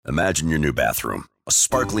Imagine your new bathroom. A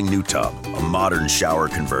sparkling new tub, a modern shower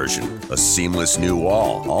conversion, a seamless new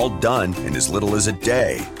wall, all done in as little as a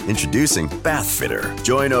day. Introducing Bath Fitter.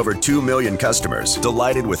 Join over 2 million customers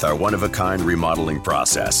delighted with our one-of-a-kind remodeling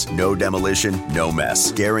process. No demolition, no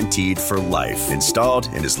mess. Guaranteed for life. Installed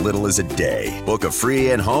in as little as a day. Book a free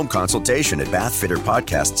in-home consultation at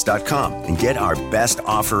bathfitterpodcasts.com and get our best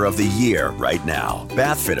offer of the year right now.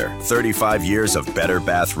 Bath Fitter, 35 years of better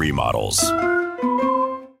bath remodels.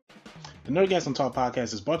 The Nerdgasm Talk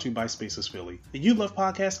podcast is brought to you by Spaces Philly. If you love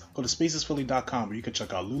podcasts, go to spacesphilly.com where you can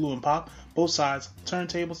check out Lulu and Pop, Both Sides,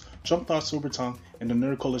 Turntables, Jump Thought Super Tongue, and the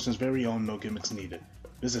Nerd Coalition's very own No Gimmicks Needed.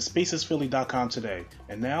 Visit spacesphilly.com today.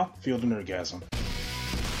 And now, feel the Nerdgasm.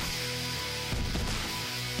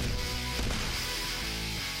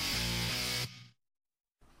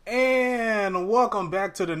 And welcome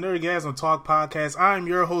back to the Nerdgasm Talk podcast. I'm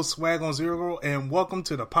your host, Swag on Zero, and welcome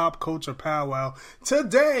to the Pop Culture Powwow.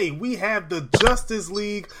 Today, we have the Justice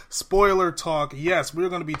League spoiler talk. Yes, we're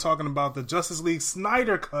going to be talking about the Justice League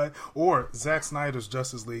Snyder Cut, or Zack Snyder's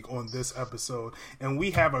Justice League, on this episode. And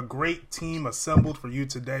we have a great team assembled for you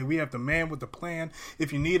today. We have the man with the plan.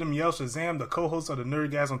 If you need him, yell Shazam, the co-host of the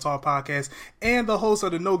Nerdgasm Talk podcast, and the host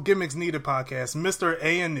of the No Gimmicks Needed podcast, Mr.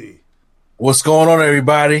 A&E. What's going on,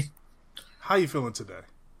 everybody? How you feeling today?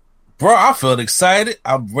 Bro, I feel excited.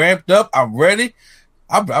 I'm ramped up. I'm ready.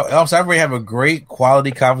 I'm ready to have a great quality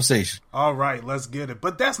conversation. All right, let's get it.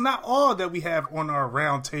 But that's not all that we have on our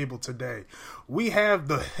round table today. We have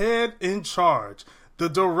the head in charge, the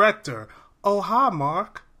director. Oh, hi,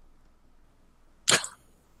 Mark.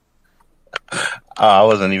 I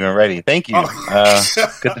wasn't even ready. Thank you.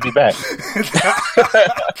 Good to be back.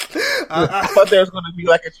 I thought there was going to be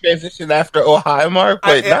like a transition after "Oh Hi, Mark,"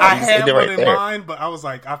 but I had one in mind, but I was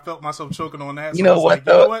like, I felt myself choking on that. So you know what?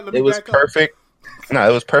 Though it was perfect. No,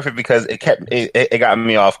 it was perfect because it got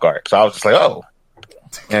me off guard. So I was just like, oh,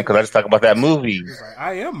 yeah, because I just talk about that movie. Like,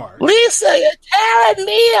 I am Mark. Lisa, you're tearing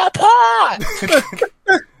me apart.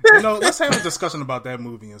 Let's have a discussion about that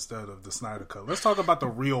movie instead of the Snyder Cut. Let's talk about the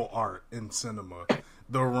real art in cinema,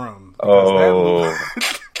 The Room. Oh,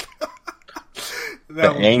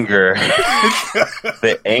 the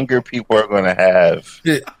anger people are going to have.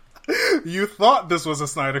 You thought this was a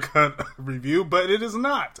Snyder Cut review, but it is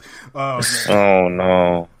not. Oh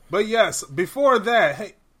no! But yes, before that,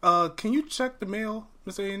 hey, can you check the mail,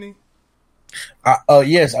 Miss A&E?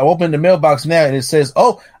 Yes, I opened the mailbox now, and it says,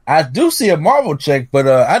 "Oh, I do see a Marvel check, but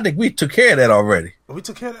I think we took care of that already." We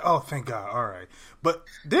took care of that? Oh, thank God! All right, but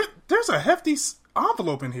there's a hefty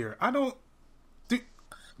envelope in here. I don't. Do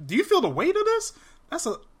you feel the weight of this? That's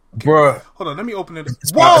a bruh. Hold on, let me open it.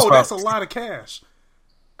 Whoa, that's a lot of cash.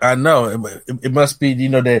 I know. It must be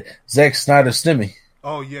that Zack Snyder stimmy.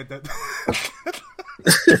 Oh yeah, that.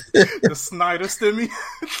 The Snyder stimmy.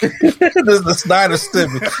 The Snyder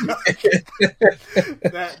stimmy.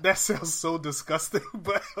 That sounds so disgusting,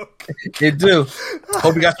 but okay. It do.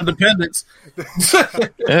 Hope you got some dependents.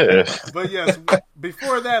 But yes,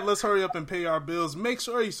 before that, let's hurry up and pay our bills. Make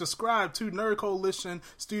sure you subscribe to Nerd Coalition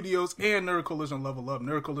Studios and Nerd Coalition Level Up.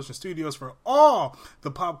 Nerd Coalition Studios for all the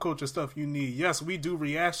pop culture stuff you need. Yes, we do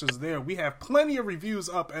reactions there. We have plenty of reviews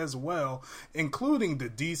up as well, including the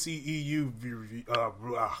DCEU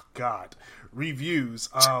reviews.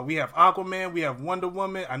 We have Aquaman, we have Wonder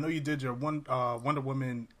Woman. I know you did your Wonder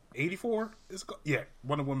Woman 84.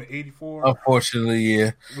 Wonder Woman 84. Unfortunately,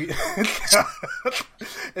 yeah.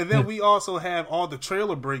 And then we also have all the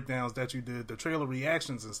trailer breakdowns that you did, the trailer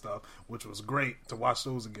reactions and stuff, which was great to watch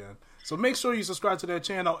those again. So make sure you subscribe to that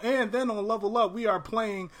channel. And then on Level Up, we are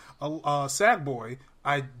playing Sackboy.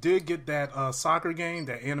 I did get that soccer game,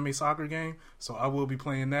 that anime soccer game, so I will be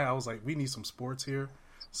playing that. I was like, we need some sports here.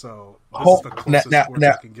 So this is the closest sports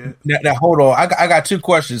I can get. Now, hold on. I got two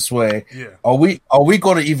questions, Sway. Yeah. Are we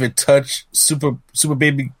going to even touch Super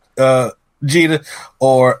Baby Gita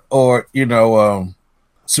or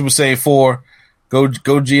Super Saiyan 4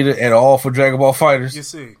 Gogeta at all for Dragon Ball FighterZ? You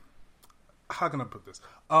see, how can I put this?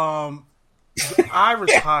 I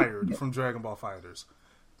retired from Dragon Ball FighterZ.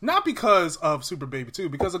 Not because of Super Baby 2,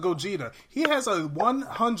 because of Gogeta. He has a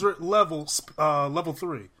 100 level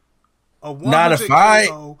 3. A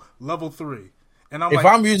 100 level 3. And I'm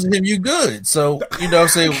I'm using him, you good. So, I'm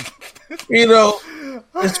saying,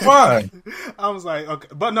 it's fine. I was like, okay.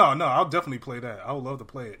 But no, I'll definitely play that. I would love to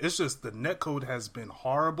play it. It's just the netcode has been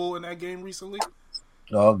horrible in that game recently.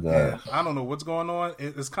 Oh, God. Yeah, I don't know what's going on.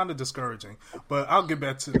 It's kind of discouraging. But I'll get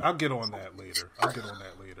on that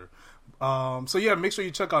later. So yeah, make sure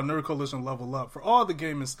you check out Nerd Coalition Level Up for all the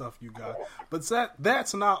gaming stuff you got. But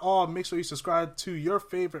that's not all. Make sure you subscribe to your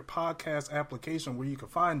favorite podcast application where you can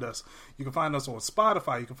find us. You can find us on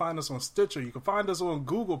Spotify. You can find us on Stitcher. You can find us on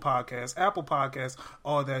Google Podcasts, Apple Podcasts,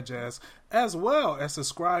 all that jazz, as well as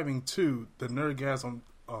subscribing to the Nerdgasm.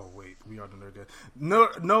 Oh wait, we are the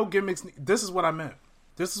Nerdgasm. No gimmicks. This is what I meant.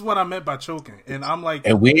 This is what I meant by choking, and I'm like,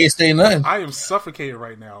 and we ain't saying nothing. I am suffocated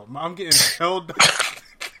right now. I'm getting held.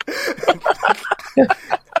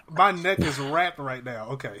 My neck is wrapped right now.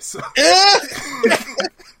 Okay, so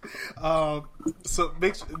so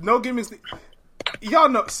make sure, no gimmicks. Y'all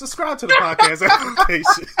know, subscribe to the podcast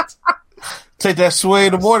application. Take that sway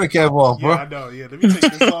in the morning cap off, bro. Yeah, I know. Yeah, let me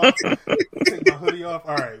take this off. Take my hoodie off.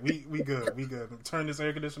 All right, we good. We good. Turn this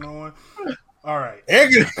air conditioner on. All right. Air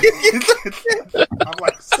conditioner. I'm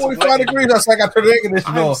like 45 degrees. That's like I turned the air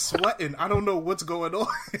conditioner I'm off. sweating. I don't know what's going on.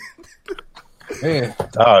 Man.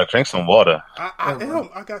 Drink some water. I am.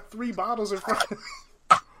 I got 3 bottles in front of me.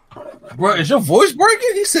 Bro, is your voice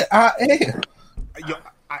breaking? He said, I am. Yo,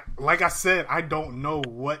 like I said, I don't know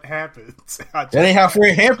what happened. That ain't how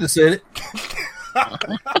Fred Hampton said it.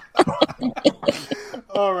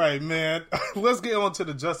 All right, man. Let's get on to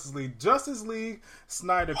the Justice League. Justice League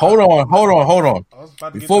Snyder. Hold on.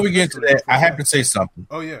 Before we get into that, I have to say something.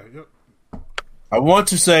 Oh, yeah. Yep. I want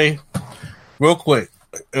to say real quick,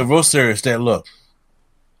 real serious, that look,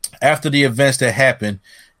 after the events that happened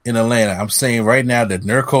in Atlanta, I'm saying right now that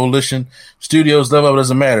Nerd Coalition, studios, level up,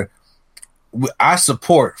 doesn't matter. I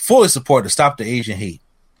fully support to stop the Asian hate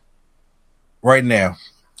right now.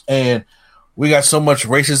 And we got so much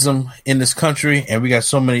racism in this country, and we got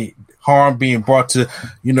so many harm being brought to,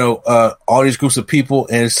 all these groups of people.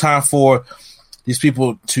 And it's time for these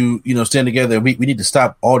people to, stand together. We need to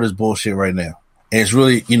stop all this bullshit right now. And it's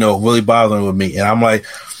really, really bothering with me. And I'm like,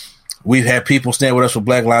 we've had people stand with us for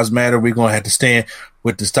Black Lives Matter. We're going to have to stand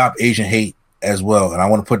with the Stop Asian Hate as well. And I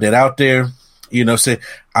want to put that out there. Say,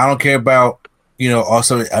 I don't care about,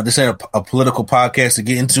 also, this ain't a political podcast to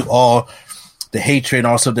get into all the hatred and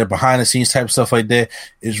also the behind the scenes type of stuff like that.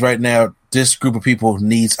 Is right now, this group of people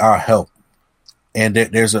needs our help. And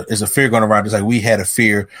there's a fear going around. It's like we had a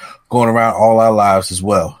fear going around all our lives as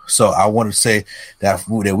well. So I want to say that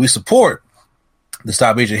we support the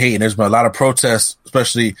Stop Asian Hate. And there's been a lot of protests,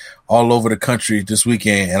 especially all over the country this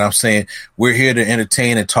weekend. And I'm saying we're here to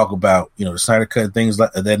entertain and talk about, the Snyder Cut and things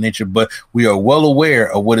like that nature. But we are well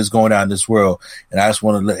aware of what is going on in this world. And I just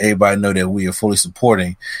want to let everybody know that we are fully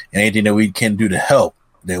supporting, and anything that we can do to help,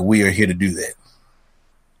 that we are here to do that.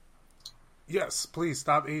 Yes, please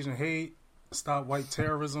stop Asian hate, stop white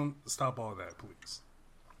terrorism, stop all that, please.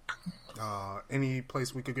 Any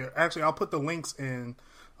place we could get. Actually, I'll put the links in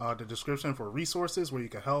the description for resources where you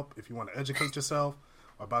can help if you want to educate yourself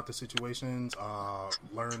about the situations,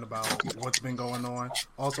 learn about what's been going on.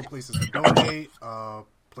 Also, places to donate,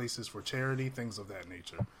 places for charity, things of that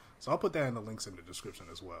nature. So I'll put that in the links in the description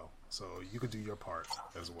as well. So you could do your part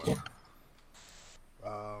as well.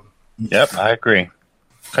 Yep, I agree.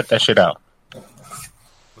 Cut that shit out. Well,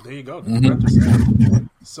 there you go. Mm-hmm.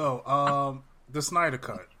 So, the Snyder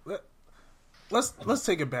Cut. Let's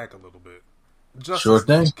take it back a little bit. Justice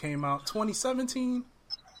League came out 2017.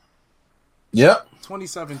 Yep.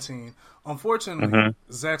 2017. Unfortunately,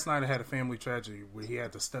 Zack Snyder had a family tragedy where he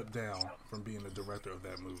had to step down from being the director of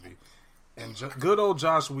that movie. And good old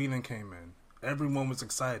Joss Whedon came in. Everyone was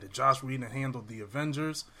excited. Joss Whedon handled the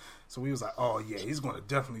Avengers. So he was like, oh yeah, he's going to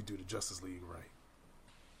definitely do the Justice League right.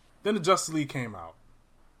 Then the Justice League came out.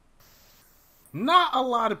 Not a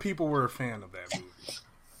lot of people were a fan of that movie.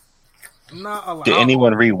 Not a lot. Did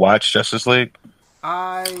anyone rewatch Justice League?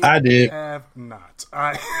 I did. Have not.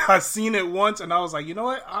 I seen it once and I was like, you know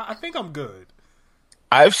what? I think I'm good.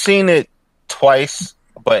 I've seen it twice,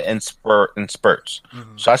 but in spurts.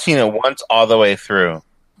 Mm-hmm. So I seen it once all the way through,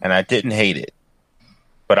 and I didn't hate it.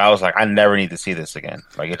 But I was like, I never need to see this again.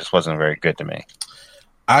 Like, it just wasn't very good to me.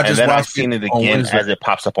 And then I've seen it again as it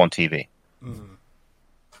pops up on TV. Mm-hmm.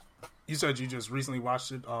 You said you just recently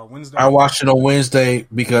watched it Wednesday? I watched it on Wednesday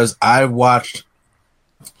because I watched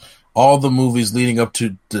all the movies leading up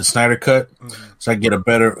to the Snyder Cut, so I get a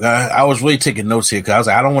better. I was really taking notes here because I was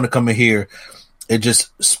like, I don't want to come in here and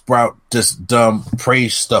just sprout just dumb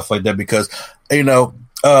praise stuff like that because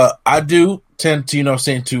I do tend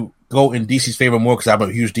to to go in DC's favor more because I'm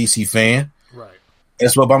a huge DC fan, right?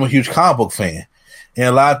 As well, but I'm a huge comic book fan. And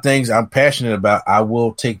a lot of things I'm passionate about, I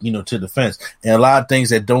will take, to defense. And a lot of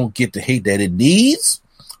things that don't get the hate that it needs,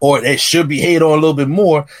 or it should be hated on a little bit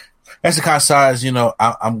more, that's the kind of size,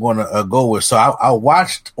 I'm going to go with. So I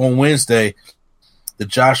watched on Wednesday the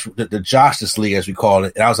Justice League, as we call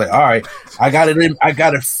it. And I was like, all right, I got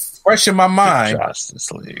it fresh in my mind.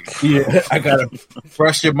 Justice League. Yeah, I got it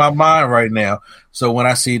fresh in my mind right now. So when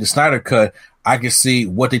I see the Snyder Cut, I can see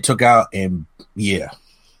what they took out, and yeah.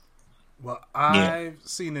 Well, I've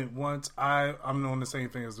seen it once. I'm doing the same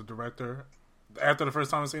thing as the director. After the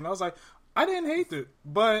first time I seen it, I was like, I didn't hate it,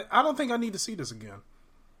 but I don't think I need to see this again.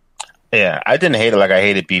 Yeah, I didn't hate it like I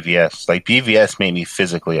hated BVS. Like, BVS made me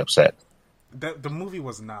physically upset. The movie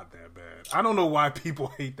was not that bad. I don't know why people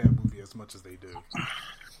hate that movie as much as they do.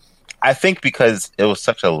 I think because it was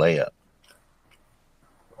such a layup.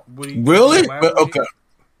 Really? But, okay.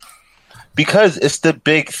 Because it's the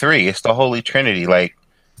big three. It's the Holy Trinity. Like,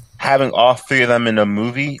 having all three of them in a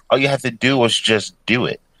movie, all you have to do was just do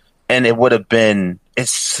it. And it would have been...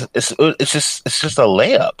 It's just a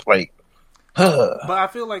layup. Like, but I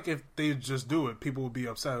feel like if they just do it, people would be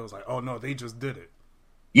upset. It was like, oh no, they just did it.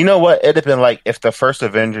 You know what? It'd have been like if the first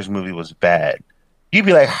Avengers movie was bad. You'd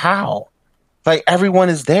be like, how? Like, everyone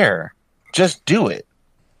is there. Just do it.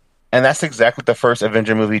 And that's exactly what the first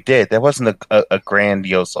Avenger movie did. There wasn't a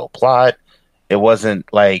grandiose plot. It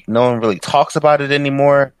wasn't like no one really talks about it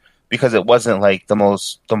anymore because it wasn't like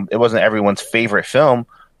it wasn't everyone's favorite film.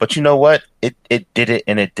 But you know what? It did it,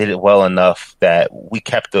 and it did it well enough that we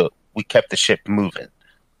kept the ship moving.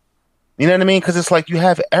 You know what I mean? Because it's like you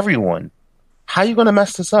have everyone. How are you going to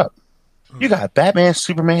mess this up? You got Batman,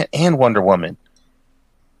 Superman, and Wonder Woman.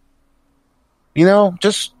 You know,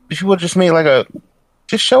 just if you would have just made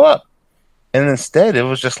just show up. And instead, it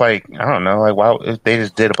was just like, I don't know, like, wow, they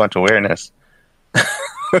just did a bunch of weirdness.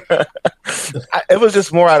 It was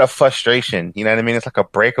just more out of frustration. You know what I mean? It's like a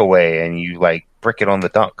breakaway, and you like brick it on the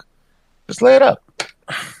dunk. Just lay it up.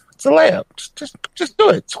 It's a layup. Just do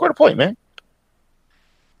it. Score the point, man.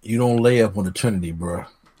 You don't lay up on the Trinity, bro.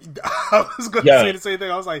 I was going to say the same thing.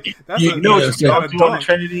 I was like, "That's you know what you don't do on the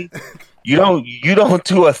Trinity? You don't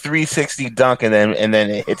do a 360 dunk and then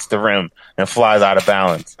it hits the rim and flies out of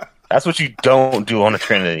balance. That's what you don't do on the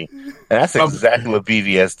Trinity, and that's exactly what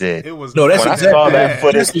BVS did. It was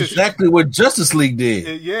that's exactly what Justice League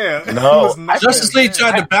did. Justice League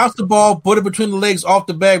tried to bounce the ball, put it between the legs off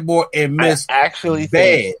the backboard, and missed. I actually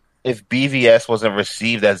think if BVS wasn't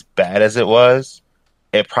received as bad as it was,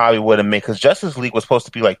 it probably would have made, because Justice League was supposed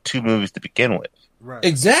to be like 2 movies to begin with. Right.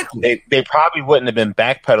 Exactly. They probably wouldn't have been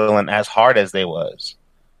backpedaling as hard as they was,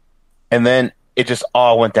 and then it just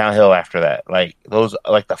all went downhill after that. Like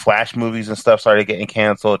the Flash movies and stuff started getting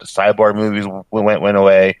canceled. The Cyborg movies went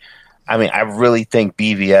away. I mean, I really think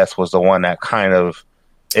BVS was the one that kind of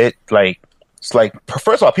it's like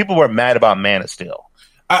first of all, people were mad about Man of Steel,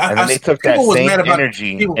 and then they took that same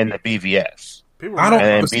energy in the BVS. And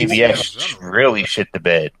then BVS really shit the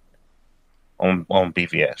bed on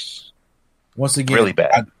BVS. Once again, really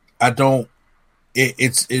bad. I don't.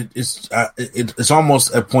 It's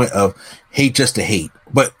almost a point of hate just to hate.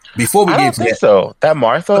 But before we get to that, so that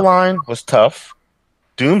Martha line was tough.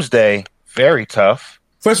 Doomsday, very tough.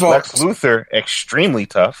 First of all, Lex Luthor, extremely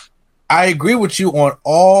tough. I agree with you on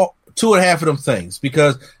all 2.5 of them things,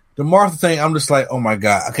 because the Martha thing, I'm just like, oh my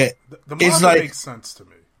god. Okay, the Martha makes sense to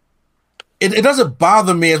me. It doesn't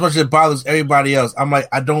bother me as much as it bothers everybody else. I'm like,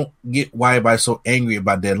 I don't get why everybody's so angry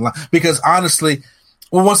about that line, because honestly,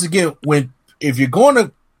 well, once again, if you're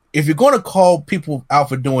going to call people out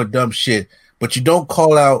for doing dumb shit, but you don't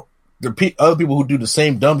call out the other people who do the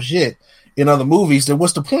same dumb shit in other movies, then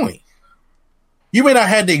what's the point? You may not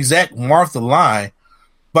have the exact Martha line,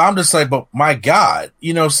 but I'm just like, but my God,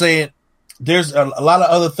 you know what I'm saying? There's a lot of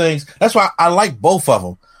other things. That's why I like both of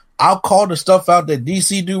them. I'll call the stuff out that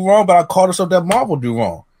DC do wrong, but I'll call the stuff that Marvel do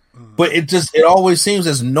wrong. But it always seems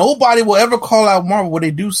as nobody will ever call out Marvel when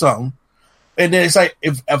they do something. And then it's like,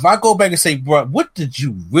 if I go back and say, bro, what did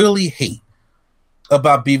you really hate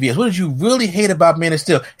about BVS? What did you really hate about Man of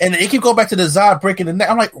Steel? And it can go back to the Zod breaking the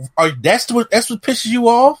neck. I'm like, that's what pisses you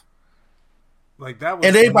off? Like that was,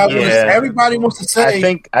 and everybody wants to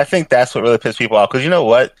say. I think that's what really pissed people off, because you know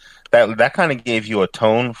what? That kind of gave you a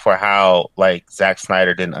tone for how like Zack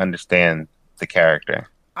Snyder didn't understand the character.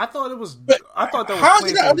 I thought that was. How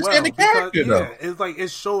did I understand the character though? It's like it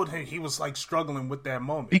showed him he was like struggling with that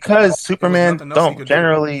moment, because Superman don't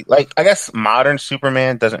generally like. I guess modern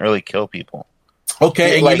Superman doesn't really kill people.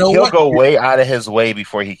 Okay, and like, you know he'll what? go way out of his way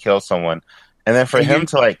before he kills someone, and then for him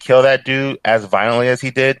to like kill that dude as violently as he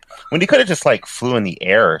did, when he could have just like flew in the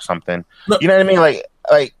air or something. You know what I mean?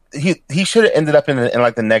 Like he should have ended up in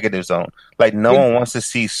like the negative zone. Like no one wants to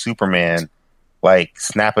see Superman like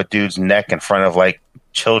snap a dude's neck in front of like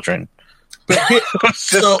children. No,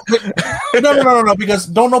 because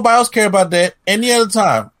don't nobody else care about that any other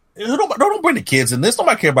time. Don't bring the kids in this.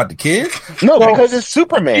 Nobody care about the kids. No, because it's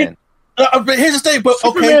Superman. But here's the thing. But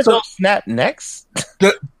Superman don't snap necks.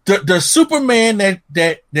 The Superman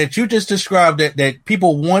that you just described that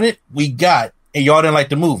people wanted, we got, and y'all didn't like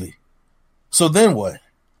the movie. So then what?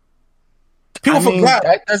 People forgot.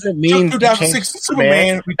 That doesn't mean 2006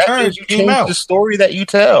 Superman Returns came out. The story that you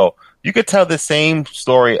tell. You could tell the same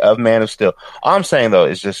story of Man of Steel. All I'm saying though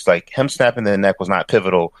is just like him snapping the neck was not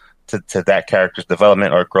pivotal to that character's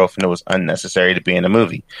development or growth, and it was unnecessary to be in the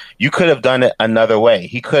movie. You could have done it another way.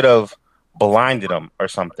 He could have blinded him or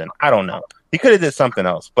something. I don't know. He could have did something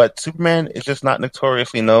else. But Superman is just not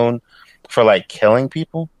notoriously known for like killing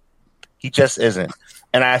people. He just isn't.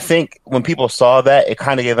 And I think when people saw that, it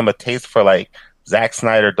kind of gave them a taste for like Zack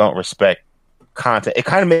Snyder don't respect content. It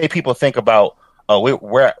kind of made people think about, oh,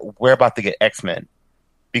 we're about to get X-Men,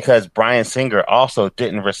 because Bryan Singer also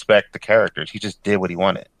didn't respect the characters. He just did what he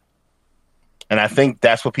wanted. And I think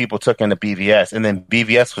that's what people took into BVS. And then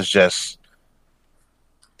BVS was just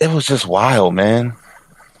wild, man.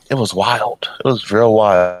 It was wild. It was real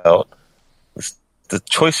wild. The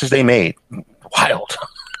choices they made, wild.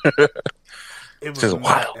 It was just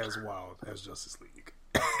not as wild as Justice League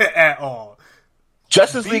at all.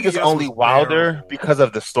 Justice League is only wilder because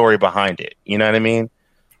of the story behind it. You know what I mean?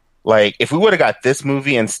 Like, if we would have got this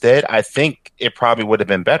movie instead, I think it probably would have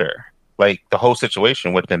been better. Like, the whole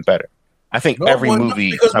situation would have been better. I think every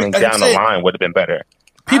movie coming down the line would have been better.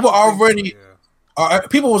 People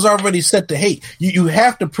was already set to hate. You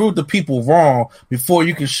have to prove the people wrong before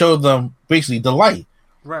you can show them basically the light.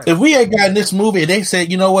 Right. If we had gotten this movie and they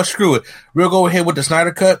said, you know what, screw it, we'll go ahead with the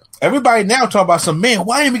Snyder Cut, everybody now talk about man,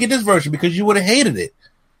 why didn't we get this version? Because you would have hated it.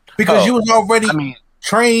 Because you was already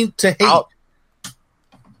trained to hate.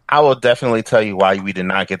 I will definitely tell you why we did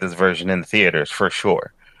not get this version in the theaters, for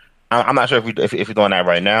sure. I'm not sure if you're doing that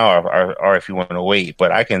right now or if you want to wait,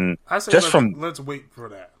 but I can. Let's wait for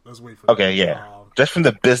that. Let's wait for that. Okay, yeah. Just from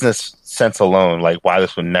the business sense alone, like why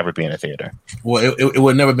this would never be in a theater. Well, it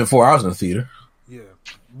would never been 4 hours in the theater. Yeah,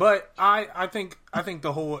 but I think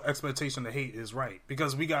the whole expectation to hate is right,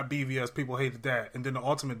 because we got BVS, people hated that, and then the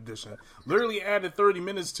Ultimate Edition literally added 30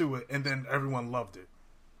 minutes to it, and then everyone loved it.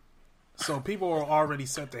 So people were already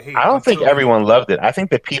set to hate. I don't think everyone loved it. I think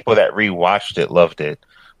the people that rewatched it loved it.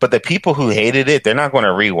 But the people who hated it, they're not going to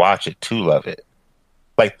rewatch it to love it.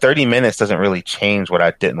 Like 30 minutes doesn't really change what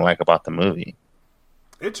I didn't like about the movie.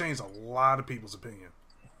 It changed a lot of people's opinion.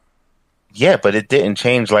 Yeah, but it didn't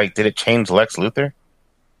change. Like, did it change Lex Luthor?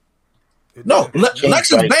 No,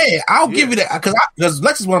 Lex is bad. I'll give you that, because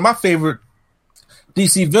Lex is one of my favorite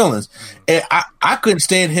DC villains, and I couldn't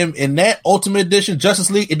stand him in that Ultimate Edition. Justice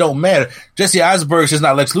League, it don't matter. Jesse Eisenberg's just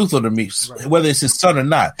not Lex Luthor to me, right, whether it's his son or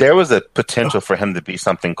not. There was a potential for him to be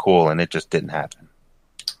something cool, and it just didn't happen.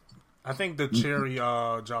 I think the cherry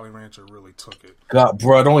Jolly Rancher really took it. God,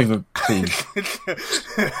 bro, don't even please.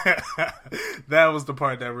 That was the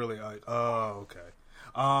part that really okay.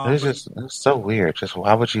 It was so weird. Just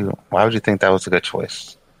why would you think that was a good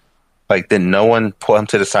choice? Like, did no one pull him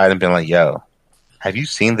to the side and be like, "Yo, have you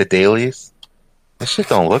seen the dailies? This shit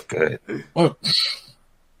don't look good."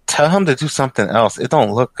 Tell him to do something else. It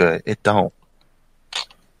don't look good. It don't.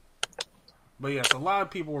 But yes, a lot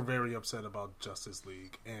of people were very upset about Justice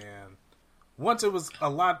League, and once it was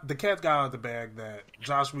the cat got out of the bag that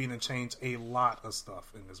Joss Whedon changed a lot of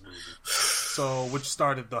stuff in this movie. So, which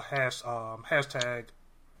started the hashtag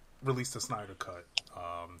release the Snyder Cut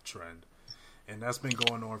trend, and that's been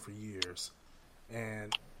going on for years.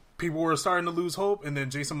 And people were starting to lose hope, and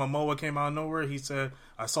then Jason Momoa came out of nowhere. He said,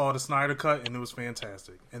 "I saw the Snyder Cut, and it was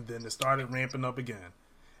fantastic." And then it started ramping up again,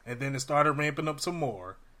 and then it started ramping up some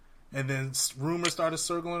more. And then rumors started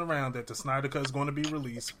circling around that the Snyder Cut is going to be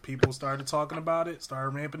released. People started talking about it,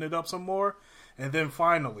 started ramping it up some more. And then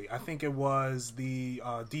finally, I think it was the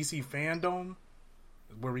DC Fandom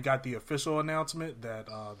where we got the official announcement that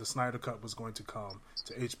the Snyder Cut was going to come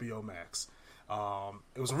to HBO Max.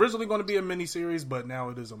 It was originally going to be a miniseries, but now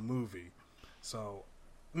it is a movie. So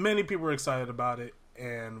many people are excited about it.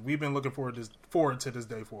 And we've been looking forward to this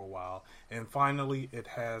day for a while. And finally, it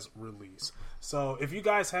has released. So if you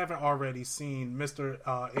guys haven't already seen Mr.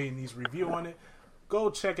 A&E's review on it, go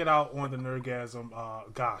check it out on the Nerdgasm,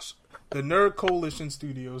 the Nerd Coalition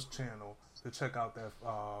Studios channel to check out that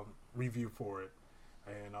review for it.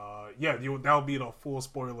 And that'll be the full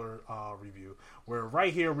spoiler review. Where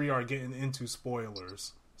right here we are getting into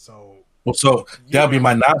spoilers. So that'll be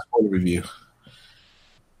my non-spoiler review.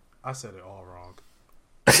 I said it all wrong.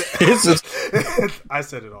 It's I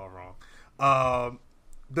said it all wrong.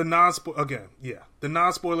 The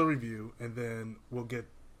non-spoiler review, and then we'll get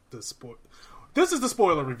the spoil. This is the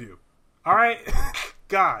spoiler review. All right,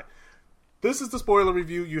 God, this is the spoiler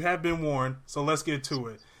review. You have been warned, so let's get to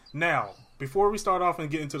it now. before we start off and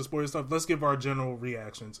get into the spoiler stuff, let's give our general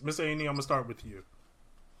reactions. Mr. Andy, I'm gonna start with you.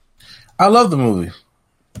 I love the movie,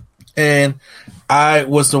 and I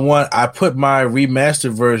was the one. I put my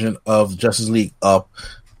remastered version of Justice League up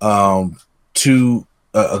to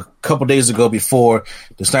a couple days ago before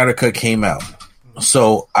the Snyder Cut came out.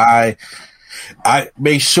 So I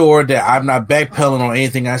made sure that I'm not backpedaling on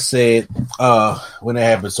anything I said when it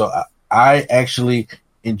happened. So I actually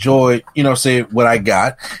enjoyed, say what I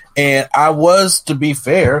got, and I was, to be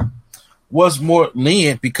fair, was more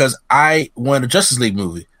lenient because I wanted a Justice League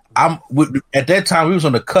movie. At that time we was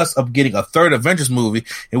on the cusp of getting a third Avengers movie,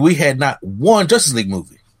 and we had not one Justice League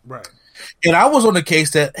movie. Right. And I was on the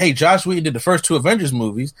case that, hey, Joss Whedon did the first two Avengers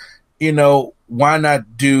movies. Why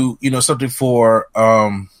not do something for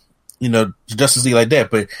Justice League like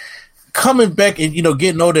that? But coming back and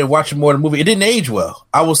getting older and watching more of the movie, it didn't age well.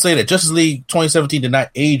 I will say that Justice League 2017 did not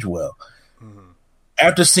age well. Mm-hmm.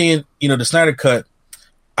 After seeing the Snyder Cut,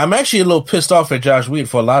 I'm actually a little pissed off at Joss Whedon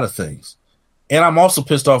for a lot of things, and I'm also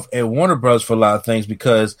pissed off at Warner Bros. For a lot of things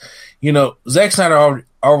because Zack Snyder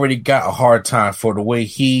already got a hard time for the way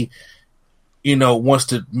he wants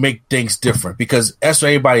to make things different, because that's what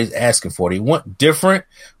everybody's asking for. They want different,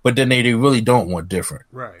 but then they really don't want different.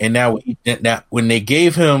 Right. And now when he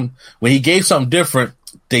gave something different,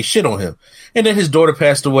 they shit on him. And then his daughter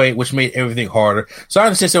passed away, which made everything harder. So I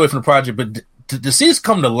understand stay away from the project, but to see this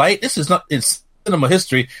come to light, it's cinema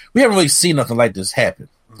history. We haven't really seen nothing like this happen,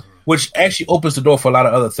 which actually opens the door for a lot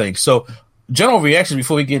of other things. So general reaction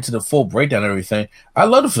before we get into the full breakdown and everything, I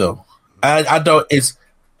love the film. I thought it's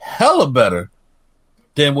hella better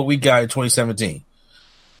than what we got in 2017.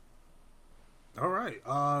 All right.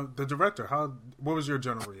 The director, what was your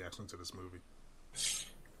general reaction to this movie?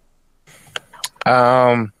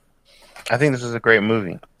 I think this is a great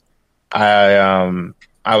movie. I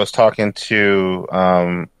was talking to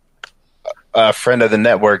a friend of the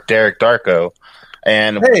network, Derek Darko,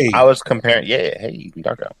 and I was comparing. Yeah, hey,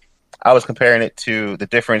 Darko. I was comparing it to the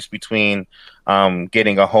difference between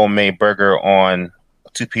getting a homemade burger on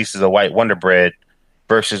 2 pieces of white Wonder Bread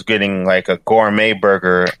versus getting like a gourmet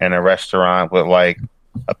burger in a restaurant with like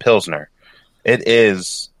a Pilsner.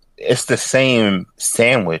 It's the same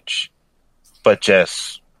sandwich, but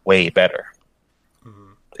just way better.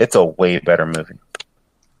 Mm-hmm. It's a way better movie.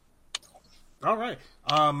 All right.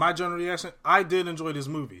 My general reaction, I did enjoy this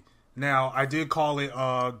movie. Now, I did call it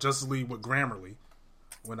Justice League with Grammarly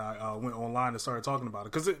when I went online and started talking about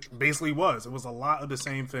it, because it basically was. It was a lot of the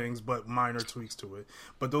same things, but minor tweaks to it.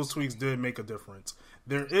 But those tweaks did make a difference.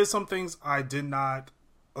 There is some things I did not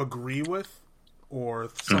agree with, or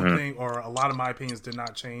something, or a lot of my opinions did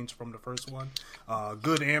not change from the first one,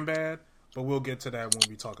 good and bad. But we'll get to that when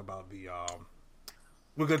we talk about the.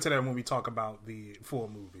 We'll get to that when we talk about the full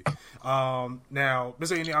movie. Now,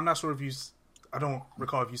 Mr. Andy, I'm not sure if I don't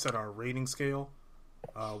recall if you said our rating scale.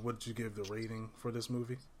 What did you give the rating for this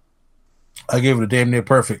movie? I gave it a damn near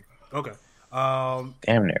perfect. Okay. Damn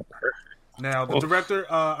near perfect. Now, the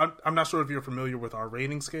director, I'm not sure if you're familiar with our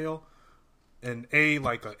rating scale. An A,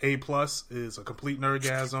 like a A+, is a complete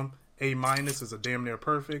nerdgasm. A- is a damn near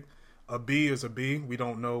perfect. A B is a B. We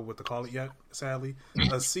don't know what to call it yet, sadly.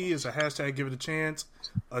 A C is a hashtag give it a chance.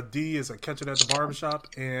 A D is a catch it at the barbershop.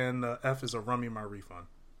 And a F is a run me my refund.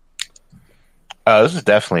 This is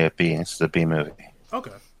definitely a B. This is a B movie.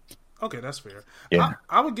 Okay, that's fair. Yeah.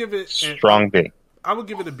 I would give it strong B. I would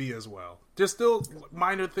give it a B as well. There's still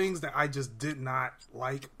minor things that I just did not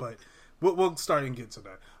like, but we'll start and get to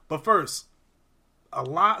that. But first, a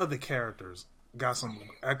lot of the characters got some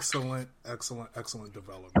excellent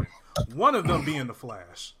development. One of them being the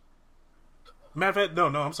Flash. Matter of fact, no,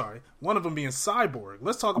 I'm sorry. One of them being Cyborg.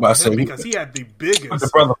 Let's talk about him because he had the biggest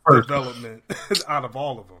development out of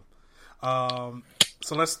all of them.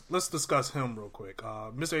 So let's discuss him real quick.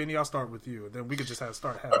 Mr. Andy, I'll start with you, and then we could just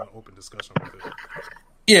start having an open discussion with it.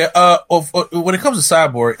 Yeah. When it comes to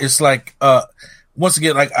Cyborg, it's like once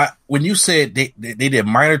again, like when you said they did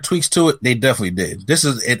minor tweaks to it, they definitely did. This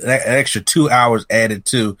is an extra 2 hours added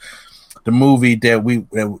to the movie that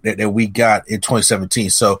we got in 2017.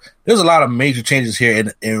 So there's a lot of major changes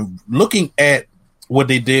here, and looking at what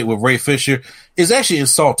they did with Ray Fisher is actually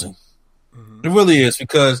insulting. Mm-hmm. It really is,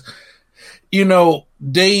 because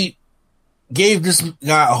they gave this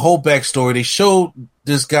guy a whole backstory. They showed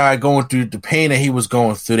this guy going through the pain that he was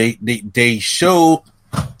going through. They showed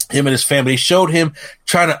him and his family. They showed him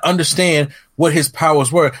trying to understand what his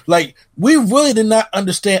powers were. Like, we really did not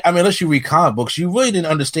understand. I mean, unless you read comic books, you really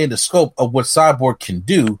didn't understand the scope of what Cyborg can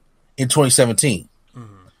do in 2017.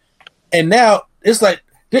 Mm-hmm. And now it's like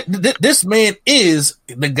This man is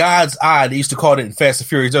the God's eye. They used to call it in Fast and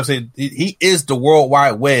Furious. I'm saying he is the World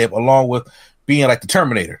Wide Web, along with being like the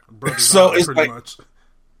Terminator. So it's like much.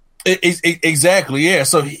 Exactly, yeah.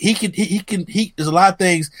 So he can. There's a lot of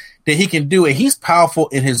things that he can do, and he's powerful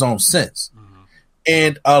in his own sense. Mm-hmm.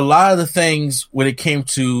 And a lot of the things when it came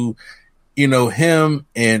to, him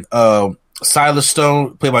and Silas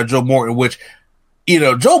Stone, played by Joe Morton, which,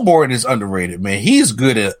 Joe Morton is underrated, man. He's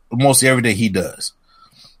good at mostly everything he does.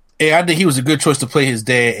 And I think he was a good choice to play his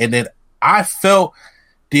dad. And then I felt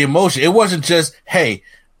the emotion. It wasn't just, hey,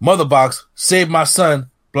 Mother Box, save my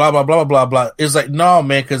son, blah, blah, blah, blah, blah. It's like, no,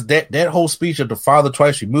 man, because that whole speech of the father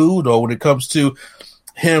twice removed, or when it comes to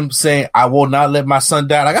him saying, I will not let my son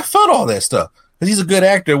die, like I felt all that stuff. Because he's a good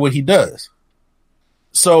actor at what he does.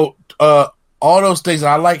 So, all those things,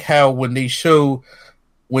 I like how when they show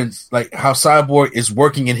how Cyborg is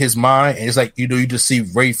working in his mind, and it's like, you just see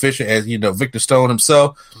Ray Fisher as, Victor Stone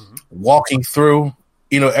himself walking through,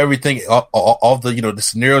 everything, all the, the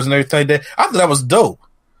scenarios and everything that I thought that was dope.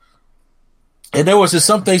 And there was just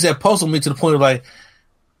some things that puzzled me to the point of like,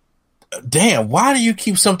 damn, why do you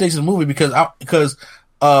keep some things in the movie? Because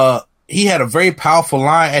he had a very powerful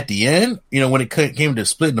line at the end, when it came to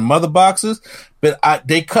splitting the mother boxes, but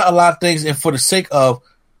they cut a lot of things in for the sake of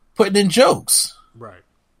putting in jokes. Right.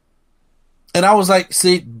 And I was like,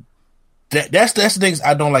 see, that's the things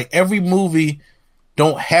I don't like. Every movie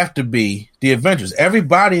don't have to be the Avengers.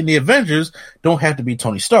 Everybody in the Avengers don't have to be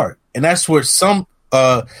Tony Stark. And that's where some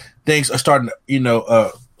things are starting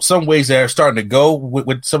to, some ways that are starting to go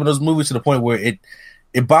with some of those movies to the point where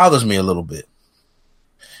it bothers me a little bit.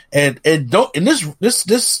 And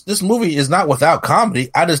this movie is not without comedy.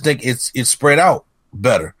 I just think it's spread out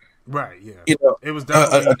better. Right. Yeah. It was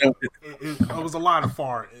definitely it was a lot of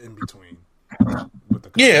far in between.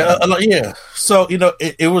 Yeah. So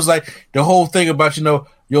it was like the whole thing about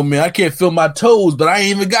yo man, I can't feel my toes, but I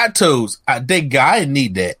ain't even got toes. I didn't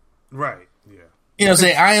need that. Right. You know what I'm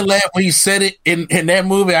saying? I ain't laugh when he said it in that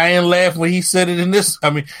movie. I ain't laugh when he said it in this.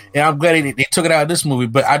 I mean, and I'm glad they took it out of this movie,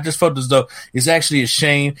 but I just felt as though it's actually a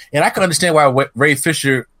shame. And I can understand why Ray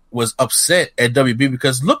Fisher was upset at WB,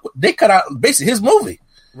 because look, they cut out basically his movie.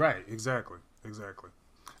 Right, exactly.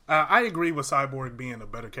 I agree with Cyborg being a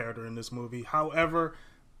better character in this movie. However,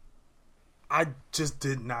 I just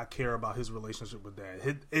did not care about his relationship with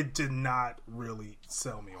Dad. It did not really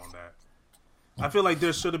sell me on that. I feel like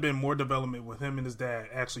there should have been more development with him and his dad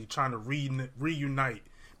actually trying to reunite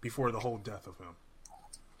before the whole death of him.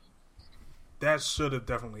 That should have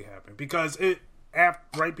definitely happened, because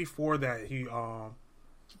right before that, he I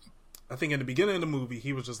think in the beginning of the movie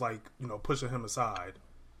he was just like pushing him aside.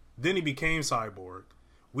 Then he became Cyborg.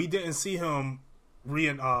 We didn't see him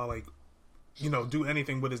do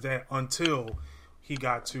anything with his dad until he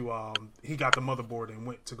got to the motherboard and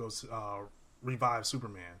went to go revive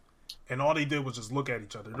Superman. And all they did was just look at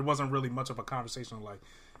each other. There wasn't really much of a conversation like,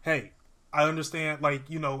 hey, I understand,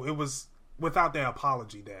 it was without that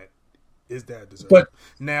apology that his dad deserved. But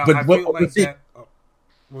I feel like that... what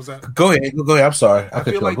was that? Go ahead. I'm sorry. I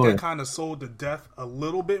feel like that kind of sold the death a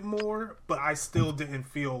little bit more, but I still didn't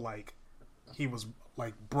feel like he was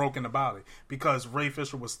broken about it, because Ray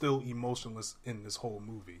Fisher was still emotionless in this whole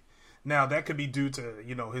movie. Now, that could be due to,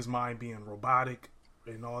 his mind being robotic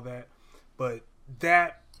and all that, but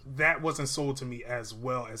that wasn't sold to me as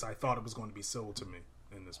well as I thought it was going to be sold to me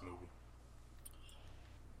in this movie.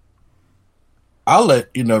 I'll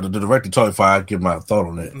let the director talk if I give my thought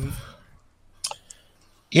on it. Mm-hmm.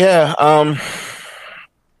 Yeah,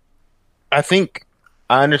 I think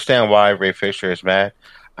I understand why Ray Fisher is mad.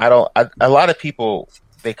 A lot of people,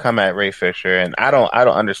 they come at Ray Fisher, and I don't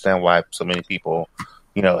understand why so many people,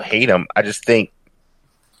 hate him. I just think,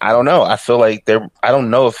 I don't know. I feel like I don't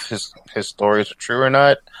know if his stories are true or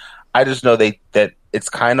not. I just know that it's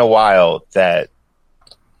kind of wild that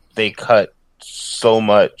they cut so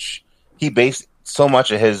much. He based so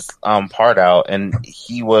much of his part out, and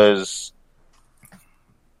he was.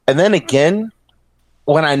 And then again,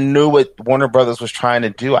 when I knew what Warner Brothers was trying to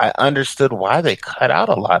do, I understood why they cut out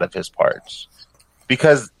a lot of his parts.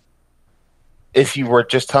 Because if you were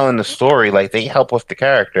just telling the story, they help with the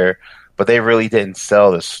character, but they really didn't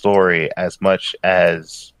sell the story as much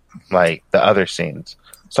as the other scenes.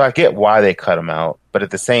 So I get why they cut him out, but at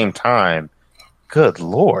the same time, good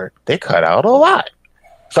Lord, they cut out a lot.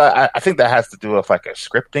 So I think that has to do with a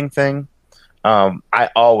scripting thing. I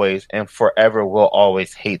always and forever will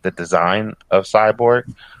always hate the design of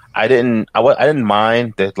Cyborg. I didn't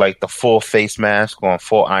mind the full face mask going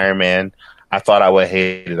full Iron Man. I thought I would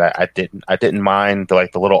hate it. I didn't mind the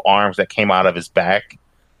little arms that came out of his back.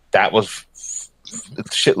 That was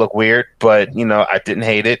shit look weird, but you know, I didn't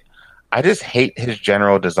hate it. I just hate his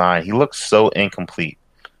general design. He looks so incomplete.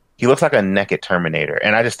 He looks like a naked Terminator,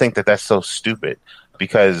 and I just think that that's so stupid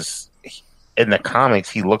because in the comics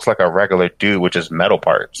he looks like a regular dude with just metal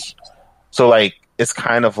parts. So like, it's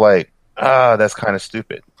kind of like, that's kind of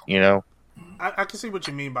stupid, you know? I can see what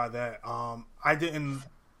you mean by that. I didn't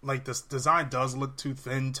like this design does look too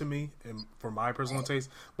thin to me, and for my personal taste.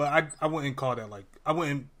 But I wouldn't call that like I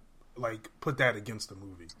wouldn't like put that against the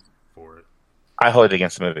movie for it. I hold it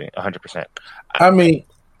against the movie 100%. I mean,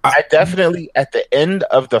 I definitely at the end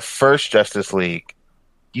of the first Justice League,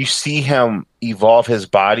 you see him evolve his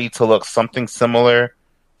body to look something similar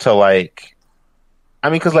to like, I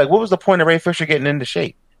mean, because like, what was the point of Ray Fisher getting into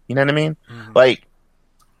shape? You know what I mean? Mm-hmm. Like,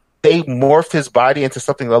 they morphed his body into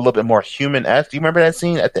something a little bit more human-esque. Do you remember that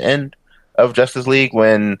scene at the end of Justice League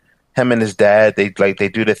when him and his dad they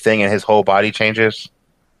do the thing and his whole body changes?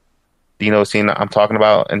 Do you know what scene I'm talking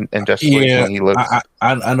about in Justice League when he looks?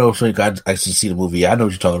 I know. I actually see the movie. I know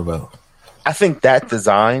what you're talking about. I think that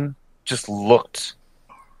design just looked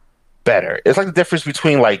better. It's like the difference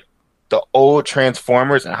between like the old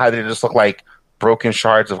Transformers and how they just look like broken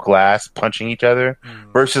shards of glass punching each other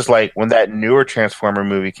versus like when that newer Transformer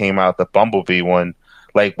movie came out, the Bumblebee one,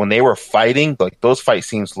 like when they were fighting, like those fight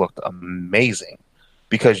scenes looked amazing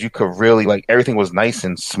because you could really like everything was nice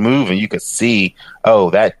and smooth and you could see, oh,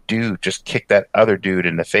 that dude just kicked that other dude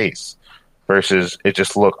in the face versus it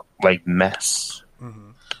just looked like mess.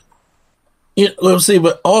 Yeah, let's see,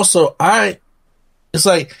 but also it's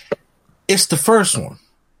like it's the first one.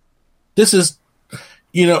 This is,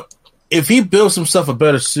 you know, if he builds himself a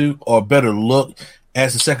better suit or a better look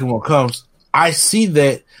as the second one comes, I see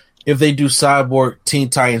that if they do Cyborg, Teen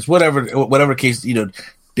Titans, whatever case, you know,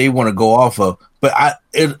 they want to go off of. But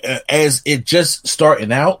as it just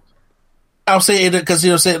starting out, I'll say it because,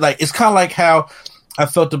 you know, say like it's kind of like how I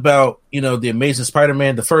felt about, you know, the Amazing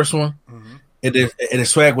Spider-Man, the first one, and the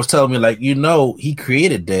Swag was telling me like, you know, he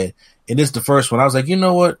created that, and this is the first one. I was like, you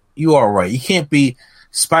know what, you are right. You can't be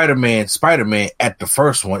Spider-Man at the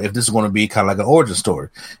first one if this is going to be kind of like an origin story.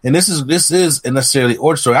 And this is necessarily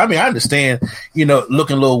origin story. I mean, I understand, you know,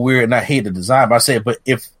 looking a little weird and I hate the design, but I say, but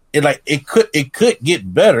if it could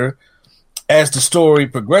get better as the story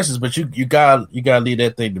progresses, but you gotta leave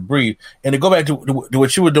that thing to breathe. And to go back to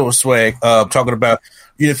what you were doing, Swag, talking about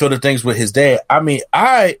you didn't feel the things with his dad. I mean,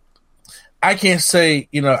 I can't say,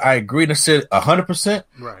 you know, I agree to say 100%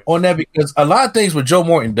 on that because a lot of things what Joe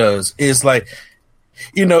Morton does is like,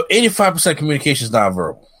 you know, 85% communication is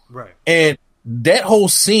nonverbal. Right. And that whole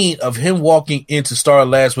scene of him walking into Star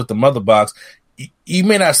Labs with the mother box, you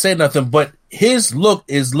may not say nothing, but his look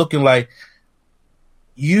is looking like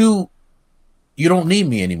you don't need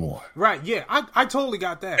me anymore. Right, yeah. I totally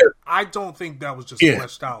got that. I don't think that was just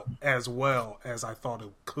fleshed out as well as I thought it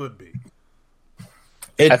could be.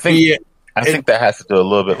 I think that has to do a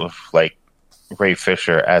little bit with like Ray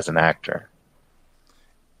Fisher as an actor.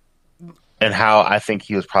 And how I think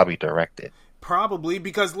he was probably directed. Probably,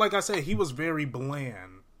 because like I said, he was very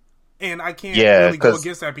bland. And I can't really go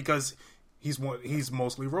against that because he's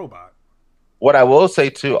mostly robot. What I will say,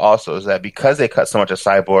 too, also, is that because they cut so much of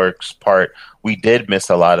Cyborg's part, we did miss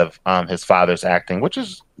a lot of his father's acting, which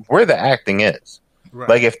is where the acting is. Right.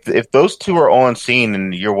 Like, if those two are on scene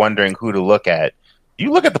and you're wondering who to look at,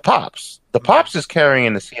 you look at the Pops. The Pops is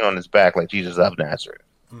carrying the scene on his back like Jesus of Nazareth.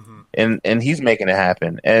 And he's making it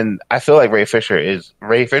happen. And I feel like Ray Fisher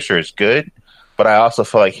is good, but I also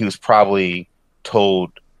feel like he was probably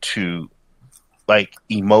told to like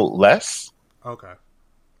emote less. Okay.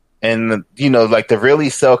 And you know, like to really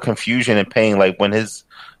sell confusion and pain, like when his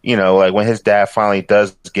dad finally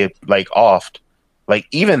does get like offed, like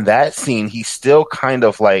even that scene, he's still kind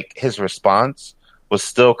of like his response was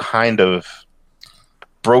still kind of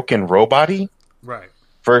broken robot-y. Right.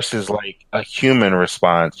 Versus like a human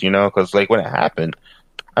response, you know, because like when it happened,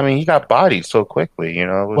 I mean, he got bodied so quickly, you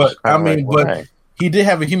know. But I mean, but he did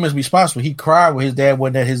have a human response when he cried when his dad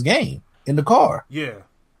wasn't at his game in the car. Yeah.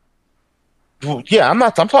 Well, yeah, I'm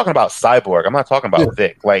talking about Cyborg. I'm not talking about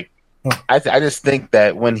Vic. Like, I just think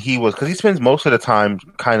that when he was, because he spends most of the time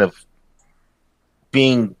kind of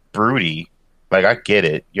being broody. Like, I get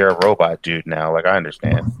it. You're a robot dude now. Like, I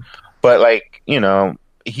understand. But like, you know,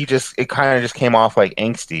 it kind of just came off like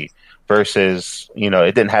angsty versus, you know,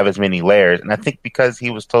 it didn't have as many layers. And I think because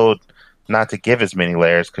he was told not to give as many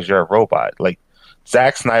layers because you're a robot. Like,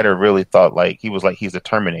 Zack Snyder really thought like he's a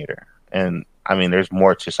Terminator. And I mean, there's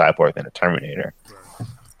more to Cyborg than a Terminator.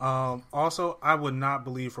 Right. Also, I would not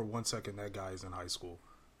believe for 1 second that guy is in high school.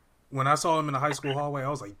 When I saw him in the high school hallway, I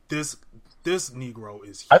was like, this This Negro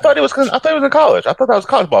is. I thought he was in college. I thought that was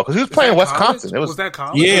college ball because he was playing Wisconsin. Was that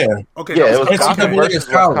college? Yeah. Okay. Yeah, it was Gotham versus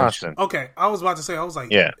Wisconsin. Okay, I was about to say. I was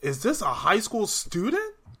like, is this a high school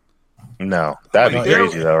student? No, that'd be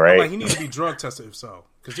crazy though, right? Like, he needs to be drug tested if so,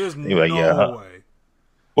 because there's no way.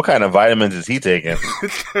 What kind of vitamins is he taking?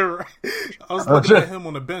 Right. I was looking at him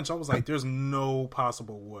on the bench. I was like, there's no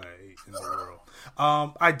possible way in the world.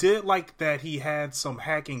 I did like that he had some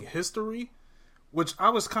hacking history, which I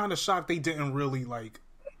was kind of shocked they didn't really like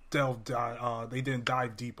they didn't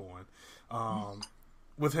dive deep on.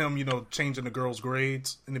 With him, changing the girls'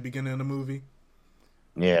 grades in the beginning of the movie.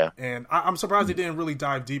 Yeah. And I'm surprised they didn't really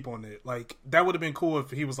dive deep on it. Like, that would have been cool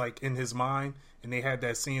if he was like in his mind and they had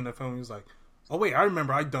that scene of him. He was like, oh wait, I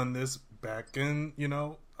remember I done this back in,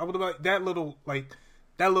 I would have like that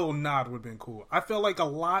little nod would have been cool. I felt like a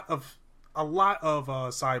lot of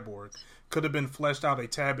Cyborg could have been fleshed out a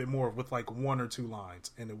tad bit more with like one or two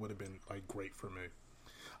lines, and it would have been like great for me.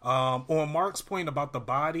 On Mark's point about the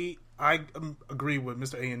body, I agree with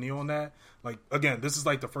Mr. A&E on that. Like, again, this is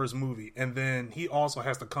like the first movie, and then he also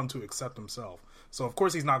has to come to accept himself. So of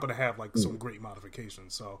course he's not going to have like some great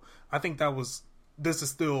modifications. So I think this is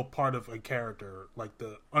still part of a character, like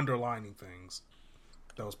the underlining things.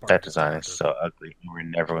 That design is so ugly. We're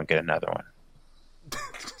never going to get another one.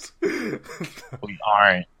 We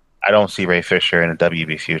aren't. I don't see Ray Fisher in a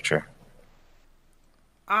WB future.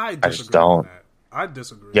 I just don't. I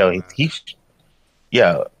disagree.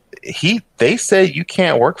 They said you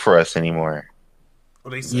can't work for us anymore. Oh,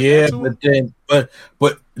 they said but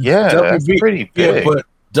that's pretty big. Yeah, but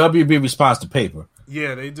WB responds to paper.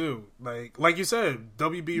 Yeah, they do. Like you said,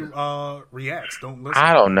 WB reacts. Don't listen.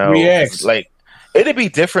 I don't know. Reacts. Like, it'd be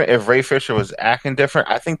different if Ray Fisher was acting different.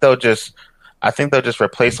 I think they'll just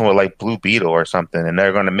replace him with like Blue Beetle or something, and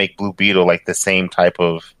they're going to make Blue Beetle like the same type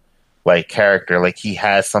of like character. Like, he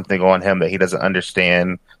has something on him that he doesn't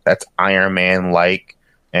understand. That's Iron Man like,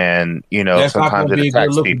 and that's sometimes not going to be a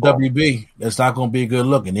good look at WB. That's not going to be good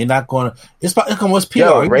looking. They're not going to. It's what's PR.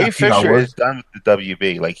 Yo, Ray Fisher is done with the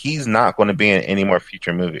WB. Like, he's not going to be in any more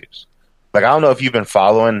future movies. Like, I don't know if you've been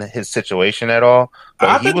following his situation at all,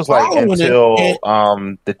 but he was like, until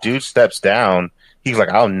the dude steps down, he's like,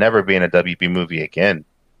 I'll never be in a WB movie again.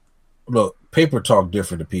 Look, paper talk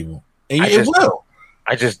different to people. And it will.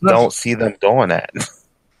 I just don't see them doing that.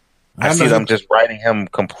 I see them just writing him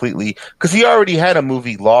completely, because he already had a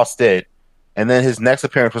movie, Lost It, and then his next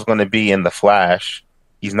appearance was going to be in The Flash.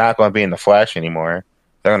 He's not going to be in The Flash anymore.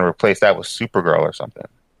 They're going to replace that with Supergirl or something.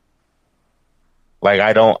 Like,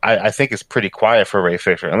 I think it's pretty quiet for Ray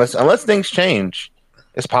Fisher. Unless things change,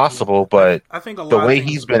 it's possible, but I think the way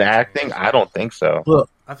he's been acting, I don't think so. Look,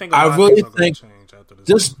 I really think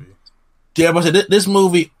this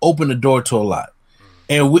movie opened the door to a lot.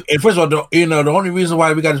 And first of all, the only reason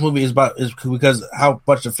why we got this movie is because how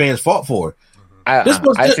much the fans fought for it. I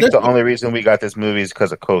think the only reason we got this movie is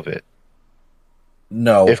because of COVID.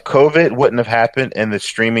 No, if COVID wouldn't have happened and the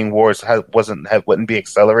streaming wars wouldn't be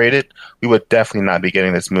accelerated, we would definitely not be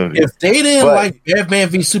getting this movie. If they didn't like Batman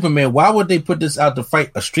v Superman, why would they put this out to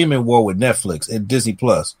fight a streaming war with Netflix and Disney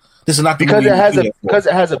Plus? This is not the because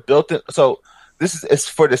it has a built-in. So this is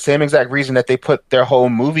for the same exact reason that they put their whole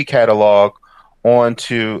movie catalog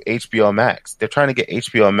onto HBO Max. They're trying to get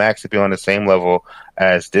HBO Max to be on the same level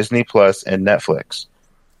as Disney Plus and Netflix,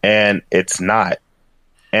 and it's not.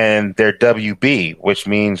 And they're WB, which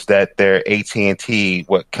means that they're AT&T,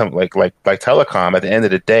 like telecom. At the end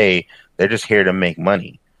of the day, they're just here to make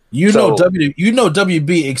money.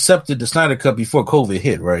 WB accepted the Snyder Cut before COVID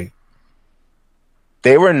hit, right?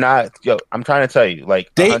 They were not. I'm trying to tell you,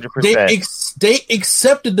 like 100%. They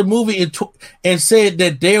accepted the movie and said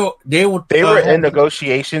that they were in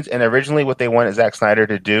negotiations. And originally, what they wanted Zack Snyder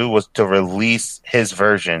to do was to release his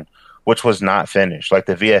version, which was not finished. Like,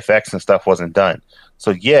 the VFX and stuff wasn't done. So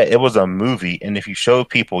yeah, it was a movie, and if you show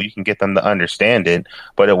people, you can get them to understand it.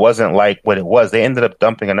 But it wasn't like what it was. They ended up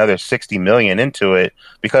dumping another $60 million into it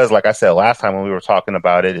because, like I said last time when we were talking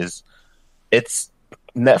about it, it's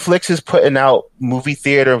Netflix is putting out movie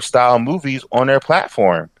theater style movies on their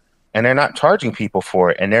platform, and they're not charging people for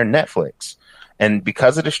it, and they're Netflix. And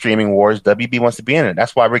because of the streaming wars, WB wants to be in it.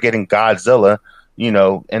 That's why we're getting Godzilla,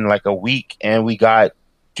 in like a week, and we got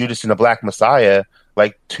Judas and the Black Messiah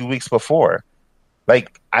like 2 weeks before.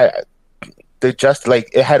 Like,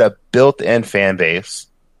 it had a built-in fan base.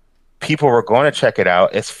 People were going to check it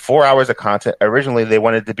out. It's 4 hours of content. Originally, they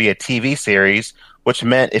wanted it to be a TV series, which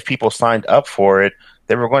meant if people signed up for it,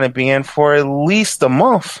 they were going to be in for at least a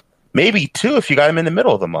month, maybe two if you got them in the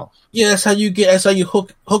middle of the month. Yeah, that's how you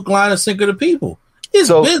hook, line, and sinker the people. It's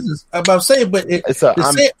business. I'm saying, but to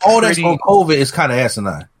say all that's on COVID is kind of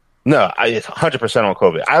asinine. No, it's 100% on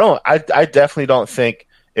COVID. I definitely don't think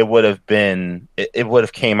it would have been. It would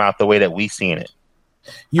have came out the way that we seen it.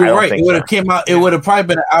 You're right. It would have came out. It would have probably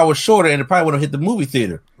been an hour shorter, and it probably would have hit the movie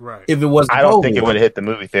theater. Right. If it wasn't. I don't think it would have hit the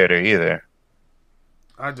movie theater either.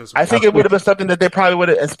 I think it would have been something that they probably would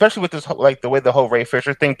have, especially with this, like the way the whole Ray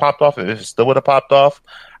Fisher thing popped off. If it still would have popped off,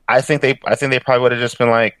 I think they probably would have just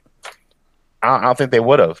been like, I don't think they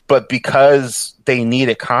would have. But because they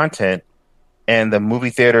needed content and the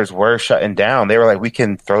movie theaters were shutting down, they were like, we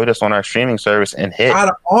can throw this on our streaming service and hit. Out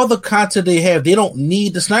of all the content they have, they don't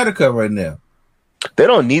need the Snyder Cut right now. They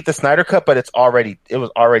don't need the Snyder Cut, but it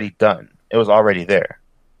was already done. It was already there.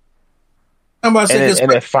 And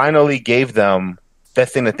it finally gave them that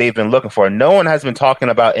thing that they've been looking for. No one has been talking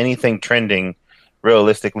about anything trending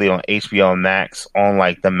realistically on HBO Max on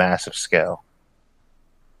like the massive scale.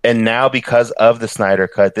 And now because of the Snyder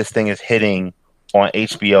Cut, this thing is hitting on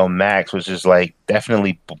HBO Max, which is like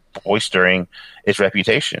definitely bolstering its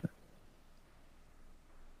reputation.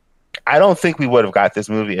 I don't think we would have got this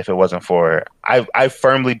movie if it wasn't for, I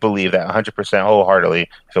firmly believe that 100% wholeheartedly,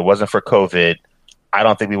 if it wasn't for COVID, I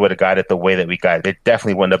don't think we would have got it the way that we got it. They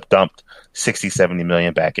definitely wouldn't have dumped 60, 70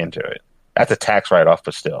 million back into it. That's a tax write-off,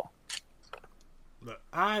 but still.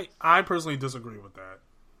 I personally disagree with that.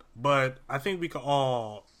 But I think we can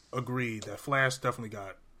all agree that Flash definitely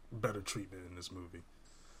got better treatment in this movie.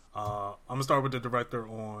 I'm going to start with the director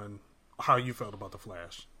on how you felt about the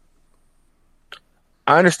Flash.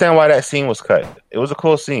 I understand why that scene was cut. It was a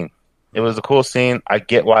cool scene. I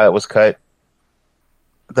get why it was cut.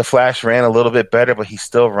 The Flash ran a little bit better, but he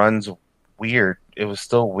still runs weird. It was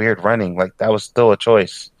still weird running. Like, that was still a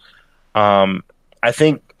choice. I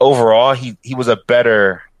think overall he was a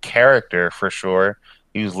better character for sure.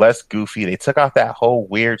 He was less goofy. They took out that whole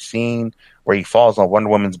weird scene where he falls on Wonder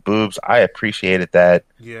Woman's boobs. I appreciated that.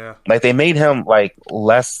 Yeah. Like, they made him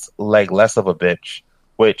less of a bitch,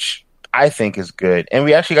 which I think is good. And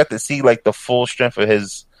we actually got to see like the full strength of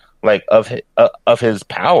his of his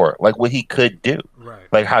power, like what he could do. Right.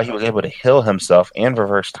 Like how he was able to heal himself and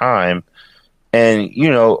reverse time. And,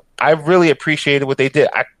 I really appreciated what they did.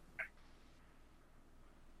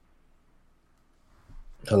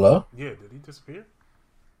 Hello? Yeah, did he disappear?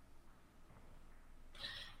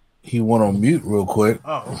 He went on mute real quick.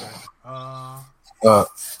 Oh, okay.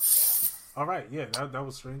 All right, yeah, that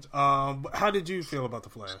was strange. How did you feel about the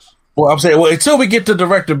Flash? Well, I'm saying, until we get the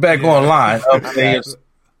director back online. Okay.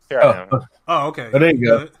 Oh, okay. Oh, there you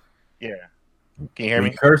go. Yeah. Can you hear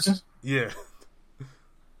me? Cursing? Yeah.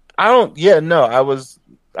 I don't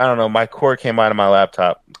know. My cord came out of my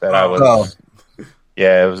laptop that I was.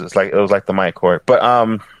 Yeah, it was like the mic cord.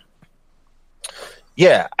 But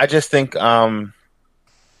yeah, I just think I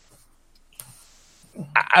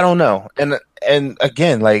don't know. And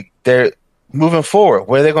again, like they're moving forward.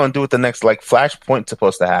 What are they going to do with the next Flashpoint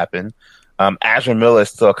supposed to happen? Ezra Miller is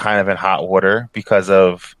still kind of in hot water because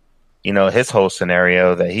of his whole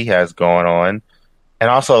scenario that he has going on. And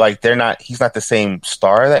also, he's not the same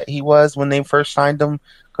star that he was when they first signed him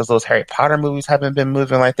because those Harry Potter movies haven't been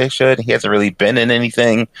moving like they should. He hasn't really been in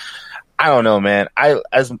anything. I don't know, man. I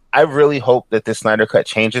really hope that this Snyder Cut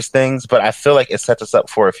changes things, but I feel like it sets us up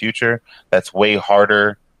for a future that's way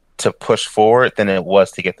harder to push forward than it was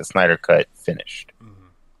to get the Snyder Cut finished.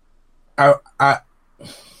 I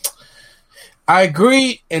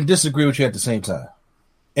agree and disagree with you at the same time.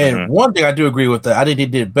 And one thing I do agree with that, I think they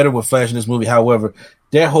did better with Flash in this movie. However,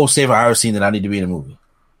 that whole Saving Iris scene that I need to be in the movie.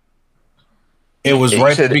 It was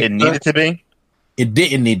right. It needed to be? It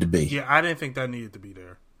didn't need to be. Yeah, I didn't think that needed to be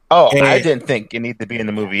there. Oh, and I didn't think it needed to be in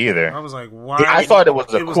the movie either. I was like, why? I thought it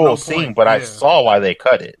was a cool scene, but I saw why they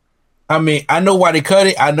cut it. I mean, I know why they cut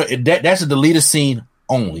it. I know that's a deleted scene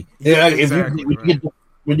only. Yeah, exactly,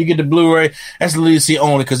 when you get the Blu-ray, that's a deleted scene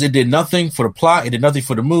only because it did nothing for the plot. It did nothing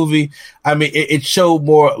for the movie. I mean, it showed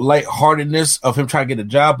more lightheartedness of him trying to get a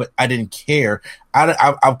job, but I didn't care.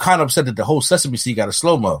 I'm kind of upset that the whole Sesame Street got a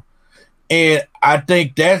slow-mo. And I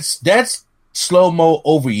think that's slow-mo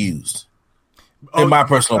overused. In my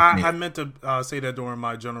personal opinion. I meant to say that during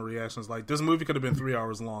my general reactions. Like, this movie could have been 3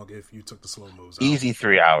 hours long if you took the slow-mos out. Easy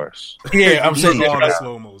 3 hours. Yeah, I'm saying all the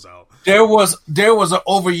slow-mos out. There was an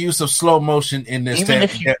overuse of slow motion in this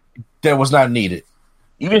that was not needed.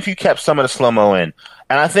 Even if you kept some of the slow-mo in.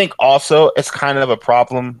 And I think also it's kind of a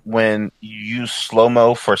problem when you use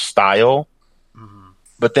slow-mo for style,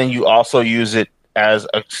 but then you also use it as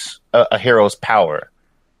a hero's power.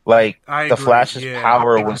 Like the Flash's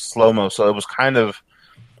power was slow mo, so it was kind of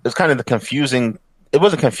the confusing. It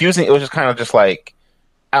wasn't confusing. It was just kind of just like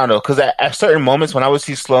I don't know, because at certain moments when I would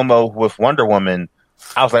see slow mo with Wonder Woman,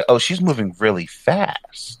 I was like, oh, she's moving really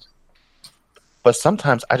fast. but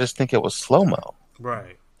sometimes I just think it was slow mo.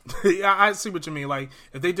 Right. Yeah, I see what you mean. Like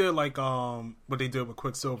if they did like what they did with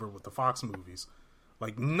Quicksilver with the Fox movies,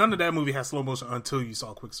 like none of that movie had slow motion until you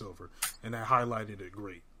saw Quicksilver, and that highlighted it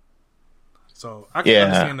great. So I can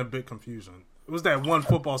understand the bit confusion. It was that one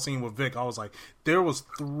football scene with Vic. I was like, there was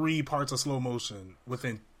 3 parts of slow motion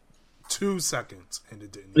within 2 seconds, and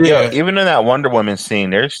it didn't. Yeah, even in that Wonder Woman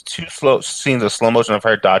scene, there's 2 slow scenes of slow motion of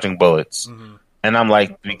her dodging bullets, and I'm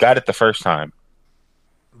like, we got it the first time.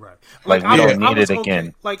 Right. Like we don't need it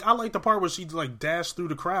again. Like I like the part where she like dashed through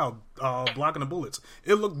the crowd, blocking the bullets.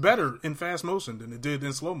 It looked better in fast motion than it did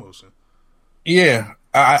in slow motion. Yeah,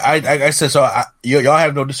 I said so. Y'all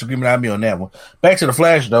have no disagreement on me on that one. Back to the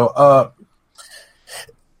Flash though.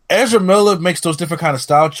 Ezra Miller makes those different kind of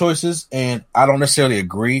style choices, and I don't necessarily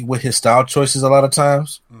agree with his style choices a lot of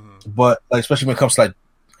times. But like, especially when it comes to like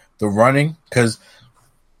the running, because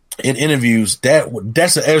in interviews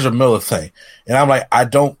that's an Ezra Miller thing, and I'm like, I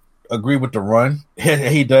don't agree with the run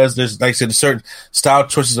he does. There's like I said, certain style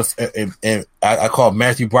choices of, and I call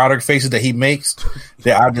Matthew Broderick faces that he makes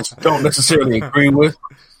that I just don't necessarily agree with.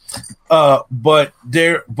 But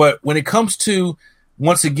when it comes to,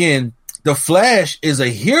 once again, the Flash is a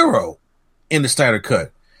hero in the Snyder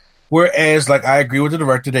Cut, whereas like I agree with the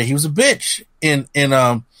director that he was a bitch in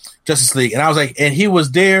Justice League, and I was like, and he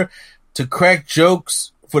was there to crack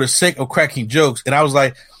jokes for the sake of cracking jokes, and I was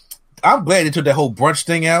like, I'm glad they took that whole brunch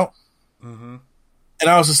thing out, and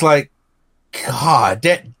I was just like, God,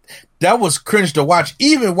 that was cringe to watch.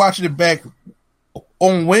 Even watching it back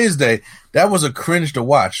on Wednesday, that was a cringe to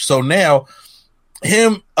watch. So now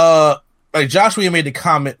him, like Josh Whedon made the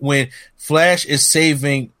comment when Flash is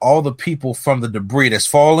saving all the people from the debris that's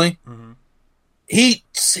falling. He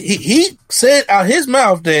said out his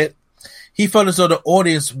mouth that he felt as though the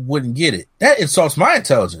audience wouldn't get it. That insults my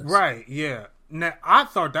intelligence. Right, yeah. Now, I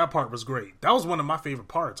thought that part was great. That was one of my favorite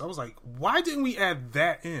parts. I was like, why didn't we add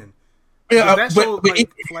that in? Yeah, that showed like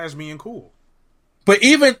Flash being cool. But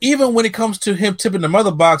even when it comes to him tipping the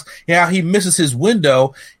mother box, how he misses his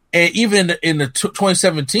window, and even in the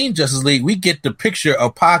 2017 Justice League, we get the picture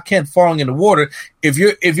of Pa Kent falling in the water. If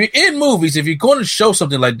you're in movies, if you're going to show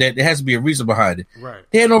something like that, there has to be a reason behind it. Right.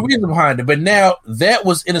 There had no reason behind it. But now that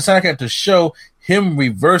was in the Snyder Cut to show him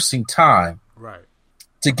reversing time. Right.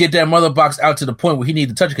 To get that mother box out to the point where he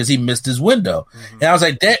needed to touch it because he missed his window. And I was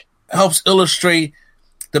like, that helps illustrate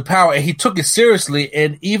the power. And he took it seriously.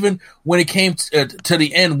 And even when it came to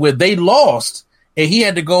the end where they lost and he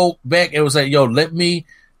had to go back and was like, yo, let me,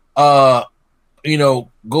 go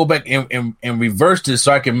back and reverse this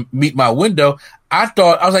so I can meet my window. I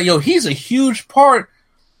was like, yo, he's a huge part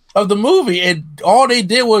of the movie. And all they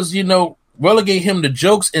did was, relegate him to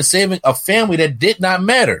jokes and saving a family that did not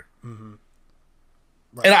matter.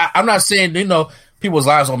 Right. And I'm not saying, people's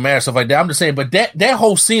lives don't matter, stuff like that. I'm just saying, but that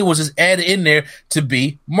whole scene was just added in there to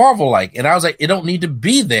be Marvel-like. And I was like, it don't need to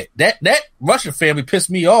be that. That Russian family pissed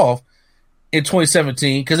me off in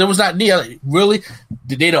 2017 because it was not near. Really?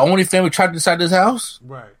 Did they the only family trapped inside this house?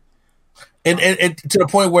 Right. And to the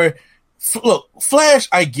point where, look, Flash,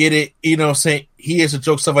 I get it. Saying he is a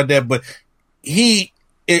joke, stuff like that, but this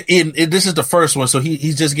is the first one, so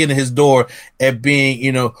he's just getting his door at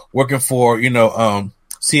being, working for,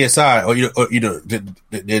 CSI or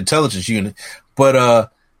the intelligence unit,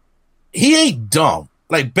 but he ain't dumb.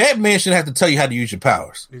 Like Batman shouldn't have to tell you how to use your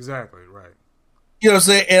powers. Exactly right. You know what I'm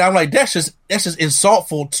saying? And I'm like, that's just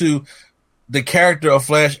insultful to the character of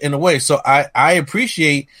Flash in a way. So I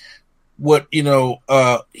appreciate what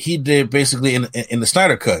he did basically in the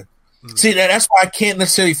Snyder Cut. See, that's why I can't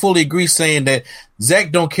necessarily fully agree saying that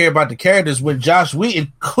Zack don't care about the characters when Josh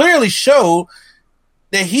Whedon clearly showed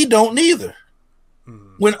that he don't neither.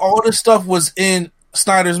 When all this stuff was in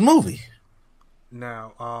Snyder's movie.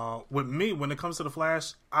 Now, with me, when it comes to the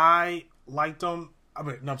Flash, I liked him.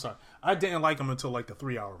 I'm sorry. I didn't like him until like the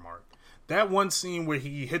 3-hour mark. That one scene where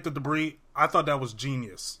he hit the debris, I thought that was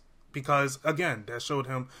genius. Because, again, that showed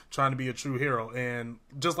him trying to be a true hero. And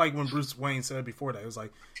just like when Bruce Wayne said before that, it was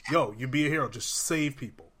like, yo, you be a hero, just save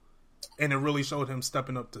people. And it really showed him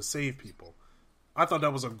stepping up to save people. I thought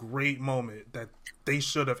that was a great moment that they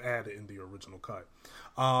should have added in the original cut.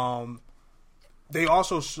 They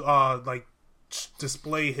also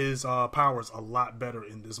display his powers a lot better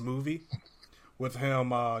in this movie with him.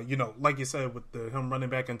 Like you said, with him running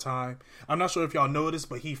back in time. I'm not sure if y'all noticed,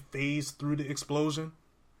 but he phased through the explosion.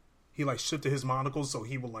 He shifted his monocle so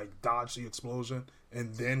he would dodge the explosion,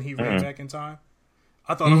 and then he ran back in time.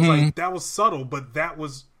 I thought it was that was subtle, but that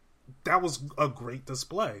was a great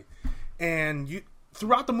display. And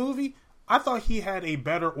throughout the movie, I thought he had a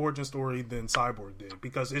better origin story than Cyborg did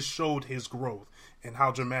because it showed his growth and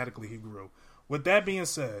how dramatically he grew. With that being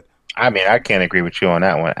said, I mean, I can't agree with you on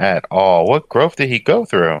that one at all. What growth did he go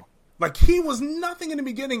through? like he was nothing in the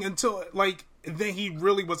beginning until like then he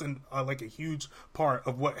really wasn't like a huge part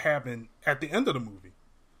of what happened at the end of the movie.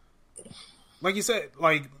 Like you said,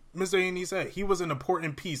 like Mr. A&E said, he was an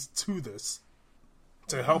important piece to this,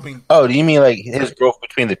 to helping. Oh, do you mean like his growth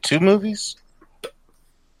between the two movies?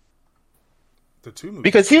 The two movies.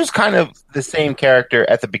 Because he was kind of the same character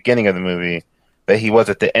at the beginning of the movie that he was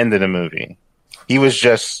at the end of the movie. He was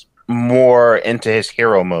just more into his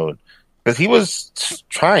hero mode. Because he was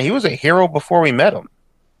a hero before we met him.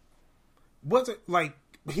 Was it like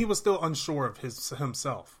he was still unsure of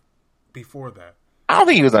himself before that? I don't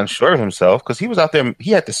think he was unsure of himself because he was out there.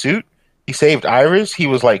 He had the suit. He saved Iris. He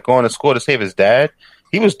was like going to school to save his dad.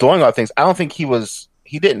 He was doing all things. I don't think he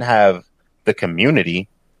didn't have the community.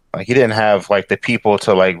 Like he didn't have like the people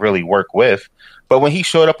to like really work with. But when he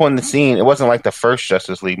showed up on the scene, it wasn't like the first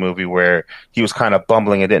Justice League movie where he was kind of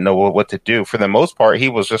bumbling and didn't know what to do. For the most part, he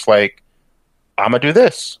was just like, I'm gonna do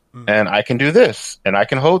this, and I can do this, and I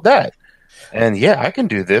can hold that, and yeah, I can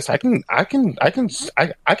do this. I can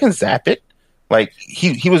zap it. Like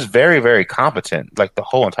he was very, very competent like the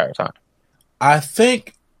whole entire time. I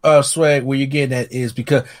think Swag, where you're getting at is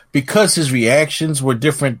because his reactions were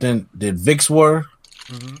different than Vic's were.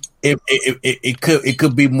 Mm-hmm. It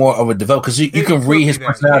could be more of a develop because you can read his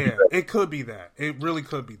personality. Yeah, it could be that. It really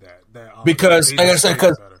could be that. Because like I said,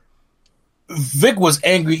 because Vic was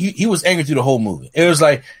angry. He was angry through the whole movie. It was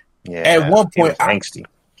like at one point, angsty.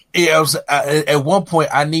 At one point,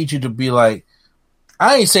 I need you to be like,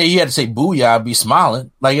 I ain't say you had to say booyah, I'd be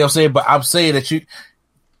smiling. Like, you know what I'm saying? But I'm saying that you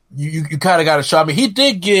kind of got to show. I mean, he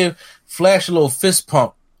did give Flash a little fist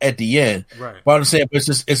pump at the end. Right. But I'm saying,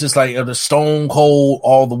 it's just like the stone cold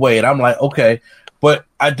all the way. And I'm like, okay. But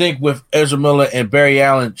I think with Ezra Miller and Barry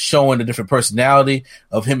Allen showing the different personality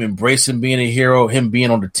of him embracing being a hero, him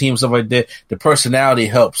being on the team, stuff like that, the personality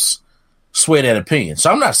helps sway that opinion.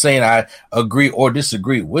 So I'm not saying I agree or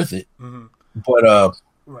disagree with it, but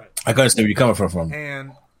right. I can understand where you're coming from.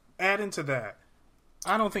 And adding to that,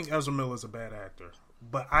 I don't think Ezra Miller is a bad actor,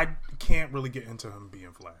 but I can't really get into him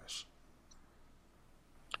being Flash.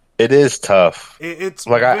 It is tough. It's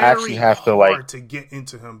like I actually have to like to get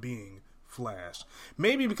into him being Flash.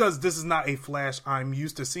 Maybe because this is not a Flash I'm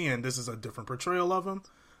used to seeing. This is a different portrayal of him.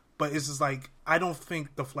 But it's just like I don't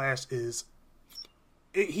think the Flash is.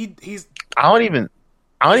 He's. I don't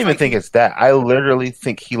even think it's that. I literally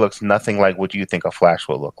think he looks nothing like what you think a Flash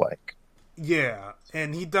will look like. Yeah,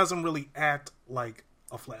 and he doesn't really act like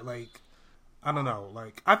a Flash. Like I don't know.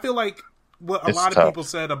 Like I feel like what a lot of people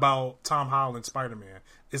said about Tom Holland Spider-Man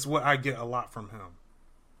is what I get a lot from him.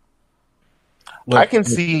 Look, I can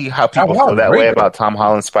see how people feel that way about Tom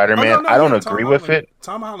Holland Spider-Man. I don't agree with it.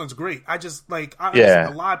 Tom Holland's great. I just like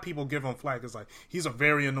a lot of people give him flack. It's like he's a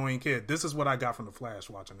very annoying kid. This is what I got from the Flash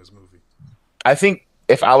watching this movie. I think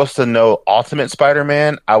if I was to know Ultimate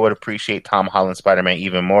Spider-Man, I would appreciate Tom Holland Spider-Man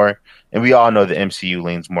even more. And we all know the MCU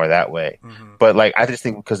leans more that way. Mm-hmm. But like I just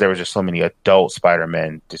think because there was just so many adult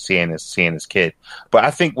Spider-Men to seeing this kid. But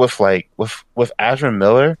I think with Ezra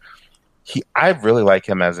Miller, I really like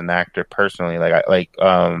him as an actor personally.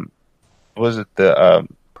 Was it the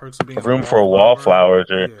Room for Wallflowers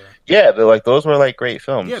those were like great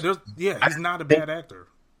films. He's not a bad actor.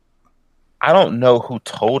 I don't know who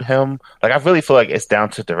told him. Like I really feel like it's down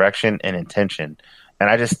to direction and intention. And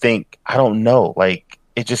I just think I don't know. Like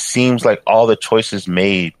it just seems like all the choices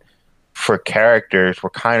made for characters were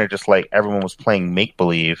kind of just like everyone was playing make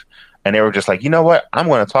believe. And they were just like, you know what? I'm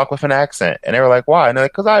going to talk with an accent. And they were like, why? And they're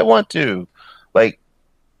like, because I want to. Like,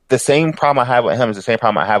 the same problem I have with him is the same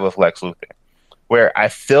problem I have with Lex Luthor, where I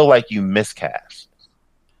feel like you miscast.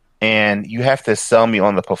 And you have to sell me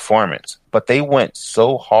on the performance. But they went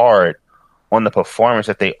so hard on the performance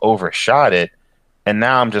that they overshot it. And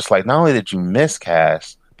now I'm just like, not only did you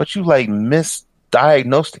miscast, but you, like,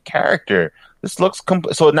 misdiagnosed the character. This looks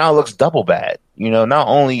so now it looks double bad. You know, not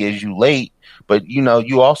only is you late, but, you know,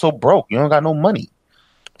 you also broke. You don't got no money.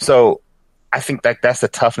 So I think that's the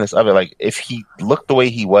toughness of it. Like, if he looked the way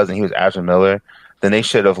he was and he was Ezra Miller, then they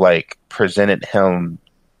should have, like, presented him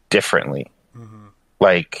differently. Mm-hmm.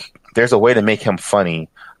 Like, there's a way to make him funny.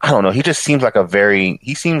 I don't know. He just seems like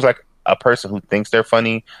he seems like a person who thinks they're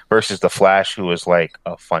funny versus the Flash who is, like,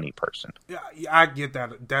 a funny person. Yeah, I get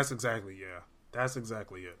that. That's exactly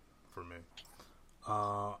it for me.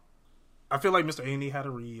 I feel like Mr. A&E had a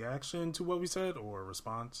reaction to what we said or a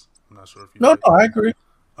response. I'm not sure if you No, I agree.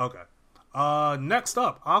 Okay. Next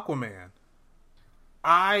up, Aquaman.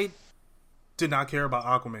 I did not care about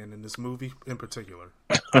Aquaman in this movie in particular.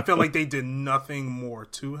 I feel like they did nothing more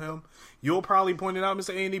to him. You'll probably point it out,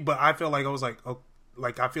 Mr. Andy, but I feel like I was like, oh,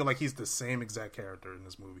 like I feel like he's the same exact character in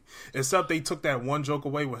this movie, except they took that one joke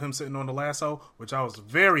away with him sitting on the lasso, which I was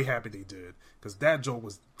very happy they did, because that joke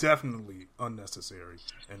was definitely unnecessary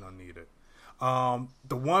and unneeded.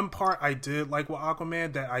 The one part I did like with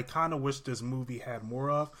Aquaman that I kind of wish this movie had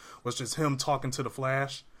more of was just him talking to the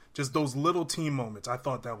Flash. Just those little team moments. I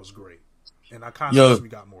thought that was great. And I kind of wish we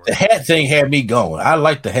got more. The hat thing had me going. I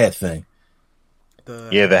like the hat thing.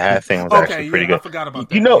 The hat thing was actually pretty good. I forgot about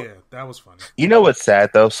that. That was funny. You know what's sad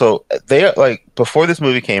though? So they like before this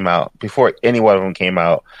movie came out, before any one of them came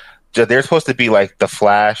out, they're supposed to be like the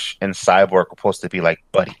Flash and Cyborg were supposed to be like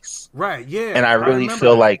buddies, right? Yeah, and I really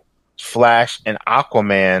feel like Flash and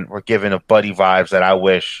Aquaman were giving a buddy vibes that I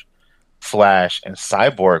wish Flash and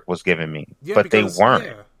Cyborg was giving me, but they weren't.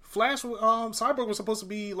 Yeah. Flash, Cyborg was supposed to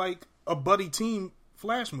be like a buddy team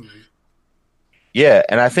Flash movie. Yeah,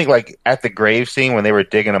 and I think like at the grave scene when they were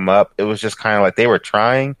digging him up, it was just kind of like they were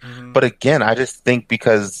trying. Mm-hmm. But again, I just think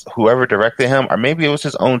because whoever directed him, or maybe it was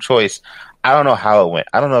his own choice, I don't know how it went.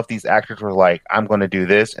 I don't know if these actors were like, I'm going to do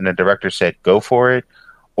this, and the director said, go for it.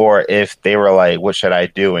 Or if they were like, what should I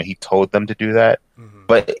do? And he told them to do that. Mm-hmm.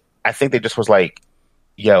 But I think they just was like,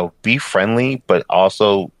 yo, be friendly, but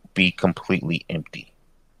also be completely empty.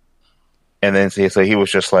 And then so he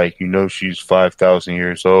was just like, she's 5,000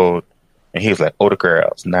 years old. And he was like, oh, the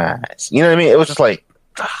girl's nice. You know what I mean? It was just like,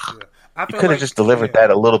 you could have just delivered that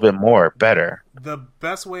a little bit more, better. The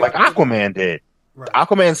best way. Like Aquaman did. Right.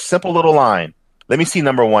 Aquaman's simple little line. Let me see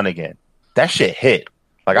number one again. That shit hit.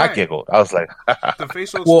 Like, right. I giggled. I was like, the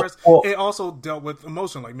facial expression. It also dealt with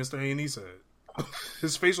emotion, like Mr. A&E said.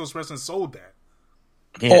 His facial expression sold that.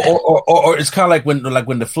 Yeah. Or it's kind of like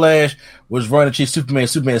when the Flash was running to Superman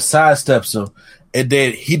sidesteps him, and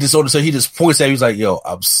then he just points at him. He's like, "Yo,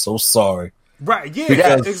 I'm so sorry." Right? Yeah,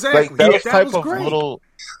 because, exactly. Like, that type was of great. Little.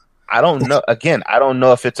 I don't know. Again, I don't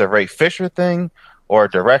know if it's a Ray Fisher thing or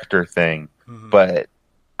a director thing, but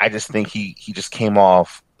I just think he just came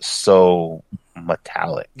off so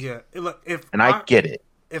metallic. Yeah, look, I get it.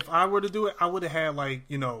 If I were to do it, I would have had like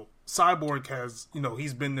Cyborg has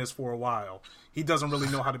he's been this for a while. He doesn't really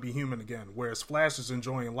know how to be human again, whereas Flash is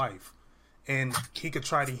enjoying life, and he could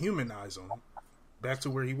try to humanize him back to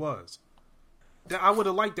where he was. I would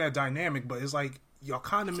have liked that dynamic, but it's like y'all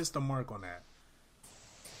kind of missed the mark on that.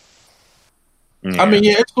 Yeah. I mean,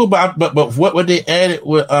 yeah, it's cool, but what they added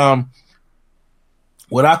with Aquaman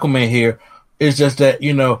here is just that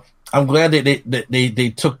I'm glad that they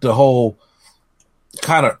took the whole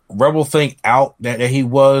kind of rebel thing out that he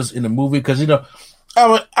was in the movie, because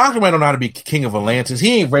Aquaman don't know how to be king of Atlantis.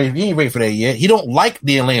 He ain't ready for that yet. He don't like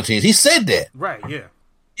the Atlanteans. He said that. Right, yeah.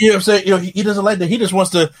 You know what I'm saying? He doesn't like that. He just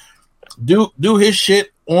wants to do his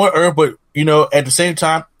shit on Earth, but at the same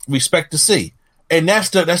time respect the sea. And that's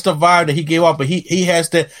the vibe that he gave off. But he has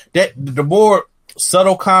that the more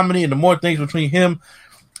subtle comedy and the more things between him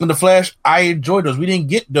and the Flash, I enjoyed those. We didn't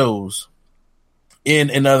get those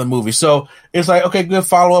in other movies. So it's like, okay, good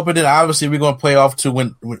follow up, and then obviously we're gonna play off to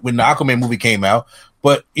when the Aquaman movie came out.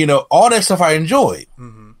 But all that stuff I enjoyed.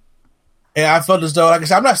 Mm-hmm. And I felt as though, like I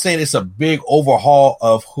said, I'm not saying it's a big overhaul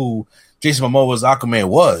of who Jason Momoa's Aquaman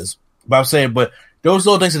was, but I'm saying, but those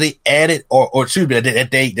little things that they added or excuse me,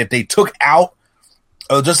 that they took out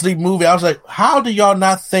of Justice League movie, I was like, how do y'all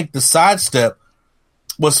not think the sidestep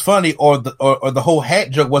was funny, or the whole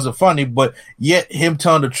hat joke wasn't funny, but yet him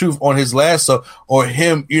telling the truth on his lasso, or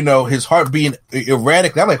him, his heart being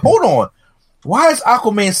erratic? I'm like, hold on, why is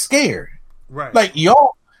Aquaman scared? Right, like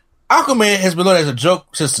y'all. Aquaman has been known as a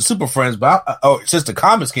joke since the Super Friends, since the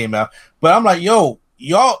comics came out. But I'm like, yo,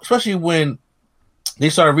 y'all, especially when they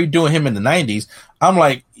started redoing him in the 90s, I'm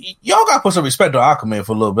like, y'all got to put some respect on Aquaman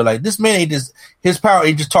for a little bit. Like, this man ain't just, his power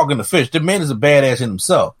ain't just talking to fish. The man is a badass in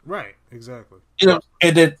himself. Right, exactly.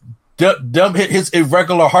 And then dumb his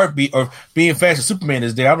irregular heartbeat or being fast as Superman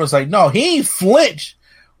is there. I'm just like, no, he ain't flinch.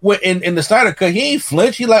 In the Snyder Cut, he ain't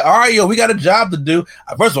flinch. He like, all right, yo, we got a job to do.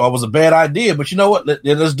 First of all, it was a bad idea, but you know what?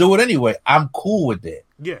 Let's do it anyway. I'm cool with that.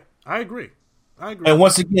 Yeah, I agree. And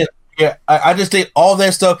once again, yeah, I just think all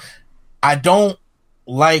that stuff. I don't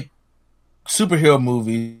like superhero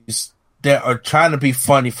movies that are trying to be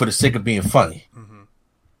funny for the sake of being funny,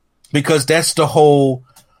 because that's the whole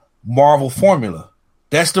Marvel formula.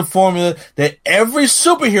 That's the formula that every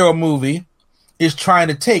superhero movie is trying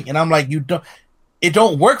to take, and I'm like, it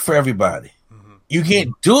don't work for everybody. You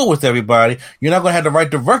can't do it with everybody. You're not going to have the right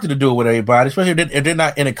director to do it with everybody, especially if they're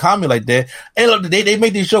not in a comedy like that. And look, they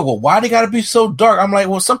make these shows. Well, why they got to be so dark? I'm like,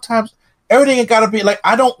 well, sometimes everything got to be like,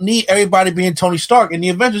 I don't need everybody being Tony Stark in the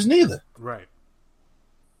Avengers neither. Right.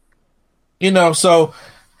 So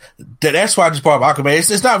that's why I just brought up Aquaman.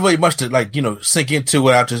 It's not really much to like, sink into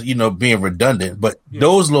without just, being redundant. But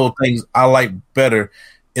those little things I like better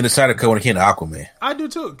in the Snyder Cut when it came to Aquaman. I do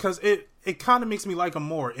too, because it kind of makes me like him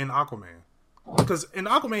more in Aquaman. Because in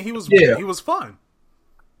Aquaman he was fun.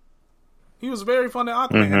 He was very fun in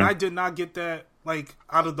Aquaman, and I did not get that like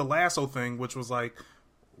out of the lasso thing, which was like,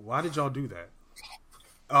 why did y'all do that?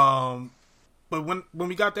 But when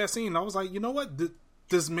we got that scene, I was like, you know what?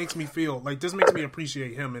 This makes me feel like this makes me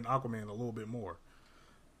appreciate him and Aquaman a little bit more,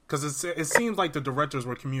 because it seems like the directors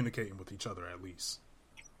were communicating with each other at least.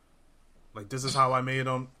 Like, this is how I made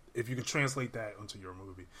them. If you could translate that into your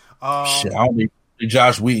movie, shit, I don't think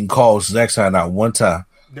Josh Whedon calls Zack Snyder not one time.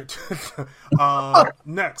 Next,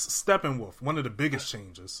 Steppenwolf, one of the biggest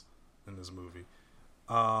changes in this movie.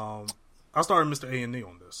 I'll start with Mr. A&E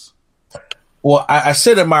on this. Well, I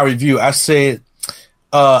said in my review, I said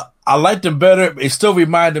I liked them better. It still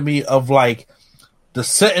reminded me of like the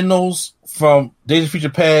Sentinels from Days of Future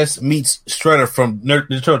Past meets Shredder from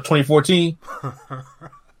Ninja Turtles 2014.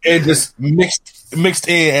 It just mixed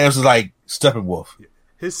in, and it was like Steppenwolf.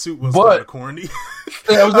 His suit was kind of corny.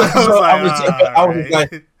 I was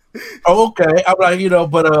like, oh, okay. I'm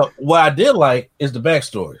like, but what I did like is the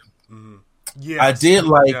backstory. Yeah, I did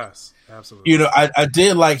like, yes, absolutely. I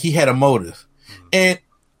did like he had a motive, and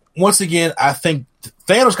once again, I think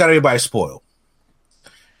Thanos got everybody spoiled,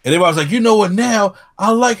 and everybody was like, you know what? Now I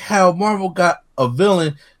like how Marvel got a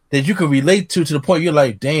villain that you can relate to the point you're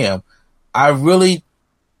like, damn,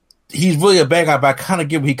 he's really a bad guy, but I kind of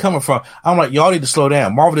get where he's coming from. I'm like, y'all need to slow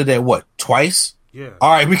down. Marvel did that, what, twice? Yeah.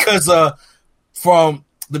 All right, because from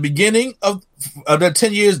the beginning of the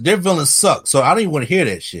 10 years, their villains suck. So I don't even want to hear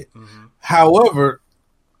that shit. However,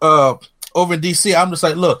 over in DC, I'm just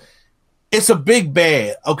like, look, it's a big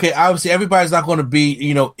bad. Okay, obviously everybody's not going to be,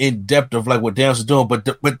 in depth of like what Thanos is doing, but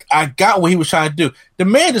I got what he was trying to do. The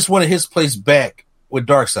man just wanted his place back with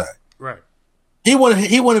Darkseid. Right. He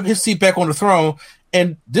wanted his seat back on the throne.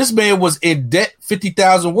 And this man was in debt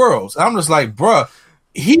 50,000 worlds. I'm just like, bruh,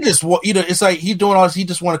 he just want, it's like he's doing all this. He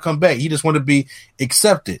just want to come back. He just want to be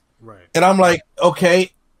accepted. Right. And I'm like,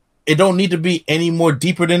 okay, it don't need to be any more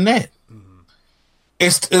deeper than that.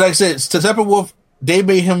 It's like I said, Steppenwolf, they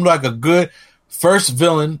made him like a good first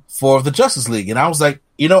villain for the Justice League. And I was like,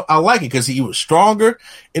 I like it because he was stronger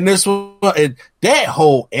in this one. And that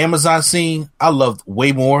whole Amazon scene, I loved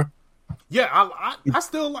way more. Yeah, I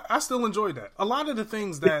still enjoyed that. A lot of the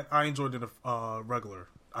things that I enjoyed in the regular,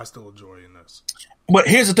 I still enjoy in this. But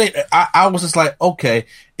here's the thing: I was just like, okay,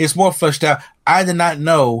 it's more fleshed out. I did not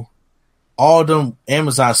know all them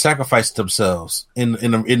Amazon sacrificed themselves in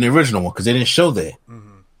the original one because they didn't show that.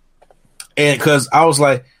 And because I was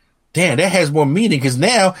like, damn, that has more meaning because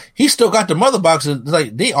now he still got the mother box and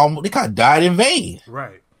like they kind of died in vain,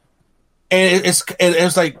 right? And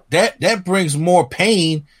it's like that brings more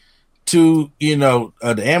pain to the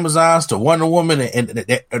Amazons, to Wonder Woman, and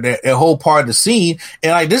that whole part of the scene,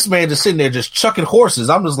 and like this man just sitting there just chucking horses.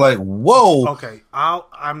 I'm just like, whoa. Okay,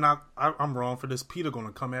 I'm wrong for this. Peter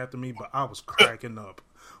gonna come after me, but I was cracking up.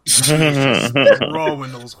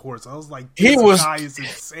 Throwing those horses, I was like, this guy is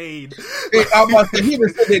insane. I'm about to, he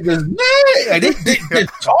was sitting there just they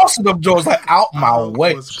tossing them Joes like out my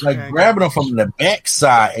way, like grabbing them from the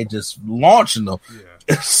backside and just launching them.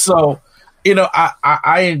 Yeah. So.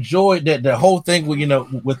 I enjoyed that the whole thing with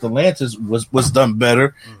with the Lances was done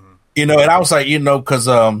better, and I was like, because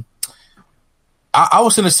I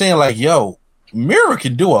was in the saying like, yo, Mira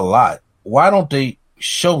can do a lot. Why don't they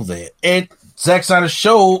show that? And Zack Snyder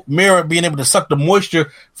showed Mira being able to suck the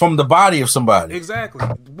moisture from the body of somebody. Exactly.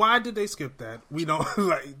 Why did they skip that? We don't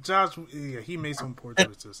like Josh. Yeah, he made some poor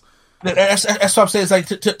choices. That's what I'm saying. It's like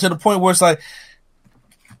to the point where it's like,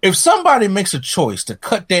 if somebody makes a choice to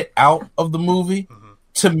cut that out of the movie,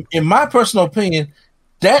 in my personal opinion,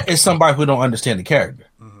 that is somebody who don't understand the character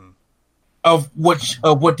of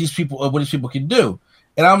what these people can do.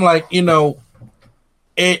 And I'm like,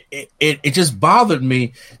 it just bothered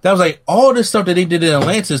me. That was like all this stuff that they did in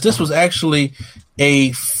Atlantis. This was actually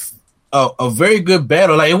a very good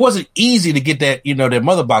battle. Like it wasn't easy to get that that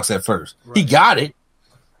mother box at first. Right. He got it.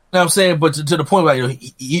 You know what I'm saying? But to the point where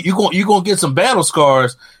you're going to get some battle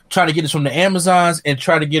scars trying to get it from the Amazons and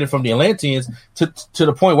try to get it from the Atlanteans to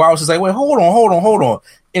the point where I was just like, wait, hold on.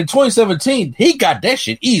 In 2017, he got that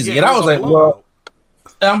shit easy. And I was like, well,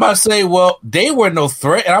 I'm about to say, well, they were no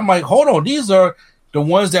threat. And I'm like, hold on. These are the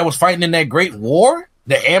ones that was fighting in that Great War.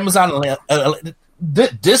 The Amazon,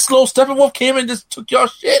 this little Steppenwolf came and just took y'all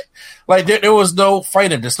shit. Like there was no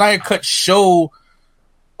fighting. The Snyder Cut showed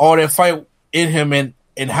all that fight in him, and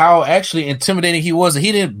and how actually intimidating he was.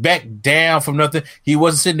 He didn't back down from nothing. He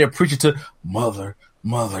wasn't sitting there preaching to mother,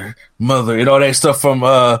 and all that stuff from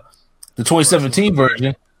the 2017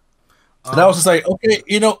 version. And I was just like, okay,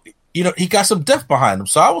 he got some depth behind him,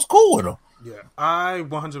 so I was cool with him. Yeah, I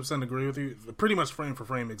 100% agree with you. Pretty much frame for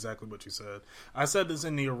frame, exactly what you said. I said this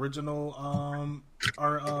in the original,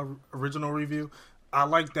 our original review. I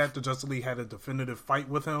like that the Justice League had a definitive fight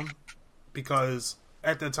with him, because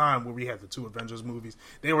at the time where we had the two Avengers movies,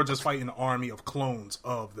 they were just fighting an army of clones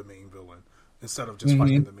of the main villain instead of just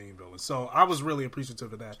fighting the main villain. So I was really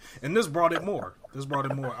appreciative of that, and this brought it more.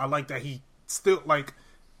 I like that he still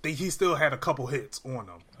he still had a couple hits on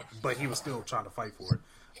him, but he was still trying to fight for it.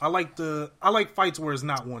 I like fights where it's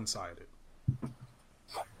not one sided.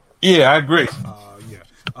 Yeah, I agree.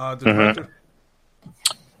 The director.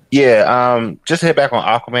 Yeah, just to hit back on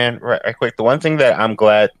Aquaman right quick. The one thing that I'm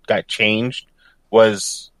glad got changed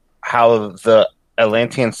was how the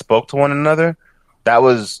Atlanteans spoke to one another. That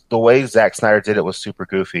was the way Zack Snyder did it was super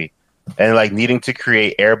goofy, and like needing to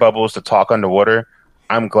create air bubbles to talk underwater.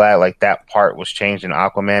 I'm glad like that part was changed in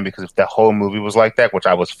Aquaman, because if the whole movie was like that, which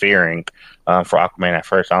I was fearing for Aquaman at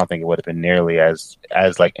first, I don't think it would have been nearly as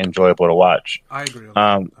like enjoyable to watch. I agree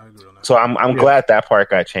on that. So I'm glad that part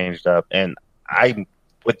got changed up, and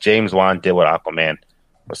what James Wan did with Aquaman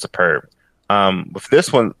was superb. With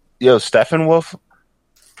this one, Steppenwolf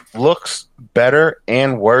looks better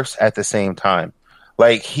and worse at the same time.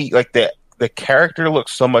 Like the character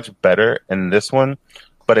looks so much better in this one.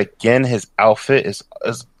 But again, his outfit is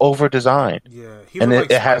over designed. Yeah, and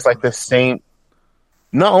it has like the same.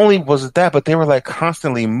 Not only was it that, but they were like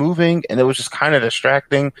constantly moving, and it was just kind of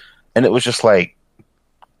distracting. And it was just like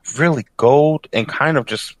really gold and kind of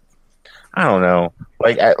just, I don't know,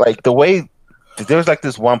 like the way there was like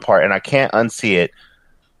this one part, and I can't unsee it.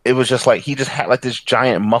 It was just like he just had like this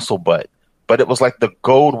giant muscle butt, but it was like the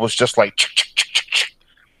gold was just like,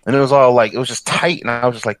 and it was all like it was just tight, and I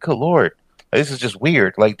was just like, good lord. This is just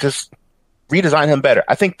weird. Like, just redesign him better.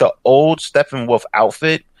 I think the old Steppenwolf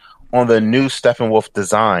outfit on the new Steppenwolf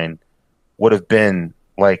design would have been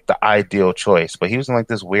like the ideal choice. But he was in like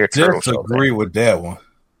this weird turtle show disagree thing. with that one.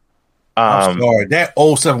 I'm sorry. That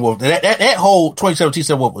old Steppenwolf, that whole 2017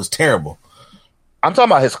 Steppenwolf was terrible. I'm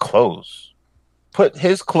talking about his clothes. Put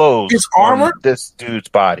his clothes, his armor, on this dude's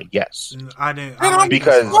body. Yes, I didn't. I like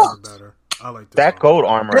because better. I like that gold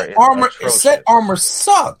armor. That set armor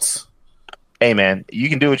sucks. Hey man, you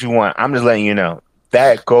can do what you want. I'm just letting you know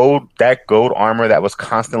that gold armor that was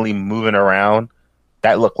constantly moving around,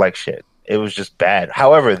 that looked like shit. It was just bad.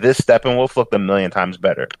 However, this Steppenwolf looked a million times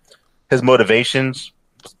better. His motivations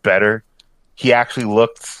was better. He actually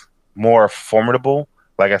looked more formidable.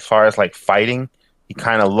 Like as far as like fighting, he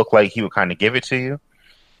kind of looked like he would kind of give it to you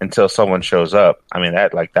until someone shows up. I mean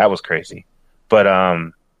that was crazy. But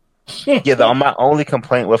yeah, my only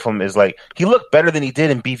complaint with him is like he looked better than he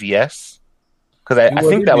did in BVS. Because I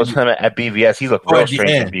think that was him at BVS. He looked real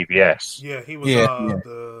strange in BVS. Yeah, he was.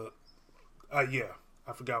 I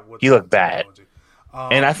forgot what. He looked bad,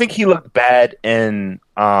 and I think he looked bad in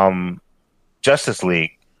Justice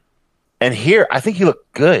League. And here, I think he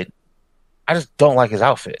looked good. I just don't like his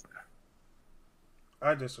outfit.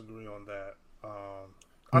 I disagree on that.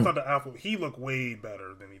 I thought the outfit he looked way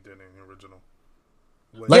better than he did in the original.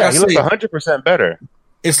 He looked 100% better.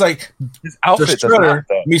 It's like his outfit the Shredder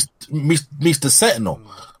meets the Sentinel,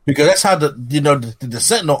 because that's how the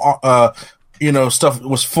Sentinel stuff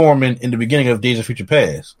was forming in the beginning of Days of Future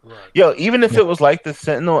Past. Right. Yo, even if it was like the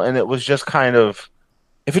Sentinel and it was just kind of,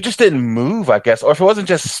 if it just didn't move, I guess, or if it wasn't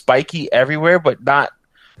just spiky everywhere, but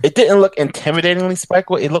it didn't look intimidatingly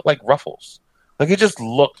spiky. It looked like ruffles. Like it just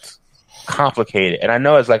looked complicated. And I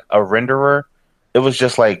know as like a renderer, it was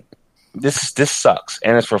just like this sucks,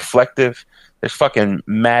 and it's reflective. There's fucking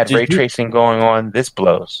mad ray tracing going on. This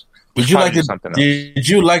blows. Did you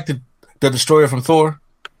like the Destroyer from Thor?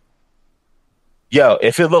 Yo,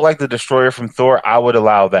 if it looked like the Destroyer from Thor, I would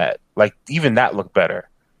allow that. Like even that looked better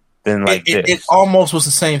than like this. It almost was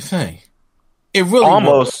the same thing. It really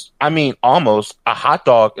almost. I mean, almost. A hot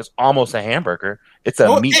dog is almost a hamburger. It's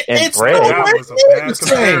a meat and bread. That was a bad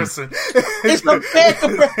comparison. It's a bad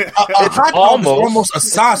comparison. A hot dog is almost a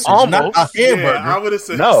sausage, not a hamburger. Yeah, I would have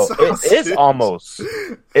said no, sausage. it is almost.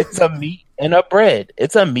 It's a meat and a bread.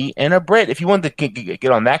 It's a meat and a bread. If you want to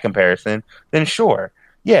get on that comparison, then sure.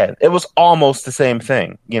 Yeah, it was almost the same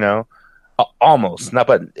thing, almost. Not,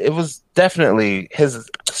 but it was definitely his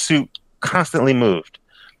suit constantly moved.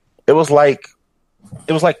 It was like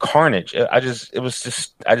Carnage. I just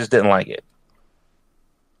didn't like it.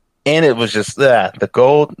 And it was just the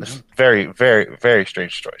gold. Very, very, very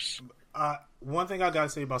strange choice. one thing I gotta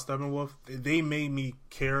say about Steppenwolf, they made me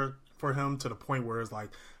care for him to the point where it's like,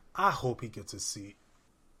 I hope he gets a seat.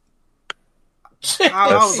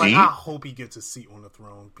 I was like, I hope he gets a seat on the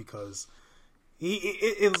throne because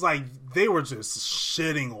it was like they were just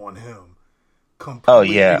shitting on him completely. Oh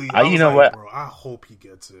yeah, you know what? Bro, I hope he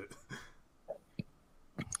gets it.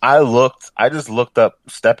 I just looked up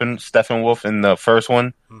Steppenwolf in the first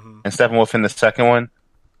one and Steppenwolf in the second one.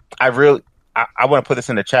 I want to put this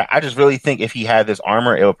in the chat. I just really think if he had this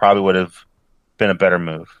armor, it would have been a better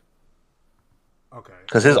move. Okay.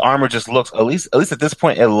 Because his armor just looks, at least at this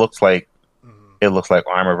point, it looks like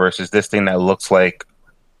armor versus this thing that looks like,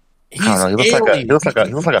 I don't know. He looks like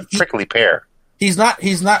a prickly pear. He's not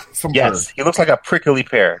from Yes, Earth. he looks like a prickly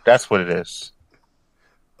pear. That's what it is.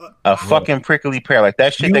 A fucking prickly pear, like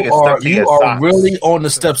that shit. You are really on the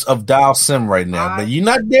steps of Dial Sim right now, but you're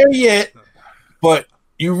not there yet. But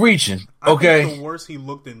you're reaching. Okay. I think the worst he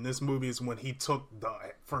looked in this movie is when he took the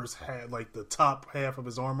first half, like the top half of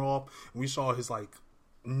his armor off, and we saw his like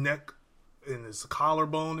neck and his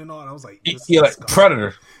collarbone and all. And I was like, this is like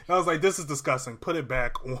Predator. I was like, this is disgusting. Put it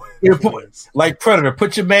back on. Like Predator.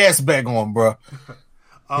 Put your mask back on, bro.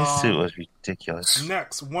 This suit was ridiculous.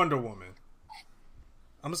 Next, Wonder Woman.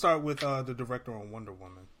 I'm gonna start with the director on Wonder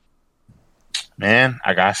Woman. Man,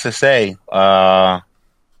 I got to say,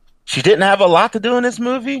 she didn't have a lot to do in this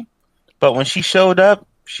movie, but when she showed up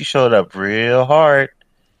real hard.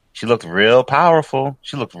 She looked real powerful.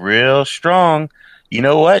 She looked real strong. You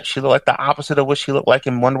know what? She looked like the opposite of what she looked like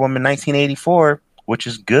in Wonder Woman 1984, which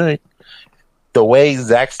is good. The way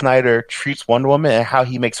Zack Snyder treats Wonder Woman and how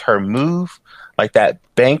he makes her move, like that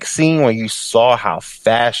bank scene where you saw how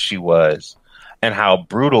fast she was and how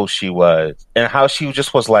brutal she was and how she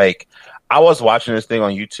just was like, I was watching this thing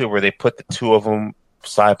on YouTube where they put the two of them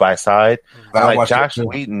side by side. And like Josh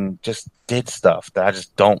Whedon just did stuff that I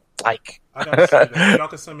just don't like. I gotta see that. Y'all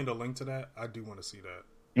can send me the link to that. I do want to see that.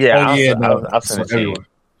 Yeah, I'll send it to you.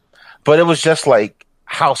 But it was just like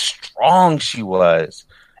how strong she was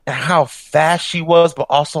and how fast she was, but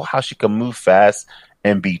also how she could move fast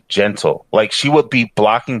and be gentle. Like she would be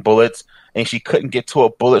blocking bullets and she couldn't get to a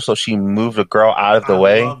bullet, so she moved the girl out of the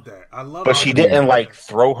way. Love that. I love but she didn't like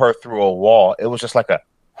throw her through a wall. It was just like a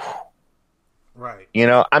right. You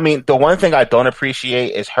know, I mean, the one thing I don't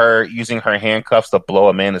appreciate is her using her handcuffs to blow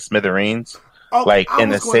a man to smithereens, like in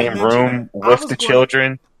the same room with the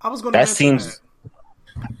children. I was going to. That seems.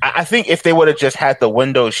 I think if they would have just had the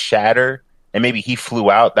windows shatter and maybe he flew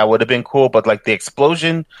out, that would have been cool. But like the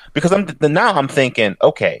explosion, because now I'm thinking,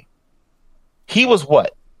 okay, he was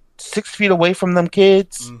what 6 feet away from them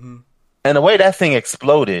kids, and the way that thing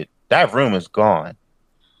exploded, that room is gone.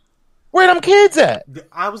 Where them kids at?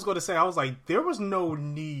 I was going to say, I was like, there was no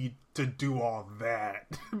need to do all that.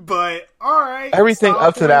 But, all right. Everything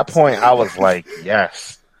up to that point, I was like,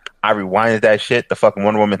 yes. I rewinded that shit. The fucking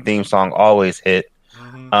Wonder Woman theme song always hit.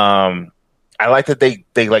 I like that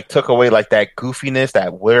they like took away like that goofiness,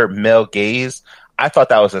 that weird male gaze. I thought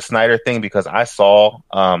that was a Snyder thing because I saw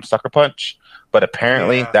Sucker Punch, but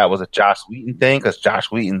apparently that was a Joss Whedon thing because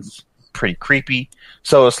Joss Whedon's pretty creepy.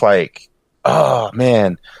 So it's like, oh,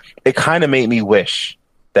 man. It kind of made me wish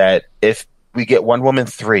that if we get Wonder Woman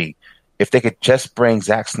 3, if they could just bring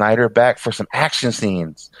Zack Snyder back for some action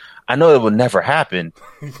scenes. I know it would never happen,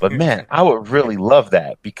 but man, I would really love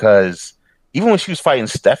that because even when she was fighting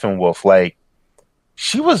Steppenwolf, like,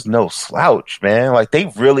 she was no slouch, man. Like, they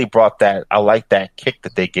really brought that. I like that kick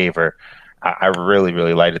that they gave her. I really,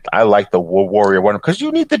 really liked it. I like the warrior one because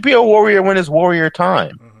you need to be a warrior when it's warrior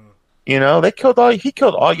time. You know, he killed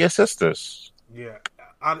all your sisters. Yeah.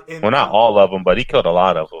 Not all of them, but he killed a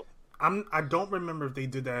lot of them. I don't remember if they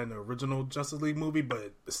did that in the original Justice League movie,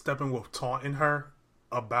 but Steppenwolf taunting her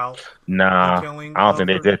about the killing. I don't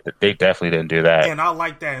think they did. They definitely didn't do that. And I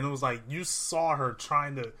like that. And it was like you saw her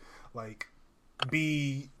trying to like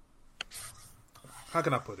be. How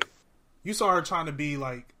can I put it? You saw her trying to be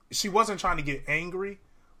like she wasn't trying to get angry,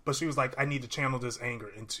 but she was like, I need to channel this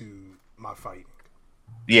anger into my fighting.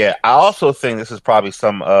 Yeah, I also think this is probably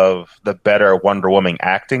some of the better Wonder Woman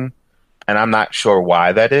acting, and I'm not sure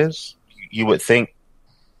why that is. You would think,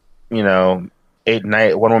 you know,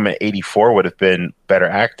 Wonder Woman 84 would have been better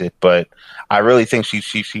acted, but I really think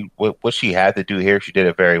she what she had to do here, she did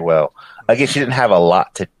it very well. Again, she didn't have a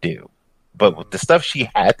lot to do, but with the stuff she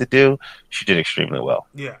had to do, she did extremely well.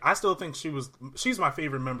 Yeah, I still think she's my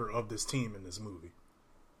favorite member of this team in this movie.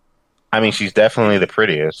 I mean, she's definitely the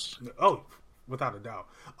prettiest. Oh, without a doubt.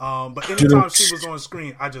 But anytime she was on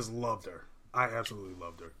screen, I just loved her. I absolutely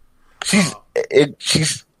loved her.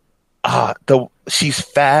 she's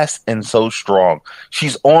fast and so strong.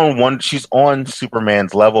 She's on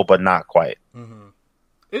Superman's level, but not quite. Mm-hmm.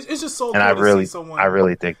 It's just so and cool to see someone. I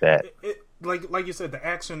really dig that. Like you said,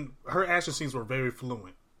 her action scenes were very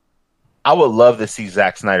fluent. I would love to see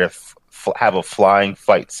Zack Snyder have a flying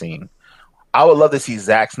fight scene. I would love to see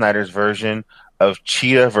Zack Snyder's version of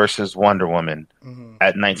Cheetah versus Wonder Woman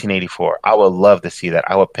at 1984. I would love to see that.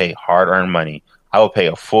 I would pay hard-earned money. I would pay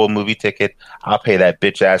a full movie ticket. I'll pay that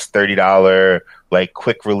bitch-ass $30, like,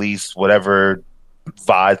 quick release, whatever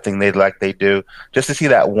VOD thing they do, just to see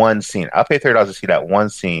that one scene. I'll pay $30 to see that one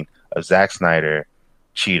scene of Zack Snyder,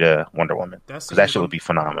 Cheetah, Wonder Woman. Because that shit would be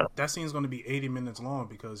phenomenal. That scene's going to be 80 minutes long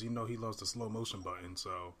because he loves the slow motion button.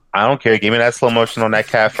 So I don't care. Give me that slow motion on that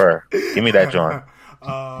cat fur. Give me that, John.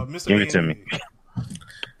 Give it to me.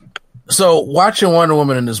 So watching Wonder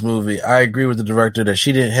Woman in this movie, I agree with the director that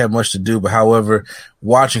she didn't have much to do. But however,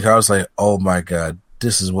 watching her, I was like, oh my God,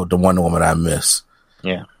 this is what the Wonder Woman I miss.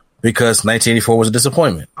 Yeah. Because 1984 was a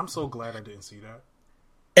disappointment. I'm so glad I didn't see that.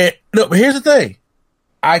 And no, but here's the thing.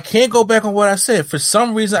 I can't go back on what I said. For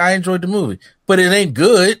some reason, I enjoyed the movie, but it ain't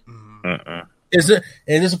good. It's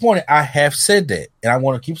disappointing. I have said that, and I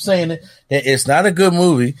want to keep saying it. That it's not a good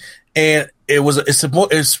movie, and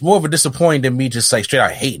it's more of a disappointing than me just like straight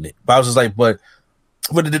out hating it. But I was just like, but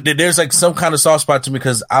there's like some kind of soft spot to me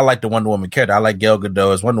because I like the Wonder Woman character. I like Gal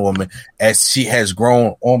Gadot as Wonder Woman as she has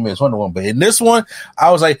grown on me as Wonder Woman. But in this one,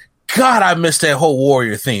 I was like, God, I missed that whole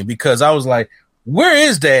warrior thing because I was like, where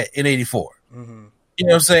is that in 84? You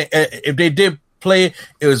know what I'm saying? If they did play it,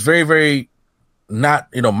 it was very, very not,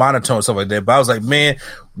 monotone and stuff like that. But I was like, man,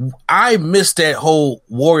 I missed that whole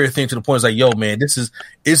warrior thing to the point. It's like, yo, man,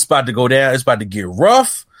 it's about to go down. It's about to get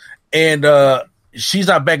rough. And she's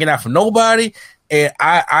not backing out for nobody. And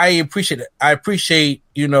I appreciate it. I appreciate,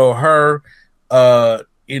 her,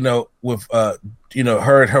 with,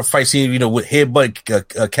 her fight scene, with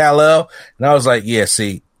headbutt Kal-El. And I was like, yeah,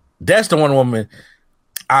 see, that's the Wonder Woman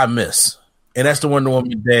I miss. And that's the Wonder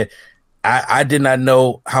Woman that I did not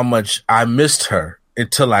know how much I missed her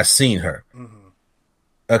until I seen her.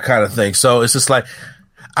 A kind of thing. So it's just like,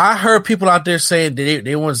 I heard people out there saying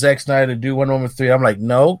they want Zack Snyder to do Wonder Woman 3. I'm like,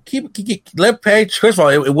 no, let Patty. First of all,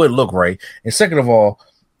 it wouldn't look right. And second of all,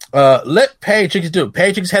 let Patty Jenkins do it.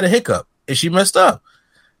 Patty Jenkins had a hiccup and she messed up.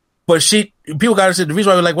 But people got to say the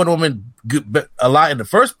reason why we like Wonder Woman a lot in the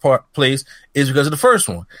first place is because of the first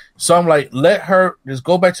one. So I'm like, let her just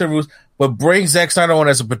go back to the roots, but bring Zack Snyder on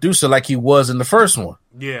as a producer like he was in the first one.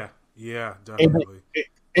 Yeah, definitely.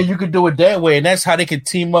 And you could do it that way, and that's how they can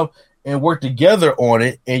team up and work together on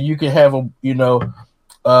it, and you can have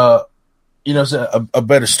a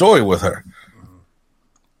better story with her.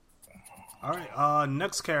 All right,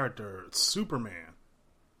 next character, Superman.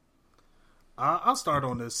 I'll start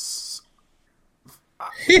on this.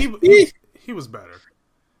 He was better.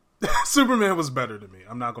 Superman was better to me.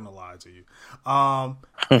 I'm not going to lie to you.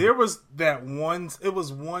 There was that one. It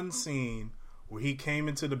was one scene where he came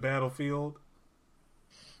into the battlefield,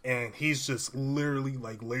 and he's just literally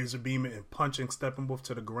like laser beaming and punching Steppenwolf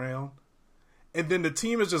to the ground, and then the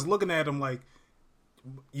team is just looking at him like,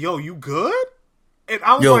 "Yo, you good?" And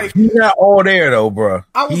I was like, "He's not all there though, bro.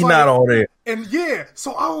 He's not all there." And yeah,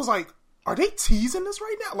 so I was like, are they teasing this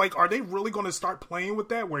right now? Like, are they really going to start playing with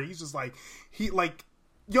that? Where he's just like,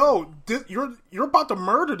 yo, you're about to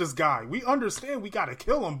murder this guy. We understand we got to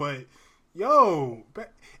kill him, but yo,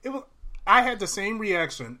 I had the same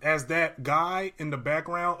reaction as that guy in the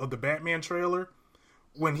background of the Batman trailer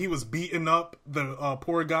when he was beating up the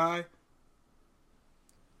poor guy.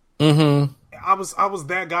 I was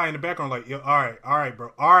that guy in the background, like, yo, all right,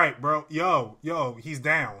 bro, yo, he's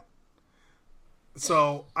down.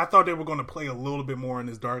 So I thought they were going to play a little bit more in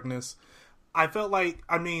his darkness. I felt like,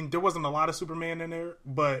 there wasn't a lot of Superman in there,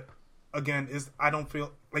 but again, I don't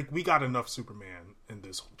feel like we got enough Superman in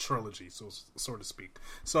this trilogy, so to speak.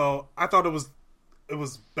 So I thought it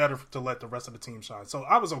was better to let the rest of the team shine. So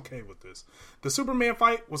I was okay with this. The Superman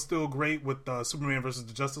fight was still great with Superman versus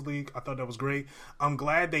the Justice League. I thought that was great. I'm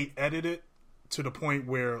glad they edited it to the point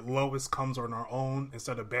where Lois comes on her own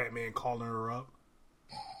instead of Batman calling her up.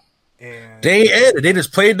 And they had it. They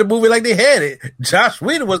just played the movie like they had it. Josh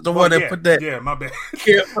Whedon was the one that put that. Yeah, my bad.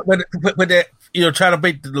 Put that, trying to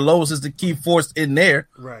make the Lois is the key force in there.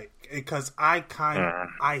 Right. Because I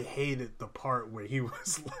hated the part where he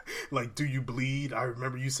was like, "Do you bleed?" I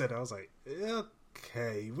remember you said that. I was like,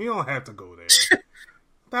 okay, we don't have to go there.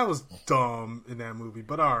 That was dumb in that movie,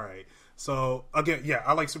 but all right. So again, yeah,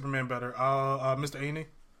 I like Superman better. Mr. Aney?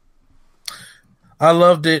 I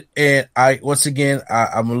loved it, and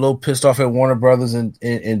I'm a little pissed off at Warner Brothers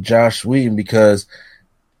and Josh Whedon because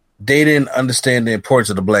they didn't understand the importance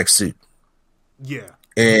of the black suit. Yeah,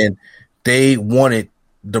 and they wanted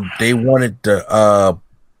the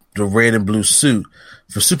red and blue suit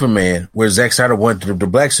for Superman, where Zack Snyder wanted the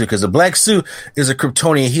black suit because the black suit is a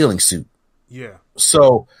Kryptonian healing suit. Yeah.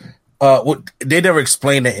 So, they never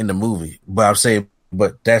explained that in the movie, but I'm saying,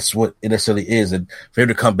 but that's what it necessarily is, and for him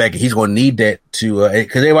to come back, and he's going to need that to,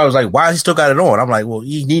 because everybody was like, "Why has he still got it on?" I'm like, "Well,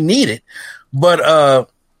 he need it," but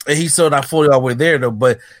he's still not fully all the way there though.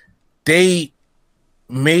 But they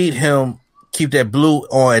made him keep that blue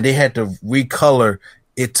on, and they had to recolor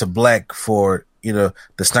it to black for the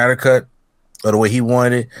Snyder cut or the way he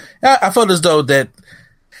wanted it. I felt as though that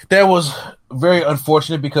was very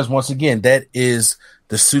unfortunate because once again, that is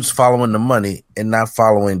the suits following the money and not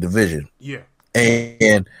following the vision. Yeah.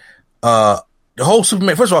 And the whole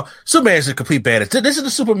Superman, first of all, Superman is a complete badass. This is the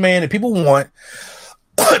Superman that people want.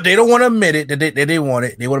 They don't want to admit it that they want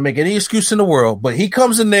it. They want to make any excuse in the world. But he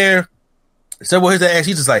comes in there, said, "Well, here's the ass."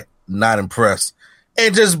 He's just like, not impressed.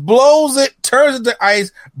 And just blows it, turns it to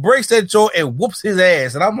ice, breaks that joint, and whoops his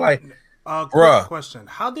ass. And I'm like, bruh. Question.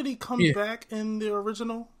 How did he come back in the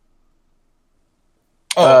original?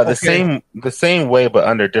 The same way, but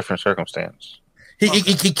under different circumstance. He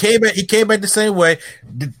came back the same way.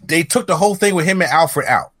 They took the whole thing with him and Alfred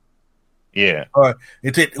out. Yeah.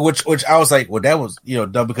 Which I was like, well, that was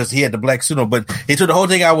dumb because he had the black suit on, but he took the whole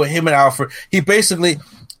thing out with him and Alfred. He basically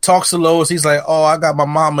talks to Lois. He's like, "Oh, I got my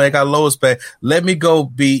mama, I got Lois back. Let me go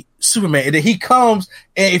be Superman." And then he comes,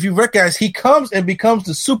 and if you recognize, he comes and becomes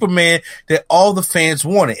the Superman that all the fans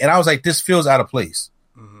wanted. And I was like, this feels out of place.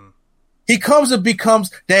 Mm-hmm. He comes and becomes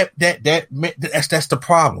that's the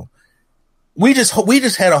problem. We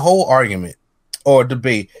just had a whole argument or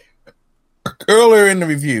debate earlier in the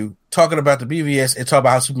review talking about the BVS and talking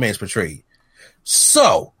about how Superman is portrayed.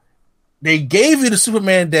 So they gave you the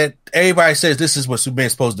Superman that everybody says this is what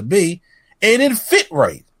Superman's supposed to be, and it fit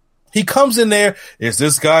right. He comes in there, is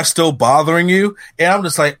this guy still bothering you? And I'm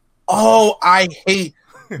just like, oh, I hate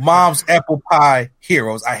mom's apple pie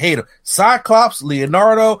heroes. I hate them. Cyclops,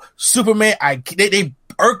 Leonardo, Superman, they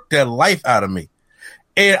irk their life out of me.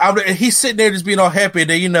 And he's sitting there just being all happy. And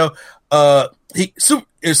then,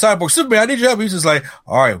 Cyborg Superman, I need your help. He's just like,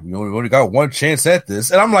 all right, we only got one chance at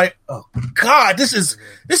this. And I'm like, oh God, this is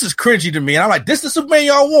cringy to me. And I'm like, this is the Superman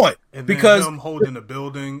y'all want. And because him holding the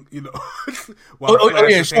building,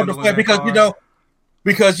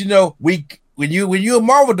 because when you're a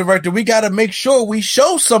Marvel director, we got to make sure we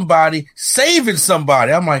show somebody saving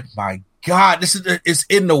somebody. I'm like, my God, it's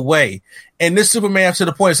in the way. And this Superman, to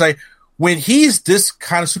the point, it's like when he's this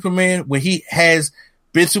kind of Superman, when he has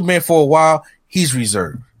been Superman for a while, he's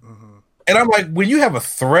reserved. Mm-hmm. And I'm like, when you have a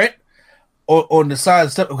threat on the side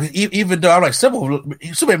of stuff, even though I'm like,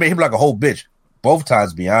 Superman made him like a whole bitch both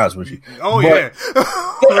times, to be honest with you. Both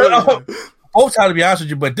times, to be honest with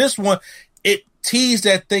you. But this one, it teased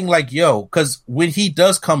that thing like, yo, because when he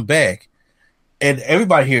does come back, and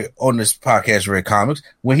everybody here on this podcast read comics,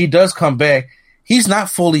 when he does come back, he's not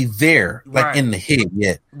fully there, like in the head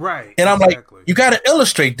yet. Right. And I'm like, you got to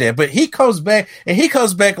illustrate that. But he comes back, and he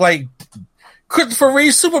comes back like Christopher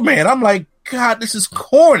Reeve Superman. I'm like, God, this is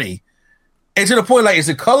corny. And to the point, like, is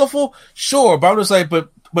it colorful? Sure. But I'm just like, but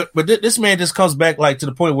this man just comes back like to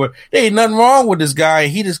the point where there ain't nothing wrong with this guy.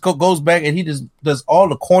 He just goes back and he just does all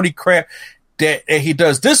the corny crap that he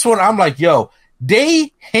does. This one, I'm like, yo,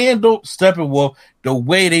 they handled Steppenwolf the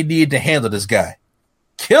way they needed to handle this guy.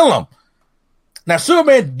 Kill him. Now,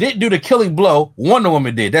 Superman didn't do the killing blow. Wonder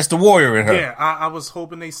Woman did. That's the warrior in her. Yeah, I was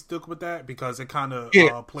hoping they stuck with that because it kind of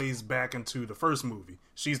plays back into the first movie.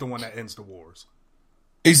 She's the one that ends the wars.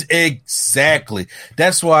 Exactly.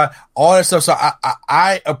 That's why all that stuff. So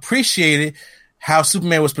I appreciated how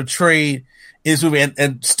Superman was portrayed in this movie,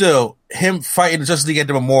 and still him fighting the Justice League at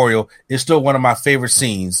the Memorial is still one of my favorite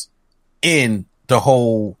scenes in the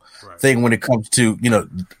whole thing when it comes to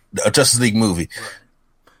a Justice League movie. Right.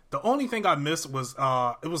 The only thing I missed was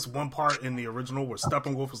it was one part in the original where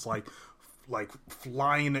Steppenwolf was like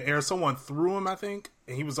flying in the air. Someone threw him, I think,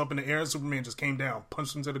 and he was up in the air. And Superman just came down,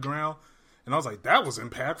 punched him to the ground. And I was like, that was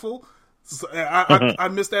impactful. So I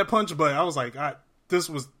missed that punch, but I was like, this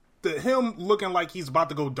was him looking like he's about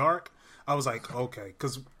to go dark. I was like, okay,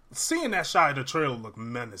 because seeing that shot in the trailer looked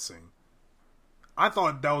menacing. I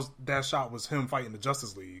thought that shot was him fighting the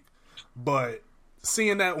Justice League, but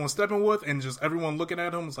seeing that on Steppenwolf and just everyone looking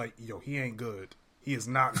at him was like, yo, he ain't good. He is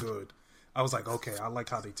not good. I was like, okay, I like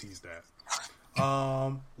how they teased that.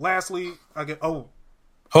 Lastly, I get hold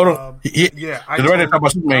on.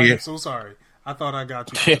 I'm so sorry. I thought I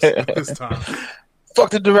got you this time.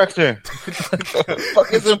 Fuck the director. Fuck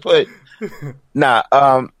his input. Nah,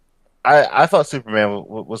 I thought Superman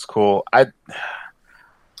was cool.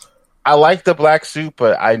 I like the black suit,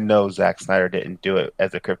 but I know Zack Snyder didn't do it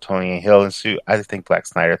as a Kryptonian healing suit. I just think Zack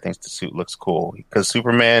Snyder thinks the suit looks cool because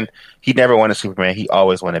Superman, he never wanted Superman. He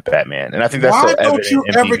always wanted Batman, and I think that's why so don't you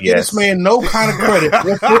ever give this man no kind of credit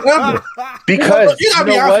whatsoever? Because you gotta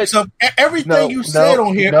be honest with yourself. Everything you said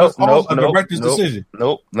on here was all a director's decision.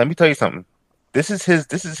 Nope. Let me tell you something. This is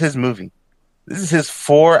his movie. This is his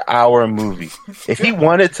 4-hour movie. If he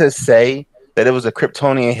wanted to say that it was a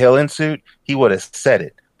Kryptonian healing suit, he would have said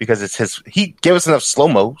it. Because it's his, he gave us enough slow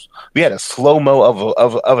mos. We had a slow mo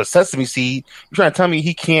of a sesame seed. You're trying to tell me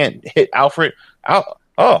he can't hit Alfred?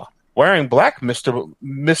 Wearing black, Mister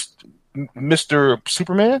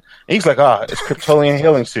Superman. And he's like, it's Kryptonian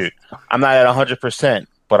healing suit. I'm not at 100%,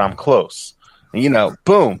 but I'm close. And,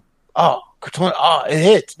 boom. Kryptonian. It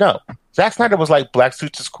hits. No, Zack Snyder was like, black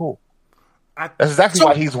suits is cool. That's exactly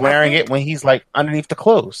why he's wearing it when he's like underneath the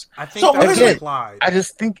clothes. I think that was implied. I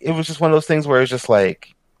just think it was just one of those things where it's just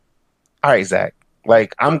like, all right, Zach.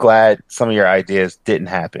 Like, I'm glad some of your ideas didn't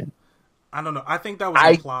happen. I don't know. I think that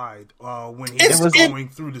was implied when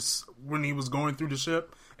he was going through the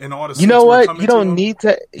ship and all the. You know what? You don't need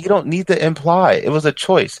to imply. It was a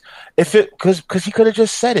choice. Because he could have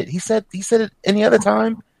just said it. He said it any other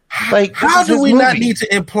time. Like, how do we not need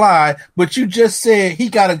to imply? But you just said he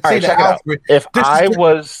got to say to Alfred. If I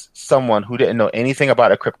was someone who didn't know anything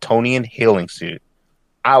about a Kryptonian healing suit,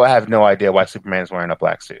 I would have no idea why Superman is wearing a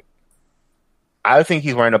black suit. I think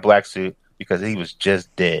he's wearing a black suit because he was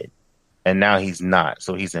just dead, and now he's not,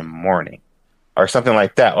 so he's in mourning, or something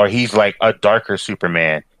like that. Or he's like a darker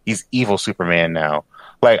Superman. He's evil Superman now.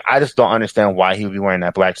 Like, I just don't understand why he would be wearing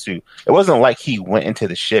that black suit. It wasn't like he went into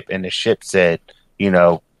the ship and the ship said,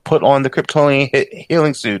 put on the Kryptonian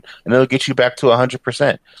healing suit and it'll get you back to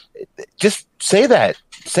 100%. Just say that.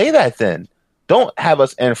 Say that then. Don't have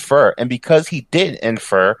us infer. And because he did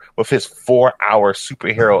infer with his 4-hour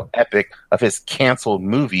superhero epic of his canceled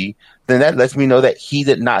movie, then that lets me know that he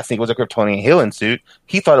did not think it was a Kryptonian healing suit.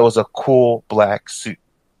 He thought it was a cool black suit.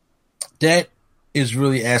 That is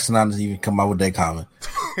really asinine to even come out with that comment.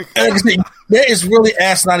 That is really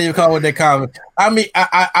asinine to even come out with that comment. I mean,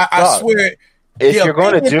 I swear. If you're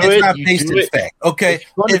going to do it, you do it. Fact, okay, if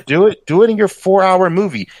you're going to do it in your 4-hour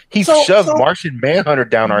movie. He shoved Martian Manhunter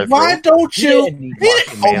down our throat. Why don't you?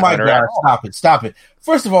 Oh my God! Stop it!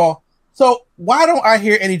 First of all, so why don't I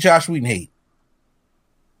hear any Josh Whedon hate?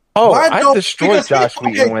 I destroyed Josh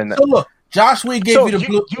Whedon when. So look, Josh Whedon gave you the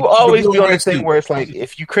blue. You always be on this thing where it's like,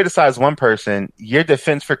 if you criticize one person, your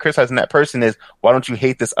defense for criticizing that person is, why don't you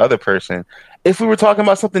hate this other person? If we were talking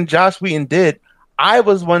about something Josh Whedon did, I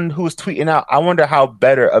was one who was tweeting out, I wonder how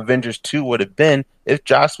better Avengers 2 would have been if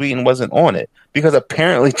Josh Whedon wasn't on it. Because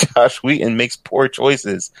apparently Josh Whedon makes poor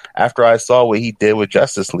choices after I saw what he did with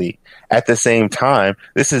Justice League. At the same time,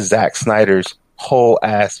 this is Zack Snyder's whole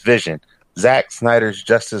ass vision. Zack Snyder's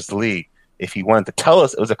Justice League. If he wanted to tell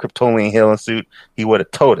us it was a Kryptonian healing suit, he would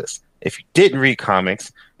have told us. If you didn't read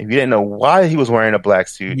comics, if you didn't know why he was wearing a black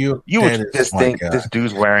suit, you would just think this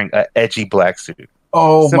dude's wearing an edgy black suit.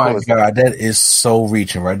 Oh my God, that is so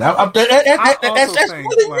reaching right now. That's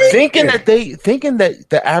really thinking that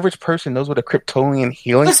the average person knows what a Kryptonian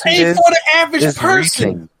healing suit is. This ain't for the average person.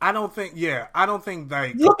 Reaching. I don't think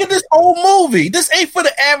like. Look at this whole movie. This ain't for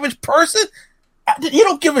the average person. You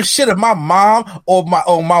don't give a shit if my mom or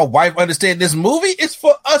my wife understand this movie. It's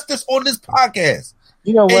for us that's on this podcast.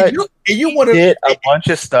 You know what? You want to did a bunch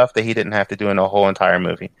of stuff that he didn't have to do in the whole entire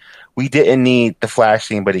movie. We didn't need the Flash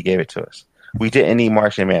scene, but he gave it to us. We didn't need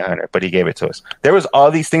Martian Manhunter, but he gave it to us. There was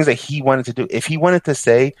all these things that he wanted to do. If he wanted to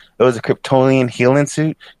say it was a Kryptonian healing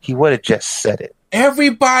suit, he would have just said it.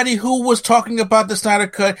 Everybody who was talking about the Snyder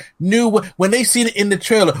Cut knew when they seen it in the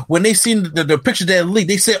trailer, when they seen the picture that leaked,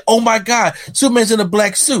 they said, "Oh my God, Superman's in a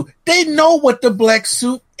black suit." They know what the black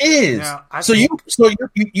suit is. Now,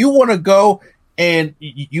 you want to go and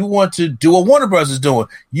you want to do what Warner Bros. Is doing.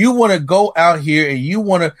 You want to go out here and you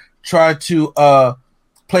want to try to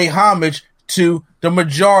play homage to the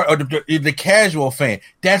majority or the casual fan.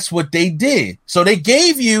 That's what they did. So they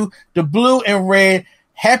gave you the blue and red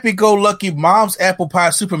happy-go-lucky mom's apple pie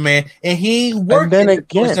Superman, and he worked in the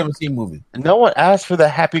 2017 movie. No one asked for the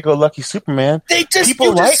happy-go-lucky Superman. They just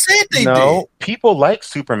said they did. People like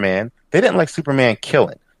Superman. They didn't like Superman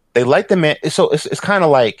killing. They like the man. So it's kind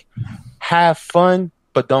of like have fun,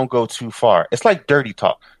 but don't go too far. It's like dirty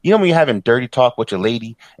talk. You know when you're having dirty talk with your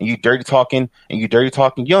lady and you dirty talking, you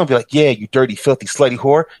don't be like, yeah, you dirty, filthy, slutty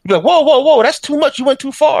whore. You be like, whoa, that's too much. You went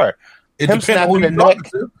too far. It depends on who you're talking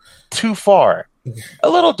to. Too far. A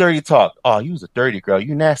little dirty talk. Oh, you was a dirty girl.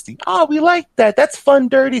 You nasty. Oh, we like that. That's fun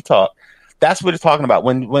dirty talk. That's what it's talking about.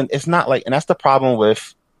 When it's not like, and that's the problem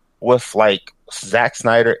with like Zack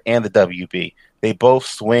Snyder and the WB. They both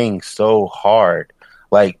swing so hard.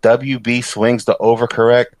 Like WB swings to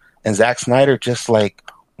overcorrect, and Zack Snyder just like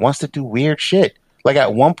wants to do weird shit. Like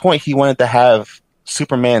at one point, he wanted to have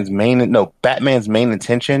Batman's main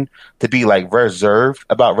intention to be like reserved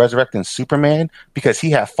about resurrecting Superman because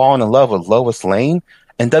he had fallen in love with Lois Lane,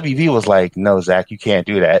 and WB was like, "No, Zack, you can't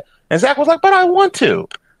do that." And Zack was like, "But I want to."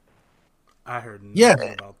 I heard. Yeah,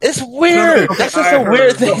 about that. It's weird. That's just a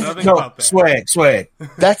weird thing. No, swag.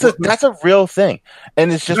 That's a real thing,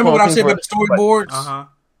 and it's just remember what I said where, about the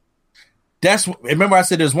storyboards. Remember I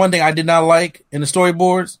said there's one thing I did not like in the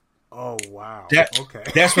storyboards. Oh wow! Okay,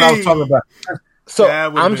 that's what I was talking about. So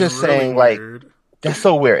I'm just saying, weird. Like, that's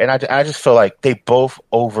so weird, and I just feel like they both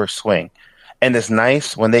overswing, and it's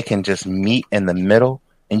nice when they can just meet in the middle,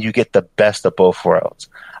 and you get the best of both worlds.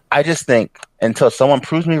 I just think until someone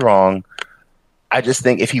proves me wrong. I just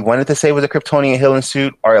think if he wanted to say it was a Kryptonian healing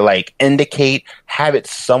suit or like have it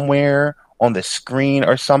somewhere on the screen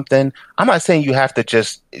or something. I'm not saying you have to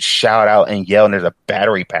just shout out and yell and there's a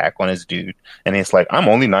battery pack on his dude. And it's like, I'm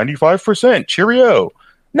only 95%. Cheerio.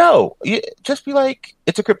 No, just be like,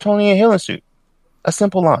 it's a Kryptonian healing suit. A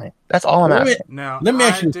simple line. That's all I'm asking. Let me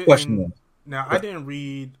ask you a question. Now, I didn't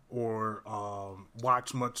read or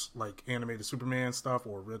watch much like animated Superman stuff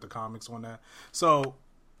or read the comics on that. So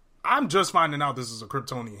I'm just finding out this is a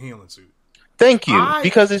Kryptonian healing suit. Thank you,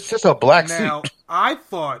 because it's just a black suit. Now, I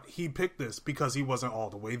thought he picked this because he wasn't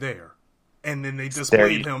all the way there. And then they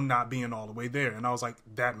displayed him not being all the way there. And I was like,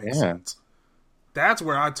 that makes sense. That's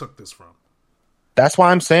where I took this from. That's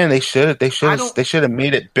why I'm saying they should have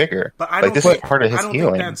made it bigger. But I don't this is part of his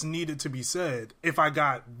healing. Think that's needed to be said if I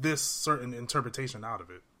got this certain interpretation out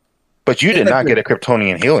of it. But you did not get a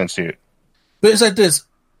Kryptonian healing suit. But it's like this.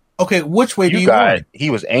 Okay, which way do you want it?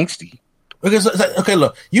 He was angsty. Because okay,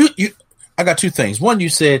 look, I got two things. One, you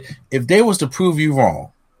said if they was to prove you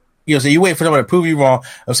wrong, so you wait for them to prove you wrong.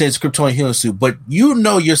 I'm saying it's a Kryptonian healing suit, but you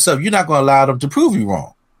know yourself, you're not going to allow them to prove you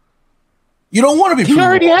wrong. You don't want to be. He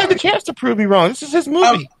already had the chance to prove me wrong. This is his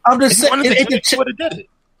movie. I'm just saying. He would have did it.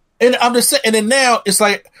 And I'm just saying. And then now it's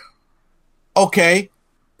like, okay,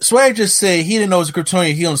 Swag just said he didn't know it was a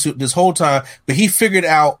Kryptonian healing suit this whole time, but he figured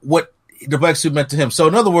out what the black suit meant to him. So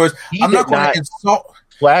in other words, I'm not going to insult.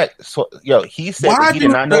 He said that he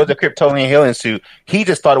did not know it was a Kryptonian healing suit. He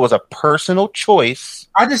just thought it was a personal choice.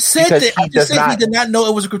 I just said that. I just said he did not know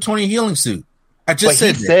it was a Kryptonian healing suit. He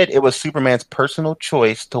said it was Superman's personal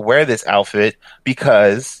choice to wear this outfit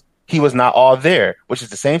because he was not all there, which is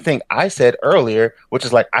the same thing I said earlier, which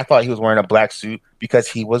is like I thought he was wearing a black suit because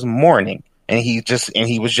he was mourning and he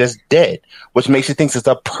was just dead, which makes you think it's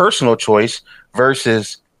a personal choice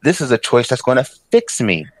versus this is a choice that's going to fix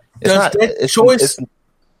me. Does that choice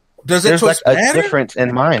matter? A difference in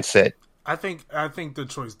mindset? I think the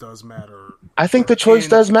choice does matter. I think the choice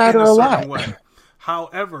does matter a lot. Way.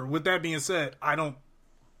 However, with that being said, I don't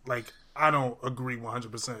agree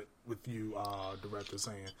 100% with you, director,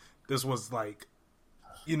 saying this was like,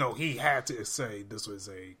 he had to say this was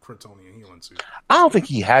a Kryptonian healing suit. I don't think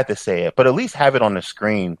he had to say it, but at least have it on the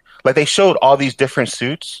screen. Like they showed all these different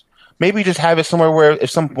suits. Maybe just have it somewhere where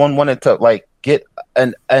if someone wanted to like get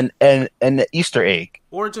an Easter egg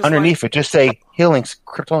or just underneath it, just say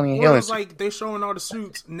Kryptonian healing. It's like they showing all the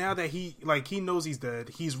suits now that he knows he's dead.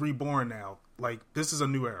 He's reborn now. Like this is a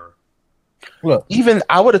new era. Look, even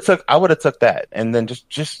I would have took that, and then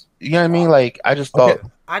just you know what I mean. Like I just thought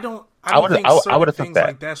I don't think certain things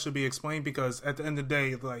like that should be explained because at the end of the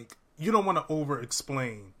day, like you don't want to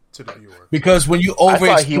over-explain to the viewer. Because when you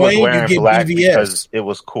over-explain, you get BVS. Because it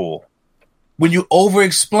was cool. When you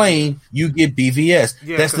over-explain, you get BVS.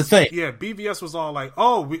 Yeah, that's the thing. Yeah, BVS was all like,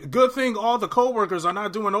 "Oh, good thing all the coworkers are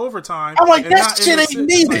not doing overtime." I'm like, that shit ain't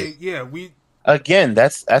needed. Like, Again,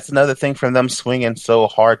 that's another thing from them swinging so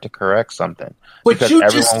hard to correct something. But because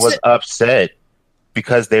everyone was upset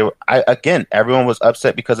because everyone was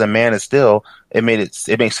upset because of Man of Steel. It made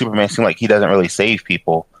Superman seem like he doesn't really save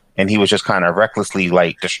people, and he was just kind of recklessly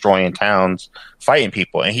like destroying towns, fighting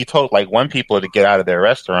people. And he told like one people to get out of their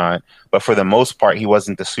restaurant, but for the most part, he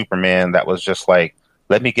wasn't the Superman that was just like,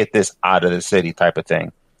 let me get this out of the city type of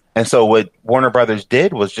thing. And so what Warner Brothers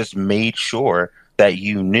did was just made sure that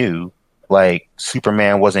you knew like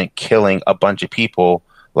Superman wasn't killing a bunch of people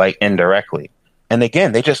like indirectly. And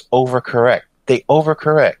again, they just overcorrect.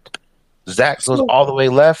 Zack goes all the way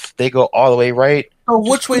left. They go all the way right. So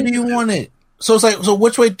which way do you want it? So it's like,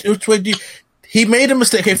 which way do you? He made a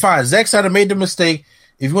mistake. Okay, fine. Zack Snyder made the mistake.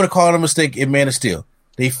 If you want to call it a mistake, in Man of Steel,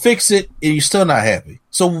 they fix it, and you're still not happy.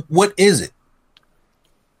 So what is it?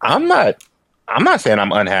 I'm not I'm not saying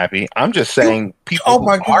I'm unhappy. I'm just saying people who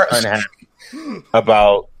are unhappy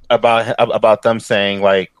about them saying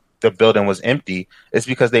like the building was empty is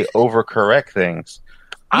because they overcorrect things.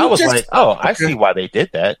 I was like, oh, I see why they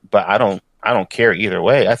did that, but I don't care either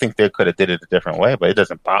way. I think they could have did it a different way, but it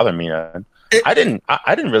doesn't bother me none. I didn't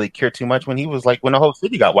really care too much when he was like when the whole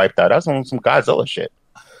city got wiped out. I was on some Godzilla shit.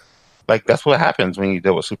 Like that's what happens when you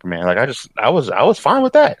deal with Superman. Like I was fine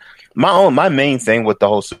with that. My main thing with the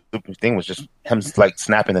whole Superman thing was just him like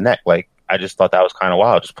snapping the neck. Like I just thought that was kind of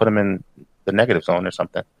wild. Just put him in the negative zone or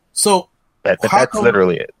something. So that's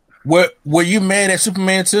literally it. Were you mad at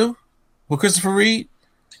Superman 2 with Christopher Reeve?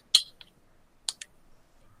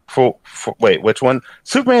 For wait, which one?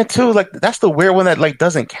 Superman 2, like that's the weird one that like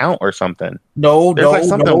doesn't count or something. No, that's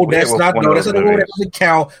not the one that doesn't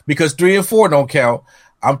count because 3 and 4 don't count.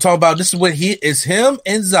 I'm talking about this is when it's him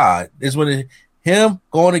and Zod. Is when him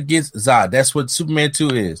going against Zod. That's what Superman 2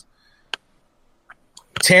 is.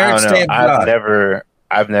 Terrence Stamp Zod.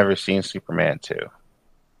 I've never seen Superman 2.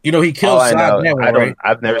 You know he kills Zod. Right?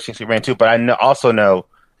 I've never seen Superman 2, but I also know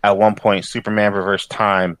at one point Superman reversed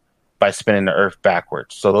time by spinning the Earth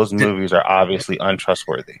backwards. So those movies are obviously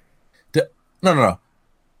untrustworthy. No.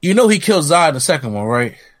 You know he killed Zod in the second one,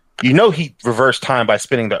 right? You know he reversed time by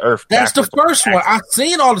spinning the Earth backwards. That's the first one. I've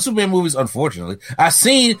seen all the Superman movies, unfortunately. I've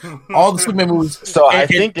seen all the Superman movies. So I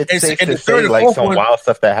think it's safe to say like some wild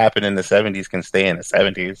stuff that happened in the 70s can stay in the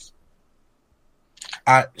 70s.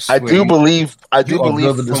 I do believe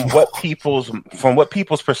from what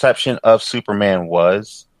people's perception of Superman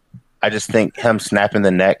was, I just think him snapping the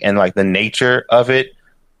neck and like the nature of it,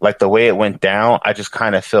 like the way it went down, I just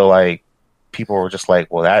kind of feel like people were just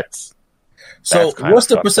like, well, that's so what's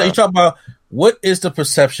the perception? You talk about what is the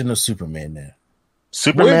perception of Superman now?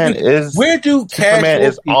 Superman is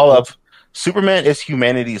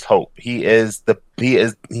humanity's hope. He is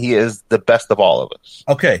the best of all of us.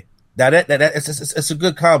 Okay. Now it's a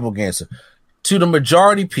good combo answer. To the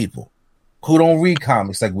majority people who don't read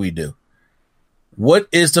comics like we do, what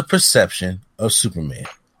is the perception of Superman?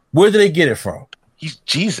 Where do they get it from? He's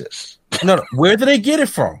Jesus. No. Where do they get it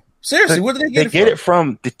from? Seriously, where do they get it from? They get it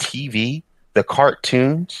from the TV, the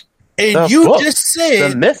cartoons, and you books, just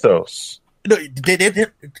said the mythos. No,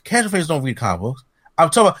 casual fans don't read comics. I'm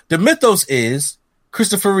talking about the mythos is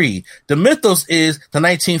Christopher Reeve. The mythos is the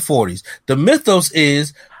 1940s. The mythos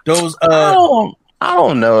is those. I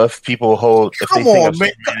don't know if people hold. Come on,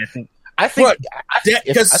 man. I think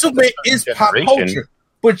because Superman is pop culture.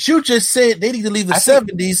 But you just said they need to leave the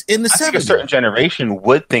 70s in the 70s. I think a certain generation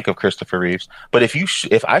would think of Christopher Reeves. But if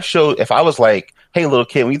I was like, hey, little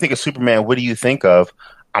kid, when you think of Superman, what do you think of?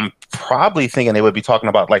 I'm probably thinking they would be talking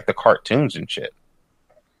about like the cartoons and shit.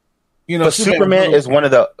 You know, but Superman is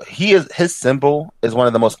his symbol is one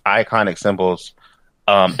of the most iconic symbols,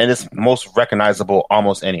 and it's most recognizable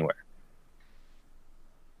almost anywhere.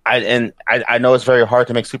 I know it's very hard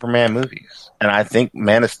to make Superman movies, and I think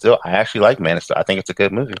Man of Steel. I actually like Man of Steel. I think it's a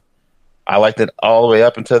good movie. I liked it all the way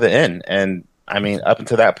up until the end, and I mean, up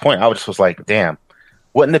until that point, I just was like, "Damn,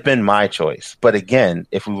 wouldn't have been my choice." But again,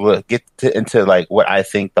 if we would get into like what I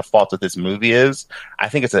think the fault of this movie is, I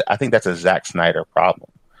think that's a Zack Snyder problem.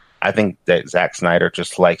 I think that Zack Snyder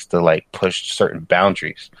just likes to like push certain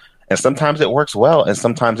boundaries, and sometimes it works well, and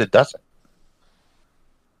sometimes it doesn't.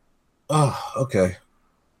 Oh, okay.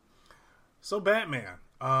 So Batman,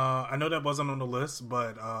 I know that wasn't on the list,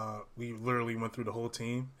 but we literally went through the whole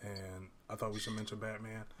team, and I thought we should mention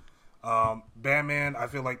Batman. Batman, I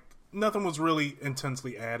feel like nothing was really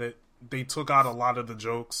intensely added. They took out a lot of the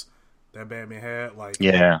jokes that Batman had. Like,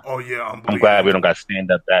 oh yeah, I'm glad we don't got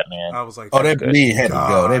stand up Batman. I was like, that bleed had to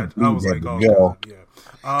go. I was like, oh God,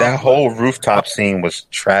 yeah. That whole rooftop scene was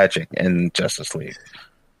tragic in Justice League.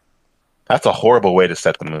 That's a horrible way to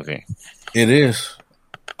set the movie. It is.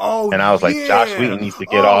 Oh, and I was like, Josh Whedon needs to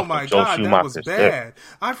get off of Joel Schumacher's bad.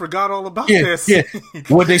 I forgot all about this. Yeah.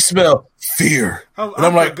 What they smell? Fear.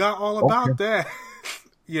 I forgot all about that.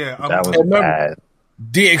 Yeah, that was bad.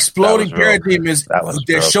 The exploding paradigm is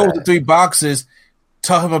that shows the 3 boxes.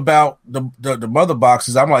 Tell him about the mother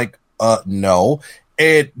boxes. I'm like, no.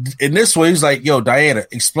 And in this way, he's like, yo, Diana,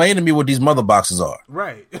 explain to me what these mother boxes are.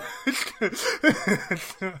 Right.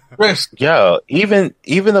 Yo, even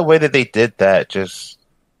the way that they did that,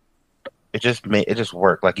 it just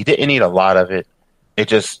worked. Like, you didn't need a lot of it. It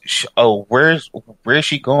just, where is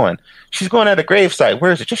she going? She's going at a gravesite.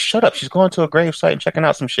 Where is it? Just shut up. She's going to a gravesite and checking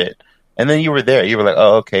out some shit. And then you were there. You were like,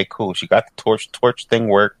 oh, okay, cool. She got the torch thing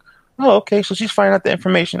work. Oh, okay. So she's finding out the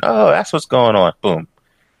information. Oh, that's what's going on. Boom.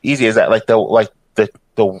 Easy as that. Like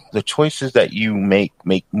the choices that you make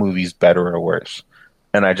movies better or worse.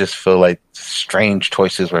 And I just feel like strange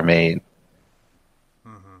choices were made.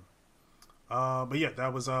 But yeah,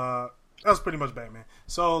 that was pretty much Batman.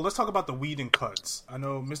 So let's talk about the Whedon cuts. I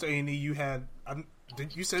know, Mr. A&E,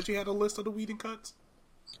 you said you had a list of the Whedon cuts?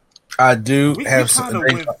 I do we have kind of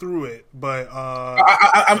went through it, but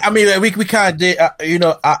I mean, we kind of did.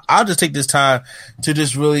 I'll just take this time to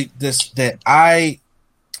just really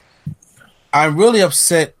I'm really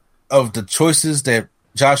upset of the choices that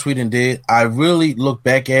Joss Whedon did. I really look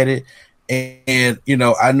back at it, and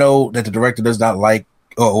I know that the director does not like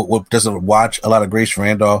or doesn't watch a lot of Grace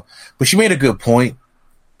Randolph, but she made a good point.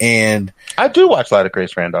 And I do watch a lot of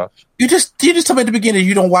Grace Randolph. You just told me at the beginning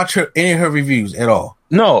you don't watch any of her reviews at all.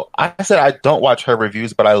 No, I said I don't watch her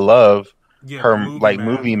reviews, but I love her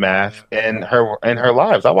movie math and her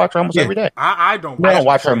lives. I watch her almost every day. I don't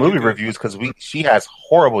watch her movie reviews because she has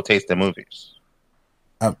horrible taste in movies.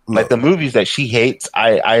 Like the movies that she hates,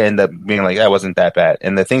 I end up being like, that wasn't that bad,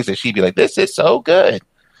 and the things that she'd be like, this is so good.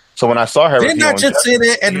 So when I saw her, didn't I just say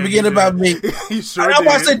that at the beginning about me?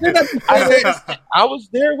 I was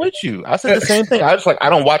there with you. I said the same thing. I was like, I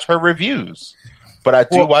don't watch her reviews, but I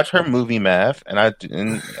do watch her movie math and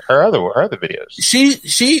her other videos.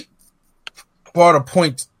 She brought a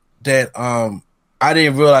point that I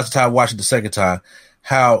didn't realize until I watched it the second time.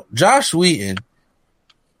 How Joss Whedon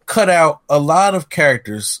cut out a lot of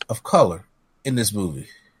characters of color in this movie.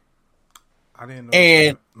 I didn't know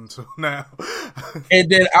that until now. And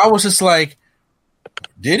then I was just like,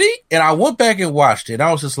 did he? And I went back and watched it. And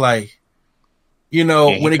I was just like, when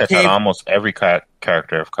it came, almost every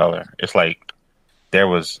character of color. It's like he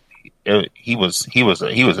was an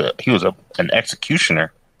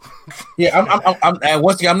executioner. Yeah,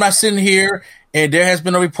 I'm not sitting here, and there has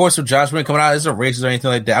been no reports of Joss Whedon coming out as a racist or anything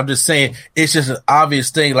like that. I'm just saying it's just an obvious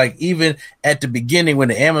thing. Like even at the beginning when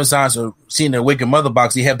the Amazons are seeing the Wicked Mother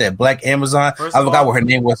box, you have that black Amazon. I forgot what her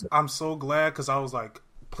name was. I'm so glad because I was like,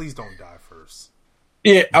 please don't die first.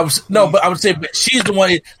 Yeah, I would say she's the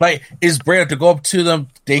one. Like it's brave to go up to them.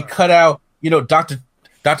 They cut out, Dr.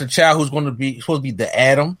 Chow, who's supposed to be the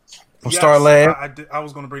Atom. From Star Lab. I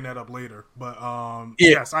was going to bring that up later, but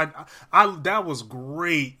yes, I that was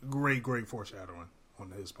great foreshadowing on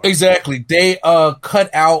his part. Exactly, they cut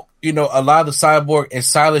out a lot of the Cyborg, and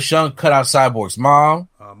Silas Young cut out Cyborg's mom,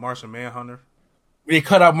 Martian Manhunter. They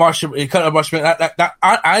cut out Martian.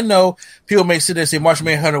 I know people may sit there and say Martian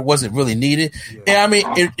Manhunter wasn't really needed, and I mean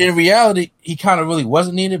in reality he kind of really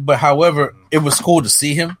wasn't needed. But however, it was cool to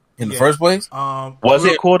see him. In the first place, was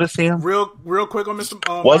it cool to see him? Real quick on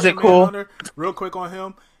Mr. Was it cool? Manhunter, real quick on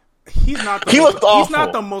him. He's not the he's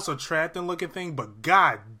not the most attractive looking thing, but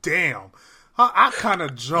god damn, I kind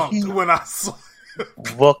of jumped when I saw.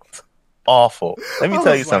 Looked awful. Let me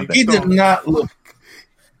tell you something. He did not look.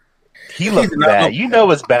 He looked bad.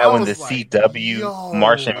 It's bad when the CW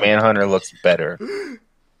Martian Manhunter looks better.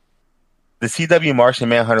 The CW Martian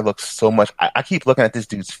Manhunter looks so much. I keep looking at this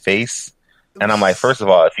dude's face. And I'm like, first of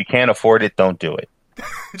all, if you can't afford it, don't do it.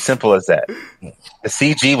 Simple as that. The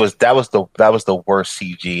CG was the worst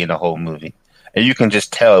CG in the whole movie, and you can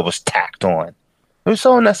just tell it was tacked on. It was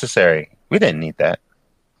so unnecessary. We didn't need that.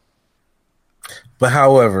 But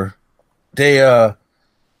however, they cut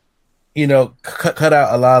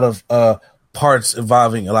out a lot of parts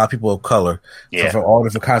involving a lot of people of color from all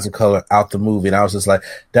different kinds of color out the movie, and I was just like,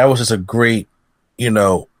 that was just a great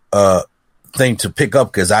thing to pick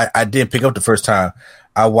up because I didn't pick up the first time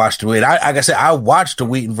I watched it. Like I said, I watched the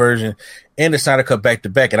Whedon version and the Snyder Cut back to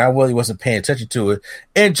back, and I really wasn't paying attention to it.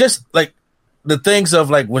 And just like the things of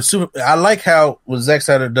like I like how what Zack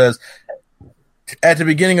Snyder does at the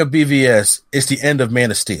beginning of BVS, it's the end of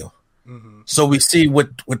Man of Steel. Mm-hmm. So we see what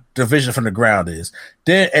the vision from the ground is.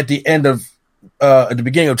 Then at the end of at the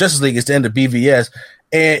beginning of Justice League, it's the end of BVS,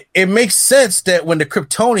 and it makes sense that when the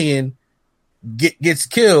Kryptonian gets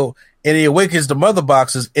killed. And he awakens the mother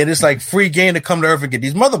boxes, and it's like free game to come to Earth and get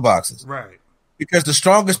these mother boxes. Right. Because the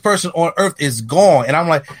strongest person on Earth is gone. And I'm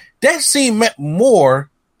like, that scene meant more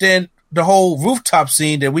than the whole rooftop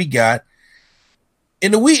scene that we got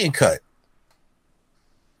in the Whedon cut.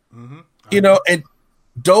 Mm-hmm. And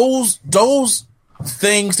those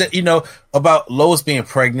things that, about Lois being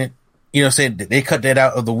pregnant, saying that they cut that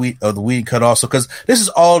out of the Whedon cut also, because this is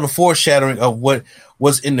all the foreshadowing of what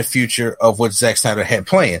was in the future of what Zack Snyder had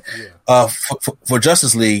planned for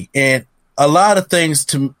Justice League, and a lot of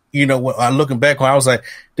things when I'm looking back on, I was like,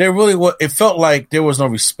 there really was. It felt like there was no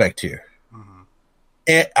respect here,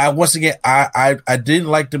 and I didn't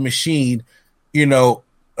like the machine,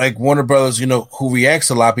 like Warner Brothers, who reacts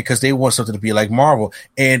a lot because they want something to be like Marvel,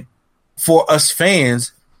 and for us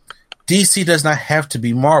fans, DC does not have to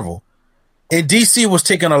be Marvel. And DC was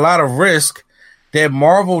taking a lot of risk that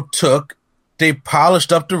Marvel took. They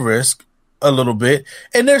polished up the risk, a little bit,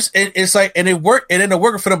 and it's like, and it worked, and then it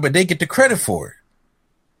worked for them, but they get the credit for it.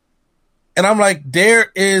 And I'm like, there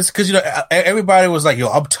is, because, you know, everybody was like, yo,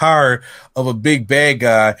 I'm tired of a big bad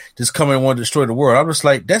guy just coming and want to destroy the world. I'm just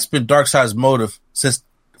like, that's been Darkseid's motive since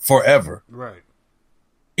forever. Right.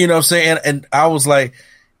 You know what I'm saying? And I was like,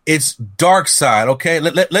 it's Darkseid, okay?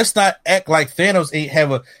 Let's not act like Thanos ain't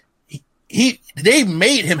have a, they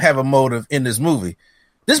made him have a motive in this movie.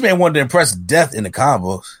 This man wanted to impress death in the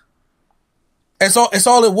combos. It's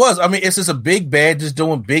all it was. I mean, it's just a big bad just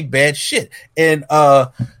doing big bad shit. And,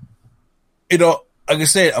 you know, like I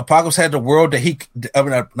said, Apocalypse had the world that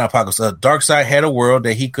not Apocalypse, Darkseid had a world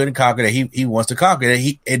that he couldn't conquer, that he wants to conquer.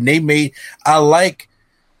 I like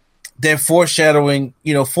that foreshadowing,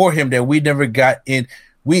 you know, for him that we never got in.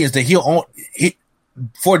 For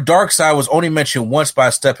Darkseid was only mentioned once by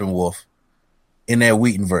Steppenwolf in that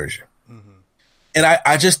Wheaton version. Mm-hmm. And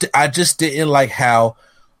I just didn't like how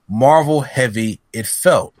Marvel heavy it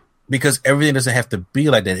felt. Because everything doesn't have to be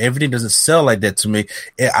like that. Everything doesn't sell like that to me.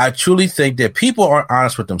 And I truly think that people aren't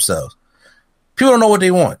honest with themselves. People don't know what they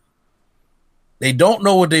want. They don't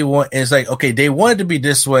know what they want. And it's like, okay, they want it to be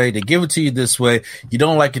this way. They give it to you this way. You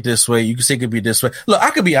don't like it this way. You can say it could be this way. Look,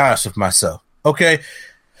 I could be honest with myself. Okay.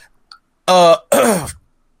 It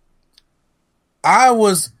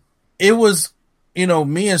was, you know,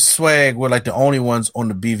 me and Swag were like the only ones on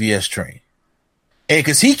the BVS train. And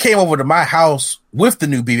because he came over to my house with the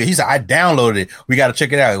new BVS, he said, I downloaded it. We got to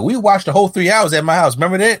check it out. We watched the whole 3 hours at my house.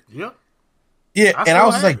 Remember that? Yep. Yeah. I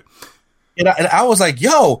was like,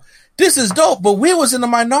 yo, this is dope. But we was in the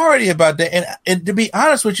minority about that. And to be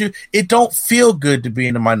honest with you, it don't feel good to be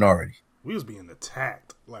in the minority. We was being attacked.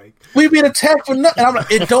 Like, we being attacked for nothing. I'm like,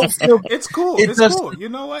 it don't feel. It's cool. It's cool. You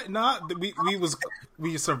know what?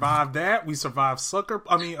 We survived that. We survived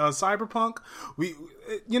Cyberpunk.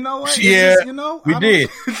 You know what? Yeah, you know, we did.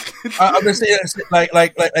 I'm just saying, like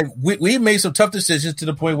we made some tough decisions to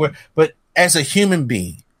the point where, but as a human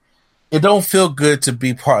being, it don't feel good to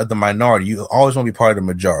be part of the minority. You always want to be part of the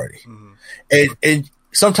majority, and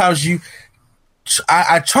sometimes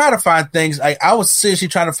I try to find things. I was seriously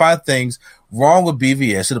trying to find things wrong with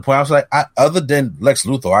BVS to the point I was like, other than Lex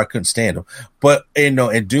Luthor, I couldn't stand him. But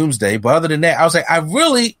and Doomsday. But other than that, I was like, I'm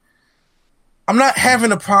not having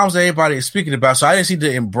the problems that everybody is speaking about. So I just need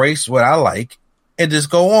to embrace what I like and just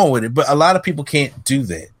go on with it. But a lot of people can't do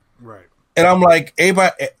that, right? And I'm like,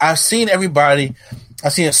 everybody. I've seen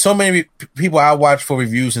so many people I watch for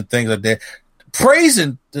reviews and things like that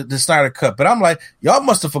praising the Snyder Cut. But I'm like, y'all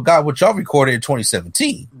must have forgot what y'all recorded in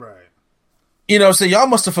 2017, right? You know, so y'all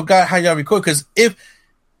must have forgot how y'all record, because if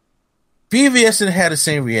BVS didn't have the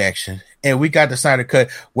same reaction and we got the Snyder Cut,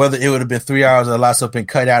 whether it would have been 3 hours or a lot of stuff been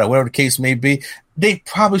cut out or whatever the case may be, they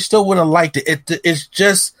probably still wouldn't have liked it. It's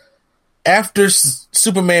just after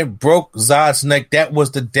Superman broke Zod's neck, that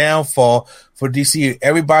was the downfall for DC.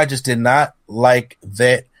 Everybody just did not like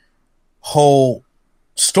that whole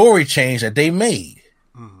story change that they made,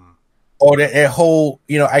 or that whole,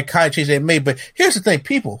 you know, iconic change they made. But here's the thing,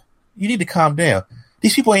 people. You need to calm down.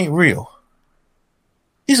 These people ain't real.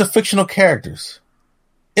 These are fictional characters.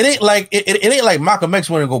 It ain't like it ain't like Malcolm X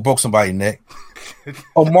went and go broke somebody's neck,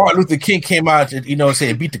 or Martin Luther King came out and, you know,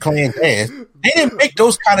 saying beat the Klan's ass. They didn't make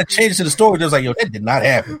those kind of changes to the story. Just like, yo, that did not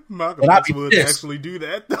happen. Malcolm X would actually do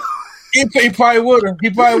that. He probably would have. He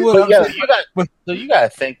probably would have. So you got to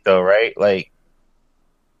think though, right? Like,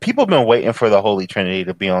 people have been waiting for the Holy Trinity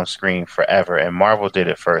to be on screen forever, and Marvel did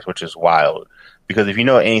it first, which is wild. Because if you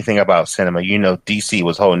know anything about cinema, you know DC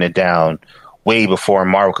was holding it down way before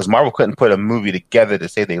Marvel, because Marvel couldn't put a movie together to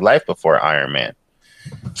save their life before Iron Man.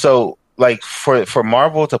 So, like, for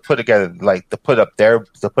Marvel to put together, like, to put up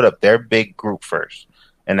their big group first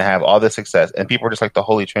and to have all this success, and people are just like, the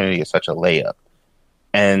Holy Trinity is such a layup.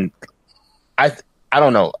 And I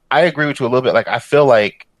don't know. I agree with you a little bit. Like, I feel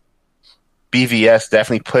like BVS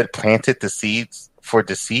definitely planted the seeds for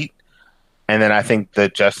deceit. And then I think the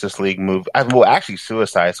Justice League move, actually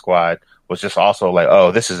Suicide Squad was just also like,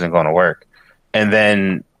 oh, this isn't going to work. And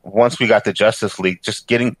then once we got the Justice League, just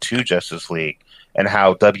getting to Justice League and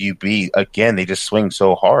how WB, again, they just swing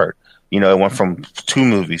so hard. You know, it went from 2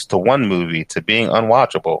 movies to 1 movie to being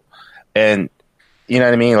unwatchable. And, you know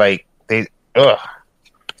what I mean? Like,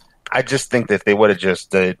 I just think that they would have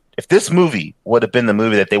just, if this movie would have been the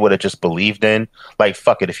movie that they would have just believed in, like,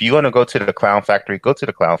 fuck it. If you want to go to the Clown Factory, go to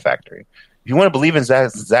the Clown Factory. If you want to believe in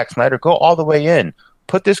Zack Snyder, go all the way in.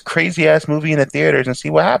 Put this crazy ass movie in the theaters and see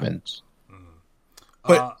what happens.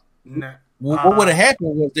 But what would have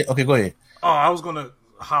happened was okay, go ahead. Oh, I was gonna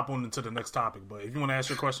hop on into the next topic, but if you want to ask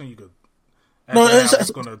your question, you could. No, I was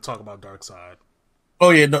going to talk about Darkseid. Oh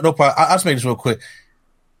yeah, no problem. I'll just make this real quick.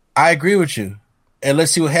 I agree with you, and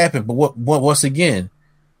let's see what happened. But what once again,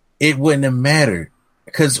 it wouldn't have mattered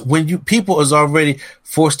because when people is already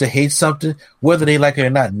forced to hate something, whether they like it or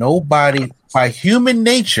not, nobody by human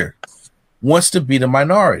nature wants to be the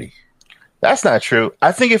minority. That's not true.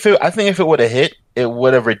 I think if it would have hit, it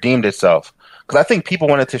would have redeemed itself. Because I think people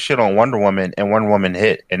wanted to shit on Wonder Woman, and Wonder Woman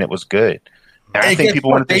hit, and it was good. And I think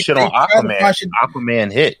people wanted to shit on Aquaman.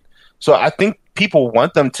 Aquaman hit. So I think people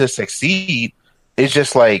want them to succeed. It's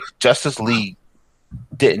just like Justice League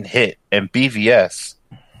didn't hit, and BVS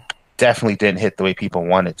definitely didn't hit the way people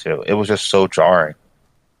wanted to. It was just so jarring.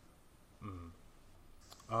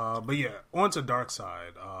 But yeah, on to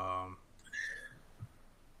Darkseid.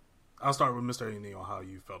 I'll start with Mr. A. Neal, how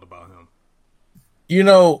you felt about him. You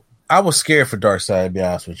know, I was scared for Darkseid, to be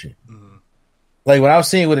honest with you. Mm-hmm. Like, when I was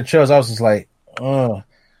seeing it with the trailers, I was just like,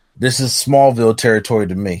 this is Smallville territory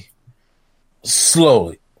to me.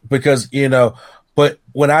 Slowly. Because, you know, but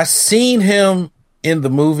when I seen him in the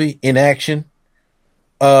movie, in action,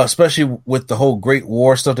 especially with the whole Great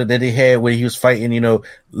War stuff that they had when he was fighting, you know,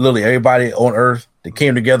 literally everybody on Earth that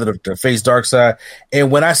came together to face Darkseid.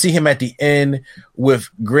 And when I see him at the end with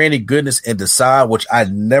Granny Goodness and Decide, which I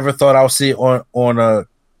never thought I would see on a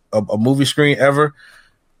movie screen ever,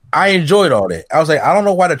 I enjoyed all that. I was like, I don't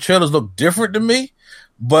know why the trailers look different to me,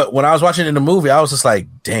 but when I was watching it in the movie, I was just like,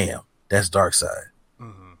 damn, that's Darkseid.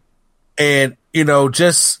 Mm-hmm. And, you know,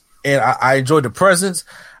 I enjoyed the presence.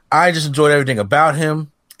 I just enjoyed everything about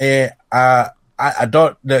him. And I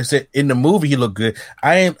thought that in the movie he looked good.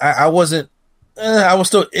 I was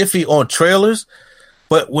still iffy on trailers,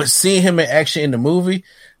 but when seeing him in action in the movie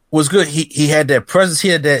was good. He had that presence. He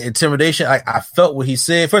had that intimidation. I felt what he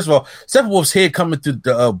said. First of all, Steppenwolf's head coming through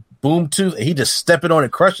the boom tooth, and he just stepping on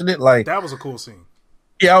it, crushing it. Like, that was a cool scene.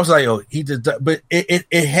 Yeah, I was like, oh, he just. But it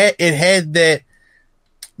had that.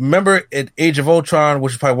 Remember at Age of Ultron,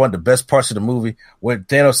 which is probably one of the best parts of the movie, when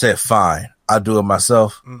Thanos said, "Fine, I'll do it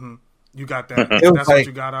myself." Mm-hmm. You got that. That's what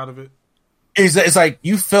you got out of it. It's like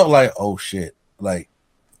you felt like, oh shit, like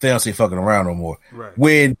Thanos ain't fucking around no more.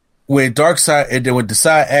 Right. When Darkseid and then when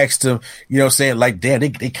Decide asked him, you know, saying like, damn, they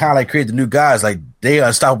kind of like created the new guys, like they are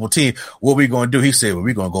unstoppable team. What we gonna do? He said, well,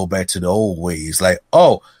 we're gonna go back to the old ways. Like,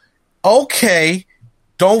 oh, okay,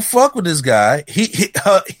 don't fuck with this guy.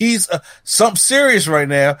 He's something serious right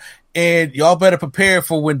now, and y'all better prepare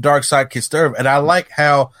for when Darkseid can stir him. And I like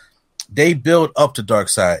how they build up to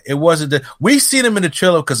Darkseid. It wasn't that we seen him in the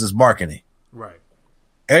trailer because it's marketing. Right.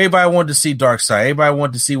 Everybody wanted to see Darkseid. Everybody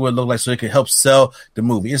wanted to see what it looked like so it could help sell the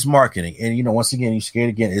movie. It's marketing. And, you know, once again, you're scared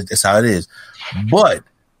again. It's how it is. But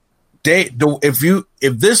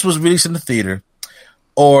if this was released in the theater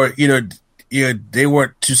or, they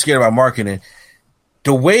weren't too scared about marketing,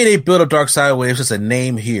 the way they built up Darkseid, where it's just a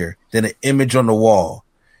name here, then an image on the wall,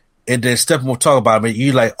 and then Stephen will talk about it,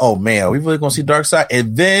 you're like, oh, man, are we really going to see Darkseid?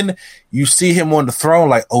 And then you see him on the throne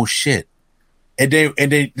like, oh, shit. And then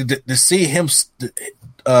to see him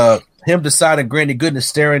deciding Granny Goodness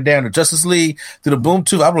staring down the Justice League through the boom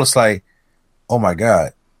tube, I was just like, oh my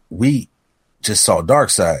God, we just saw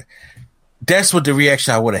Darkseid. That's what the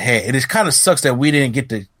reaction I would have had. And it kind of sucks that we didn't get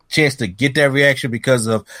the chance to get that reaction because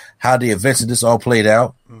of how the events of this all played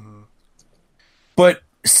out. Mm-hmm. But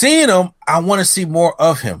seeing him, I want to see more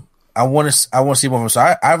of him. I want to see more of him.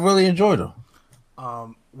 So I really enjoyed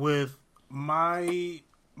him. With my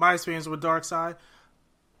experience with Darkseid,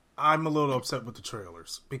 I'm a little upset with the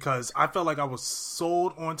trailers because I felt like I was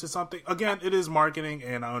sold onto something. Again, it is marketing,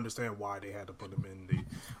 and I understand why they had to put him in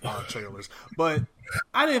the trailers. But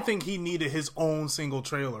I didn't think he needed his own single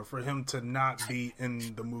trailer for him to not be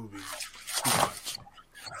in the movie too much.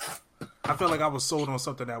 I felt like I was sold on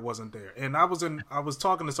something that wasn't there, and I was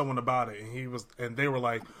talking to someone about it, and they were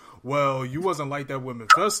like, "Well, you wasn't like that with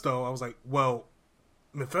Mephisto." I was like, "Well,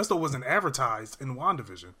 Mephisto wasn't advertised in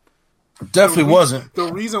WandaVision." Definitely wasn't.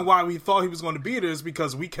 The reason why we thought he was going to be there is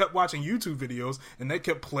because we kept watching YouTube videos and they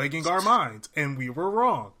kept plaguing our minds, and we were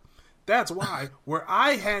wrong. That's why, where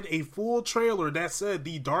I had a full trailer that said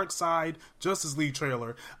the Darkseid Justice League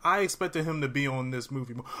trailer, I expected him to be on this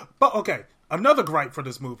movie. But okay, another gripe for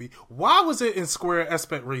this movie: why was it in square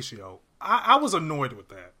aspect ratio? I was annoyed with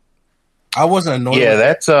that. I wasn't annoyed. Yeah,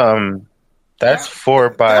 that's 4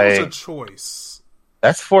 by. That was a choice.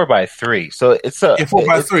 That's 4:3, so it's a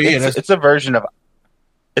 4:3. It's a version of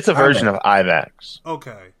IMAX.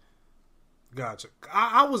 Okay, gotcha.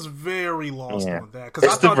 I was very lost on that because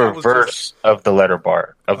it's the reverse of the letter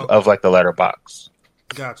bar of like the letterbox.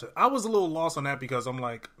 Gotcha. I was a little lost on that because I'm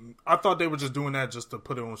like, I thought they were just doing that just to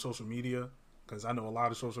put it on social media because I know a lot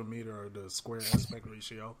of social media are the square aspect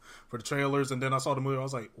ratio for the trailers, and then I saw the movie. I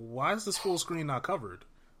was like, why is this full screen not covered?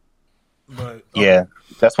 But okay. Yeah,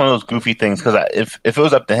 that's one of those goofy things. Because if it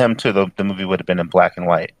was up to him too, the movie would have been in black and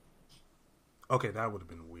white. Okay, that would have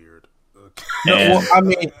been weird. No, well, I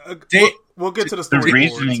mean, we'll get to the story.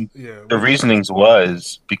 The reasonings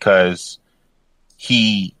was because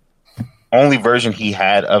he only version he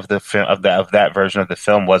had of the film of that version of the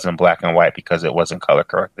film was in black and white because it wasn't color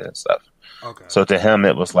corrected and stuff. Okay. So to him,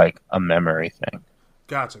 it was like a memory thing.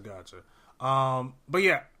 Gotcha. But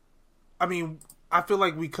yeah, I mean, I feel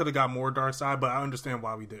like we could have got more Darkseid, but I understand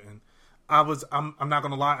why we didn't. I'm not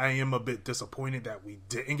gonna lie, I am a bit disappointed that we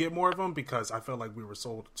didn't get more of him because I felt like we were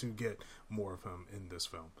sold to get more of him in this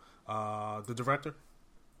film. The director?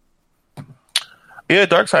 Yeah,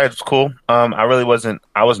 Darkseid was cool. I really wasn't.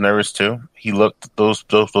 I was nervous too. He looked those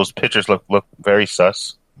pictures look very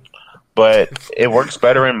sus, but it works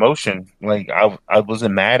better in motion. Like I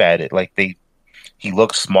wasn't mad at it. Like he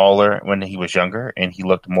looked smaller when he was younger, and he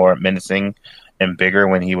looked more menacing and bigger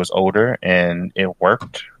when he was older, and it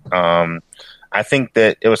worked. I think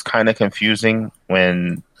that it was kind of confusing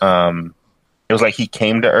when it was like he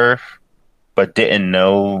came to Earth but didn't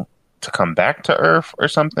know to come back to Earth or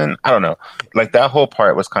something. I don't know. Like that whole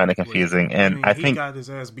part was kind of confusing, and I think he got his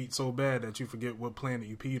ass beat so bad that you forget what planet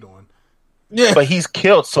you peed on. Yeah, but he's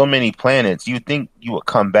killed so many planets. You think you would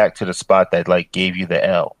come back to the spot that like gave you the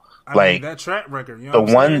L? I like mean, that track record, you know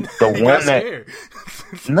the one that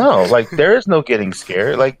no, like there is no getting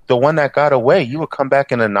scared. Like the one that got away, you would come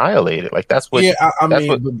back and annihilate it. Like that's what. Yeah, I that's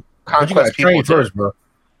mean, what conquest people first, bro.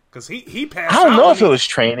 Because he passed. I don't know if it was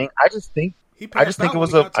training. I just think it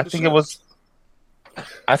was a. I think it was a.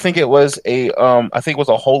 I think it was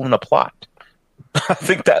a hole in the plot. I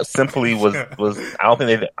think that simply was. I don't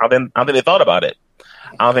think they thought about it.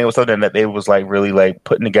 I don't think it was something that they was like really like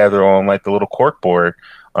putting together on like the little cork board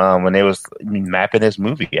when they was mapping this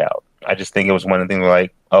movie out. I just think it was one of the things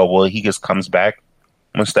like, oh well, he just comes back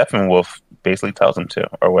when Steppenwolf basically tells him to,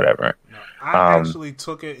 or whatever. No, I actually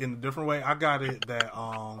took it in a different way. I got it that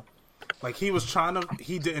like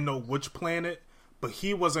he didn't know which planet, but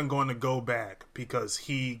he wasn't going to go back because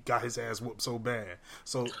he got his ass whooped so bad.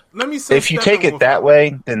 So let me say, if you take it that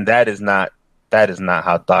way, then that is not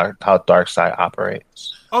how Darkseid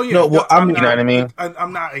operates. Oh yeah, no, well, you know what I mean.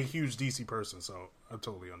 I'm not a huge DC person, so I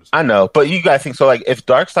totally understand. I know, but you guys think so? Like, if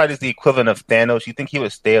Darkseid is the equivalent of Thanos, you think he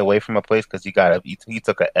would stay away from a place because he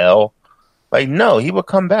took a L? Like, no, he would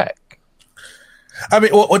come back. I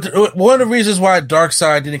mean, one of the reasons why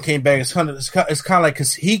Darkseid didn't came back is kind of like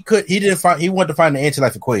because he wanted to find the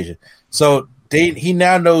anti-life equation. So he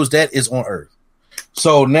now knows that is on Earth.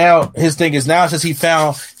 So now his thing is since he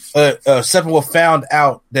found Steppenwolf found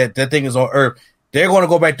out that thing is on Earth, they're going to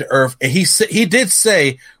go back to Earth. And he did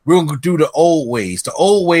say we're going to do the old ways. The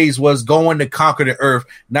old ways was going to conquer the Earth,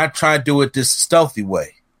 not try to do it this stealthy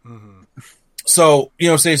way. Mm-hmm. So you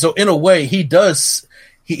know what I'm saying. So in a way, he does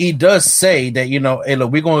say that, you know, hey,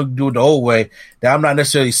 look, we're going to do it the old way, that I'm not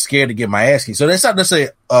necessarily scared to get my ass kicked. So that's not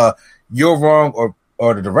necessarily you're wrong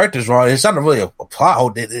or the director's wrong. It's not really a plot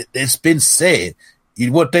hole. It's been said.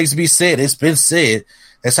 You want things to be said. It's been said.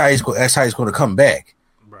 That's how he's going to come back.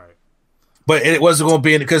 Right. But it wasn't going to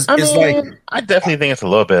be because it's like I definitely think it's a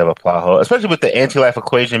little bit of a plot hole, especially with the anti-life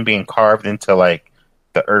equation being carved into like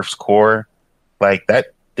the Earth's core, like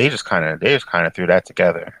that. They just kind of threw that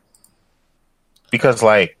together. Because,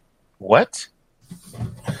 like, what?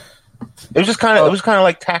 It was just kind of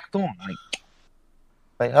like tacked on,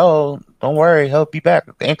 like, oh, don't worry, he'll be back.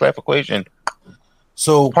 The anti-life equation.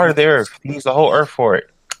 So part of the Earth. He needs the whole Earth for it.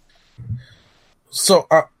 So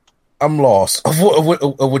I'm lost of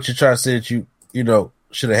what you're trying to say that you know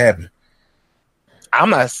should have happened. I'm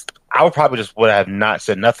not. I would have not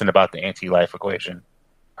said nothing about the anti-life equation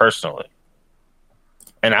personally,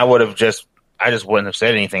 and I just wouldn't have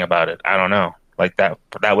said anything about it. I don't know. Like that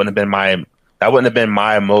wouldn't have been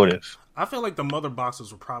my motive. I feel like the mother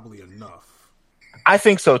boxes were probably enough. I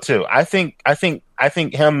think so too. I think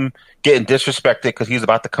him getting disrespected because he's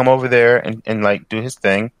about to come over there and like do his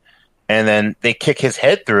thing, and then they kick his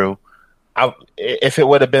head through. If it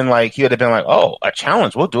would have been like he would have been like, oh, a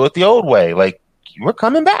challenge, we'll do it the old way. Like we're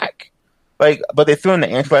coming back. Like, but they threw in the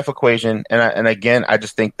anti-life equation, and again, I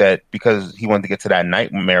just think that because he wanted to get to that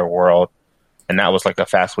nightmare world. And that was like the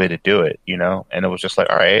fast way to do it, you know? And it was just like,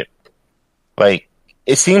 all right. Like,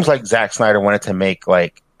 it seems like Zack Snyder wanted to make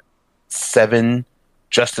like 7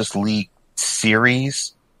 Justice League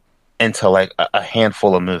series into like a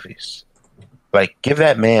handful of movies. Like, give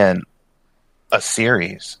that man a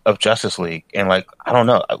series of Justice League. And like, I don't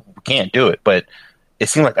know, we can't do it. But it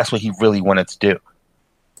seemed like that's what he really wanted to do.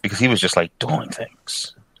 Because he was just like doing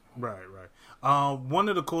things. Right. One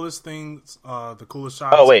of the coolest things, the coolest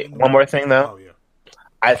shots. Oh wait, one more thing though. Oh yeah.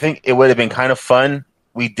 I think it would have been kind of fun.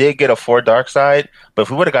 We did get a 4 Darkseid, but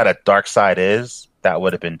if we would have got a Darkseid is, that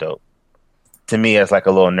would have been dope. To me, as like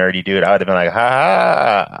a little nerdy dude, I would have been like,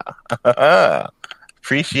 ha ha,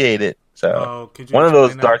 appreciate it. So one of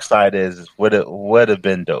those Darkseid is would have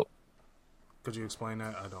been dope. Could you explain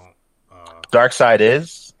that? I don't. Darkseid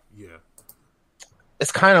is? Yeah.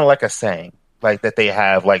 It's kind of like a saying, like that they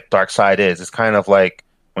have, like Darkseid is. It's kind of like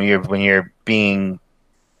when you're being,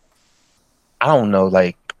 I don't know,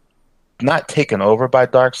 like not taken over by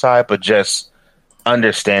Darkseid, but just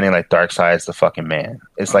understanding like Darkseid is the fucking man.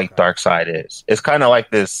 It's like Darkseid is. It's kind of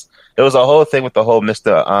like this. It was a whole thing with the whole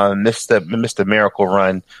Mr. Miracle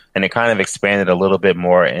run, and it kind of expanded a little bit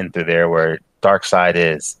more into there where Darkseid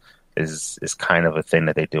is kind of a thing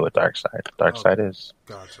that they do with Darkseid. Darkseid is.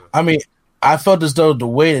 Gotcha. I mean, I felt as though the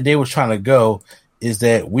way that they were trying to go is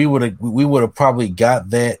that we would have probably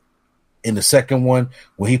got that in the second one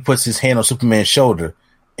where he puts his hand on Superman's shoulder,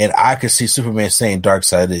 and I could see Superman saying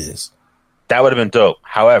Darkseid is. That would have been dope.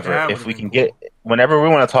 However, if we can get, whenever we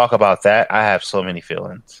want to talk about that, I have so many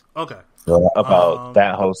feelings. Okay. About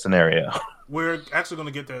that whole scenario. We're actually going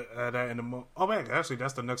to get to that in a moment. Oh, man, actually,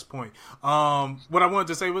 that's the next point. What I wanted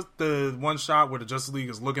to say was the one shot where the Justice League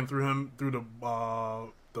is looking through him through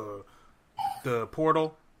the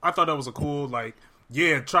portal. I thought that was a cool, like,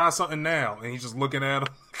 yeah, try something now, and he's just looking at him.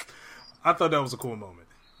 I thought that was a cool moment.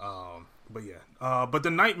 But yeah, but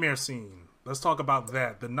the nightmare scene. Let's talk about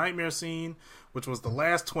that. The nightmare scene, which was the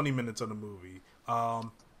last 20 minutes of the movie.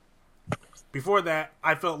 Before that,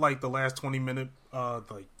 I felt like the last 20 minutes of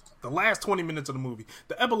the movie,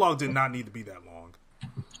 the epilogue did not need to be that long.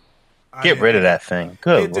 Get rid of that thing.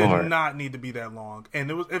 Good It Lord. did not need to be that long, and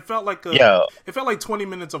it felt like 20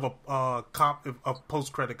 minutes of a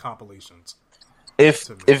post-credit compilations.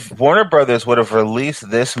 If Warner Brothers would have released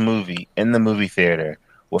this movie in the movie theater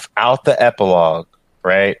without the epilogue,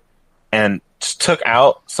 right, and took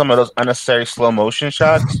out some of those unnecessary slow motion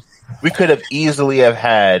shots, we could have easily have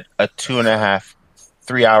had a 2.5,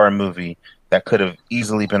 3 hour movie that could have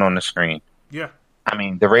easily been on the screen. Yeah. I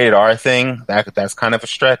mean, the rated R thing, that's kind of a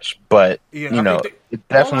stretch, but, it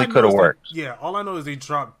definitely could have worked. Yeah, all I know is they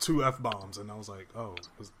dropped 2 F-bombs, and I was like, oh,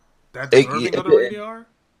 is that deserving of the rated R?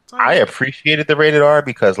 I appreciated the rated R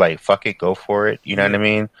because, like, fuck it, go for it. You know what I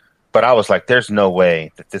mean? But I was like, there's no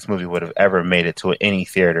way that this movie would have ever made it to any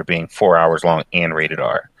theater being 4 hours long and rated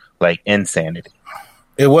R. Like, insanity.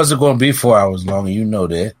 It wasn't going to be 4 hours long, you know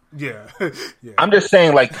that. Yeah. Yeah. I'm just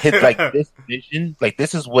saying, like, this vision, like,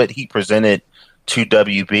 this is what he presented to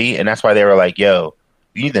WB, and that's why they were like, yo,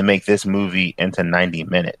 you need to make this movie into 90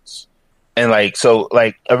 minutes. And, like, so,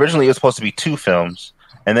 like, originally it was supposed to be 2 films,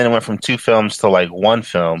 and then it went from 2 films to, like, 1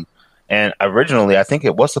 film. And originally, I think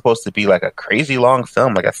it was supposed to be like a crazy long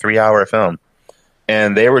film, like a 3 hour film.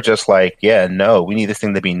 And they were just like, yeah, no, we need this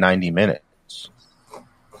thing to be 90 minutes.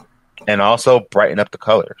 And also brighten up the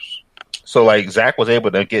colors. So, like, Zach was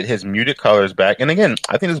able to get his muted colors back. And again,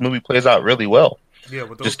 I think this movie plays out really well. Yeah,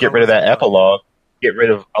 just get rid of that epilogue, get rid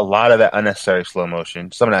of a lot of that unnecessary slow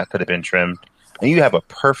motion. Some of that could have been trimmed. And you have a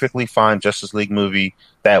perfectly fine Justice League movie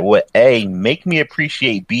that would, A, make me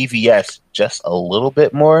appreciate BVS just a little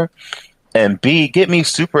bit more, and B, get me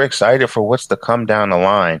super excited for what's to come down the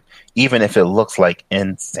line, even if it looks like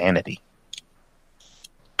insanity.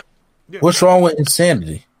 Yeah. What's wrong with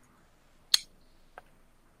insanity?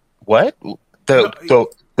 What? The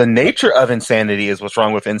nature of insanity is what's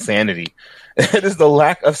wrong with insanity. It is the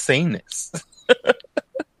lack of saneness.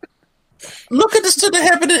 Look at this shit that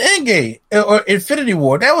happened in Endgame or Infinity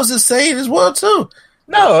War. That was insane as well, too.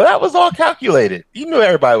 No, that was all calculated. You knew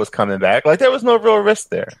everybody was coming back. Like, there was no real risk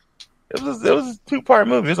there. It was a 2-part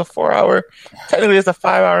movie. It was a 4 hour. Technically, it's a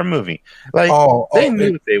 5 hour movie. Like they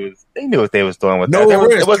knew what they was doing with no that.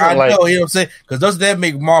 Risk. It wasn't know, you know what I'm saying? Because doesn't that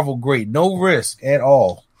make Marvel great? No risk at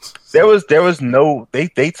all. There was no.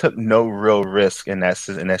 They took no real risk in that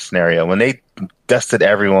scenario when they dusted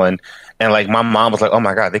everyone. And, like, my mom was like, oh,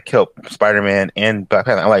 my God, they killed Spider-Man and Black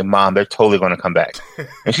Panther. I'm like, Mom, they're totally going to come back.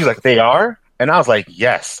 And she's like, they are? And I was like,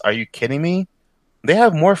 yes. Are you kidding me? They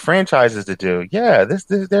have more franchises to do. Yeah,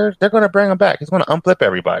 they're going to bring them back. It's going to unblip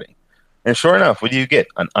everybody. And sure enough, what do you get?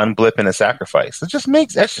 An unblip and a sacrifice. It just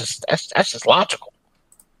makes that's just logical.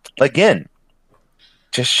 Again,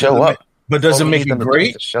 just show up. But does it make it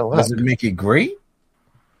great? Does it make it great?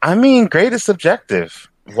 I mean, great is subjective.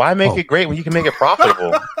 Why make it great when you can make it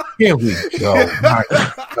profitable? Here we go. My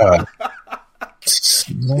God.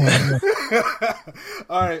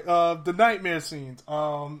 All right, the nightmare scenes.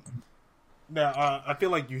 Now, I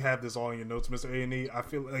feel like you have this all in your notes, Mr. A&E. I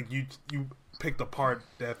feel like you picked apart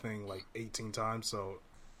that thing like 18 times, so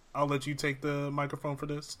I'll let you take the microphone for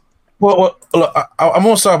this. Well, look, I'm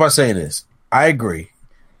gonna start by saying this. I agree,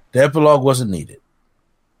 the epilogue wasn't needed,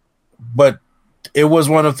 but it was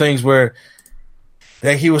one of the things where,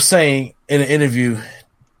 like he was saying in an interview,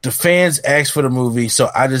 the fans asked for the movie, so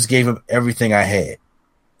I just gave him everything I had.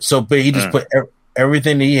 So, but he just put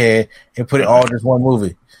everything that he had and put it all in this one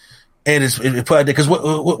movie. And it put because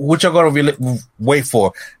what y'all gonna wait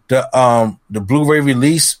for the Blu-ray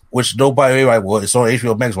release, which nobody like. Well, it's on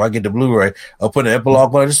HBO Max. Why get the Blu-ray? I'll put an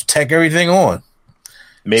epilogue on. Just tack everything on.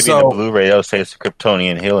 Maybe the Blu-ray they'll say it's a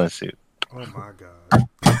Kryptonian healing suit. Oh my god.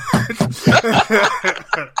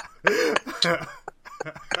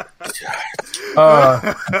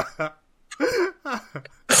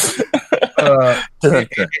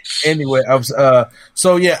 Anyway,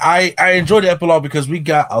 so yeah, I enjoyed the epilogue because we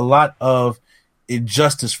got a lot of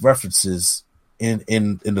Injustice references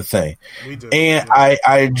in the thing, and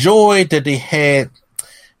I enjoyed that they had,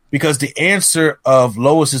 because the answer of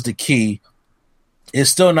Lois is the key is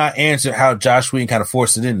still not answered how Joss Whedon kind of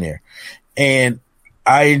forced it in there, and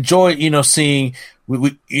I enjoyed seeing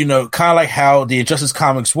we kind of like how the Injustice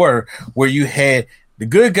comics were, where you had the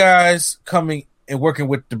good guys coming and working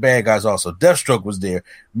with the bad guys also. Deathstroke was there,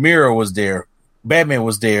 Mira was there, Batman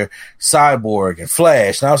was there, Cyborg and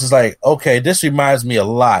Flash. And I was just like, okay, this reminds me a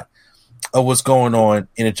lot of what's going on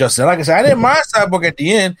in Injustice. And like I said, I didn't mind Cyborg at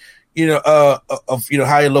the end, of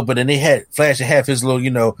how he looked, but then they had Flash to have his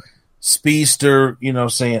little, speedster,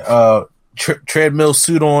 treadmill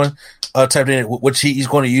suit on, type in, which he's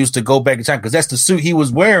going to use to go back in time, because that's the suit he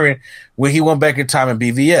was wearing when he went back in time in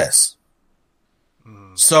BVS.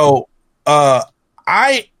 So,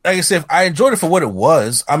 I enjoyed it for what it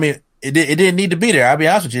was. I mean, it didn't need to be there. I'll be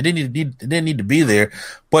honest with you, it didn't need to be there.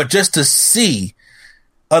 But just to see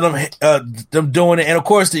them doing it, and of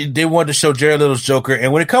course they wanted to show Jared Leto's Joker.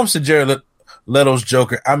 And when it comes to Jared Leto's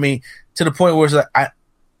Joker, I mean, to the point where it's like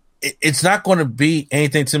it's not going to be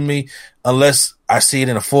anything to me unless I see it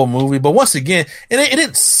in a full movie. But once again, it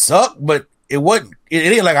didn't suck, but it wasn't.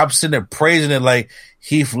 It ain't like I'm sitting there praising it like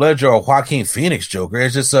Heath Ledger or Joaquin Phoenix Joker.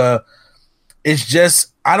 It's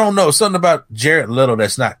just I don't know, something about Jared Leto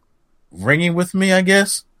that's not ringing with me. I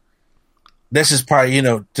guess that's just probably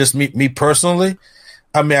just me personally.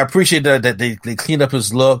 I mean, I appreciate that they cleaned up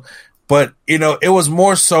his look, but it was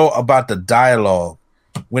more so about the dialogue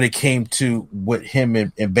when it came to what him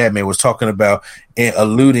and Batman was talking about and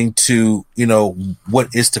alluding to what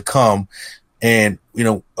is to come, and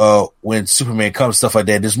when Superman comes, stuff like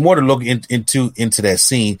that. There's more to look into that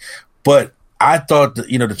scene, but I thought that,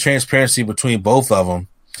 the transparency between both of them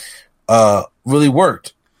really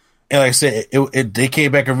worked. And like I said, they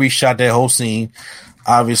came back and reshot that whole scene,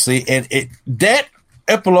 obviously. And that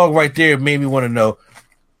epilogue right there made me want to know,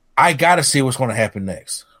 I got to see what's going to happen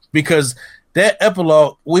next. Because that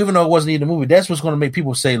epilogue, even though it wasn't even a movie, that's what's going to make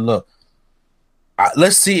people say, look,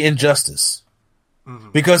 let's see Injustice.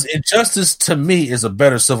 Mm-hmm. Because Injustice, to me, is a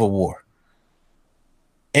better Civil War.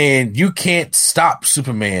 And you can't stop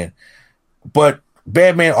Superman, but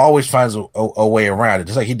Batman always finds a way around it,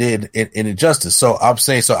 just like he did in Injustice. So I'm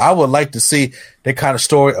saying, I would like to see that kind of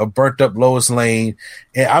story of burnt up Lois Lane.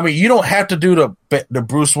 And I mean, you don't have to do the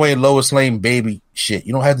Bruce Wayne Lois Lane baby shit.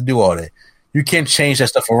 You don't have to do all that. You can change that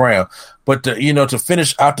stuff around. But to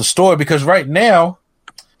finish out the story, because right now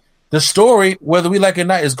the story, whether we like it or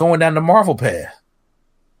not, is going down the Marvel path.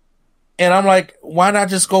 And I'm like, why not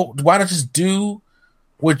just do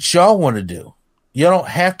what y'all want to do? You don't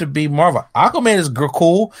have to be Marvel. Aquaman is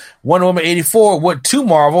cool. Wonder Woman 84 went to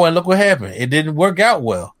Marvel, and look what happened. It didn't work out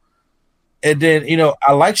well. And then,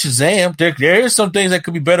 I like Shazam. There is some things that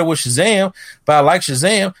could be better with Shazam, but I like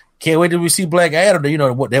Shazam. Can't wait till we see Black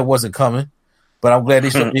Adam. What that wasn't coming. But I'm glad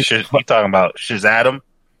he's you talking about Shazam?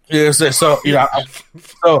 Yeah,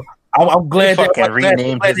 I'm glad they fucking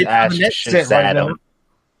renamed his ass Shazam.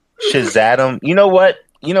 Shazam. You know what?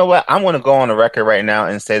 I'm going to go on the record right now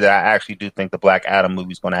and say that I actually do think the Black Adam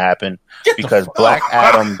movie is going to happen, because Black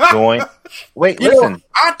Adam joined. Wait, listen.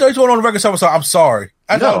 I thought you went on the record, so I'm sorry.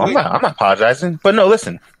 I'm not apologizing. But no,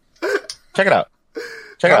 listen. Check it out.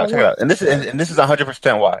 Check it out. And this is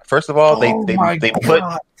 100% why. First of all, they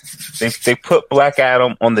put Black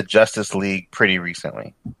Adam on the Justice League pretty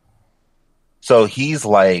recently, so he's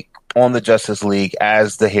like on the Justice League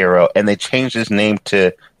as the hero, and they changed his name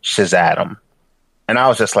to Shazam. And I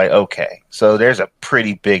was just like, okay, so there's a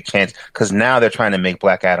pretty big chance, because now they're trying to make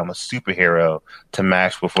Black Adam a superhero to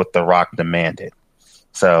match with what The Rock demanded.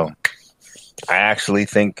 So I actually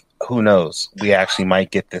think, who knows, we actually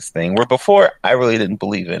might get this thing, where before I really didn't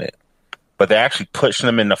believe in it. But they're actually pushing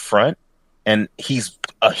him in the front, and he's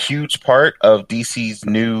a huge part of DC's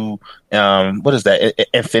new what is that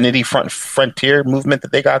Infinity Frontier movement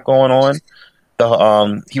that they got going on.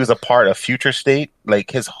 He was a part of Future State.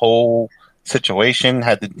 Like his whole situation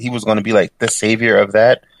he was going to be like the savior of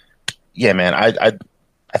that. Yeah, man, I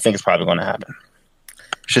think it's probably going to happen.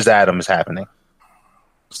 Shazam is happening,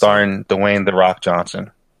 starring Dwayne The Rock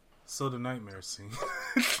Johnson. So the nightmare scene.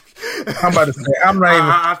 I'm about to say, I'm not even.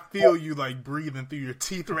 I feel you like breathing through your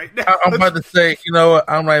teeth right now. I'm about to say, you know what?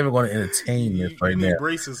 I'm not even going to entertain this right now. You need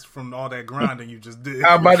braces from all that grinding you just did.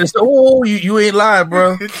 I'm about to say, oh, you ain't lying,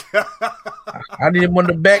 bro. I need him on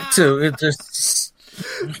the back too. It just,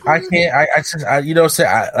 I can't. I just, you know, say,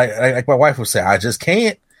 like my wife would say, I just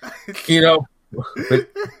can't. You know, but,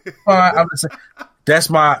 I'm just saying, that's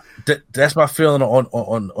my feeling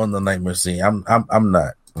on the nightmare scene. I'm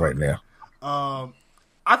not right now.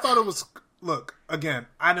 I thought it was. Look, again,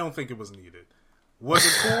 I don't think it was needed. Was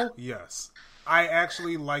it cool? Yes. I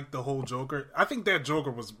actually liked the whole Joker. I think that Joker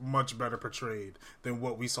was much better portrayed than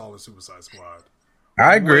what we saw in Suicide Squad.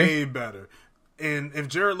 I agree. Way better. And if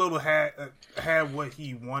Jared Leto had what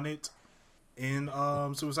he wanted in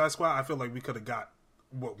Suicide Squad, I feel like we could have got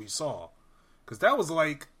what we saw. Because that was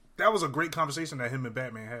a great conversation that him and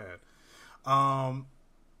Batman had.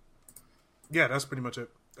 Yeah, that's pretty much it.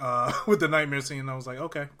 With the nightmare scene, I was like,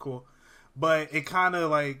 okay, cool. But it kind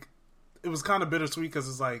of it was kind of bittersweet because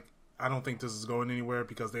it's like, I don't think this is going anywhere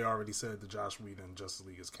because they already said the Joss Whedon Justice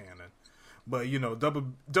League is canon. But, you know,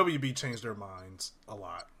 WB changed their minds a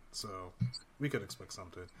lot. So we could expect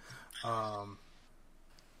something.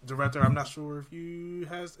 Director, I'm not sure if you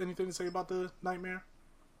has anything to say about the nightmare.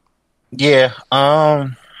 Yeah,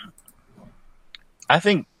 I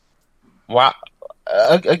think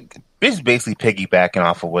this is basically piggybacking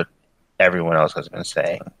off of what everyone else has been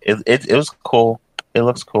saying. It was cool. It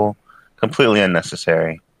looks cool. Completely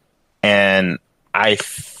unnecessary. And I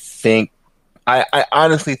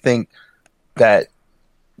honestly think that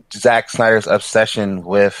Zack Snyder's obsession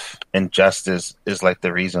with injustice is like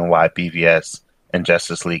the reason why BVS and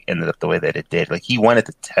Justice League ended up the way that it did. Like he wanted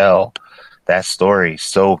to tell that story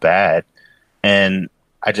so bad. And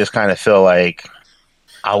I just kind of feel like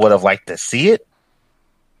I would have liked to see it.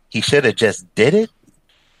 He should have just did it.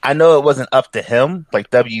 I know it wasn't up to him. Like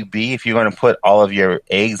WB, if you're going to put all of your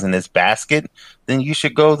eggs in this basket, then you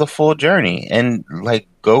should go the full journey and like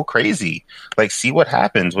go crazy. Like see what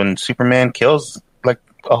happens when Superman kills like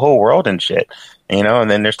a whole world and shit. You know, and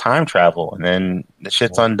then there's time travel, and then the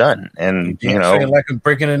shit's undone. And you know, like I'm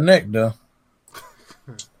breaking a neck, though.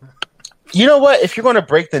 You know what? If you're going to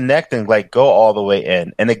break the neck, then like go all the way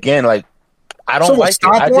in. And again, like I don't like it.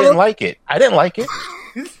 I didn't like it. I didn't like it.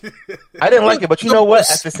 I didn't like it, but you know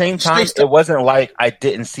what? At the same time, it wasn't like I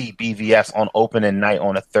didn't see BVS on opening night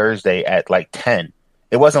on a Thursday at like 10.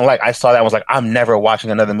 It wasn't like I saw that and was like, I'm never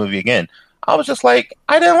watching another movie again. I was just like,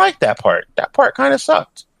 I didn't like that part. That part kind of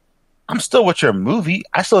sucked. I'm still with your movie.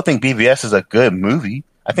 I still think BVS is a good movie.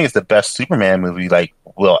 I think it's the best Superman movie like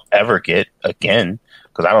we'll ever get again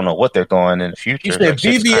because I don't know what they're doing in the future. You said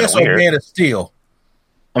BVS or Man of Steel?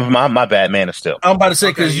 My bad, Man of Steel. I'm about to say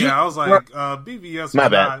because I was like BVS. My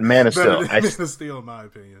bad, Man of Steel. Man of Steel, in my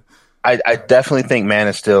opinion. I definitely think Man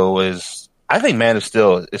of Steel was. I think Man of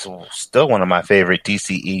Steel is still one of my favorite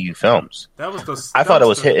DCEU films. That was the. I thought it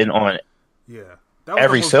was hitting on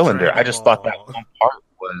every cylinder. I just thought that one part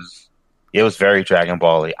was. It was very Dragon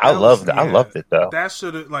Ball-y. I loved it though. That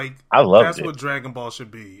should have That's what Dragon Ball should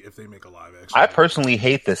be if they make a live action. I personally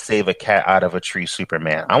hate the save a cat out of a tree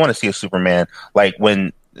Superman. I want to see a Superman like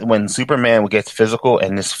when Superman gets physical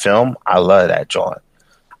in this film. I love that, John.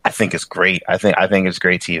 I think it's great. I think it's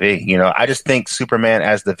great TV. You know, I just think Superman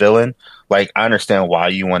as the villain. Like, I understand why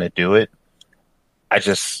you want to do it. I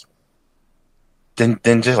just then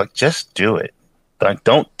just do it. Like,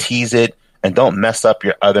 don't tease it. And don't mess up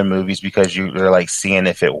your other movies because you're like seeing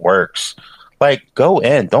if it works. Like go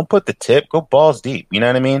in, don't put the tip, go balls deep. You know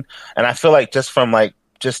what I mean? And I feel like just from like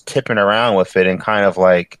just tipping around with it and kind of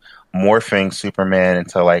like morphing Superman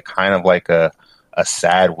into like kind of like a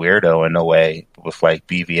sad weirdo in a way with like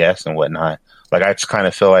BVS and whatnot. Like I just kind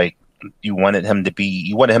of feel like you wanted him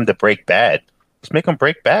to break bad. Just make him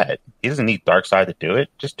break bad. He doesn't need Darkseid to do it.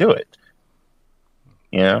 Just do it.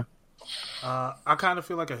 You know? I kind of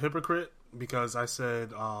feel like a hypocrite. Because I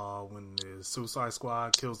said when the Suicide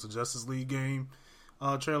Squad Kills the Justice League game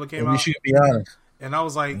trailer came out. We should be honest. And I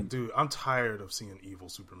was like, dude, I'm tired of seeing evil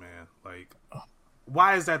Superman. Like,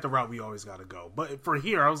 why is that the route we always got to go? But for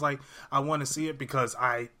here, I was like, I want to see it because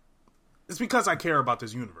it's because I care about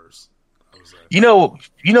this universe. You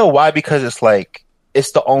know why? Because it's like,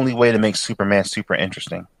 it's the only way to make Superman super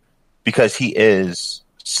interesting. Because he is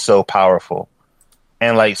so powerful.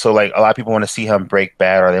 And like, so like a lot of people want to see him break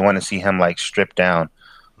bad, or they want to see him like stripped down.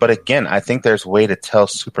 But again, I think there's a way to tell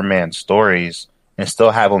Superman stories and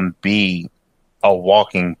still have him be a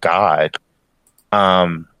walking god,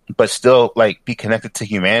 but still like be connected to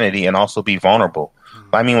humanity and also be vulnerable.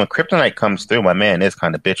 I mean, when Kryptonite comes through, my man is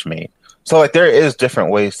kind of bitch made. So like there is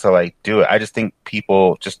different ways to like do it. I just think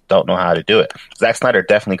people just don't know how to do it. Zack Snyder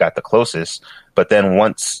definitely got the closest, but then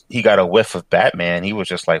once he got a whiff of Batman, he was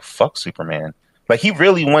just like, fuck Superman. Like he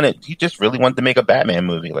just really wanted to make a Batman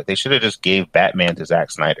movie. Like they should have just gave Batman to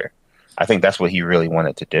Zack Snyder. I think that's what he really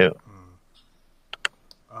wanted to do.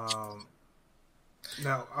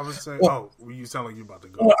 Now I would say, you sound like you about to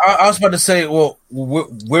go. Well, I was about to say, well,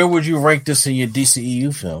 where would you rank this in your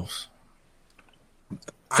DCEU films?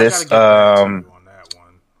 This on that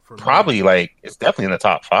one. Probably like it's definitely in the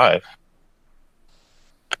top 5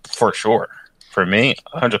 for sure. For me,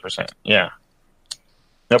 100%. Yeah.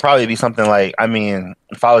 There'll probably be something like, I mean,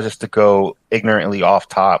 if I was just to go ignorantly off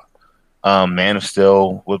top, Man of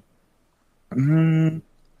Steel would. Man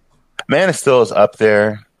of Steel is up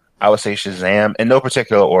there. I would say Shazam in no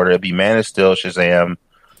particular order. It'd be Man of Steel, Shazam,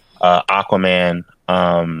 Aquaman,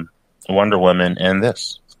 Wonder Woman, and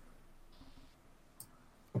this.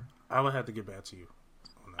 I would have to get back to you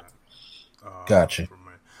on that. Gotcha.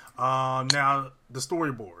 Now the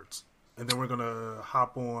storyboards, and then we're gonna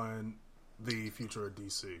hop on the future of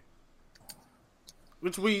DC,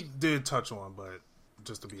 which we did touch on, but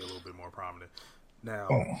just to be a little bit more prominent. Now,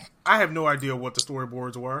 I have no idea what the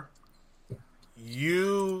storyboards were.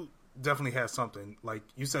 You definitely had something. Like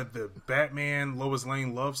you said, the Batman Lois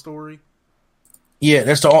Lane love story. Yeah,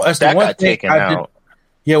 that's the one got thing taken out.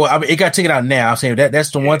 Yeah, well, I mean, it got taken out now. I'm saying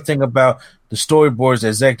that's the one thing about the storyboards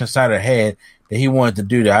that Zack Snyder had that he wanted to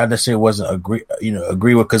do that I necessarily wasn't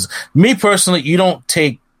agree with. Because me personally, you don't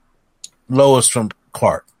take Lois from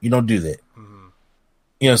Clark. You don't do that. Mm-hmm.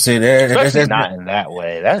 You know, say that especially not in that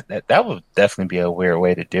way. That would definitely be a weird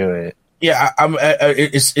way to do it. Yeah,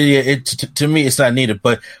 to me, it's not needed.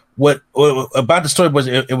 But what about the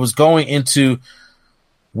storyboards? It was going into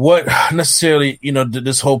what necessarily,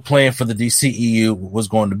 this whole plan for the DCEU was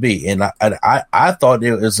going to be, and I thought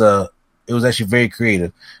it was actually very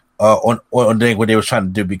creative on what they were trying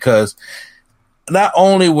to do, because not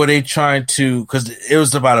only were they trying to, because it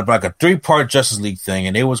was about like a 3-part Justice League thing,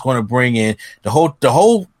 and they was going to bring in the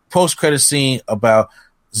whole post credit scene about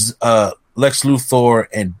Lex Luthor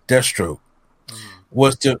and Deathstroke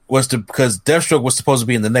was because Deathstroke was supposed to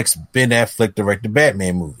be in the next Ben Affleck directed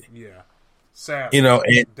Batman movie. Yeah. Sad, and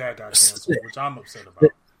that got canceled, which I'm upset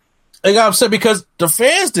about. I got upset because the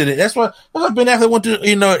fans did it. That's why Ben Affleck went to.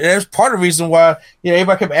 That's part of the reason why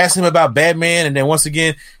everybody kept asking him about Batman, and then once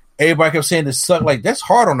again, everybody kept saying this sucked. Like that's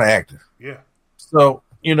hard on the actor. Yeah. So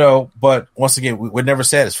but once again, we're never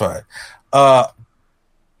satisfied. That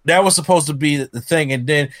was supposed to be the thing, and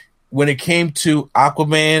then when it came to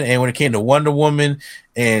Aquaman and when it came to Wonder Woman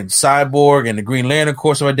and Cyborg and the Green Lantern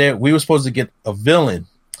Corps, stuff like that, we were supposed to get a villain.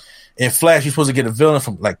 In Flash, you're supposed to get a villain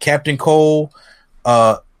from like Captain Cole,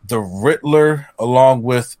 the Riddler, along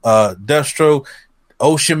with Deathstroke,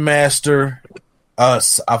 Ocean Master. I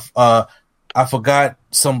forgot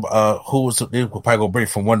some who was they were probably gonna bring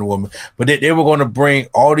from Wonder Woman, but they were going to bring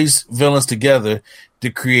all these villains together to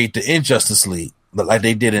create the Injustice League, like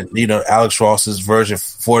they did in Alex Ross's version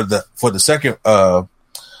for the second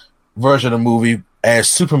version of the movie, as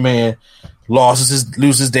Superman loses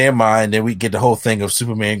his damn mind. Then we get the whole thing of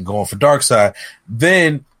Superman going for Darkseid.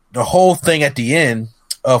 Then the whole thing at the end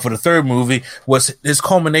for the third movie was his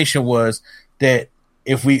culmination was that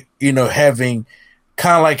if we having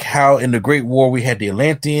kind of like how in the Great War we had the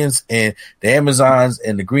Atlanteans and the Amazons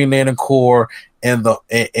and the Green Lantern Corps and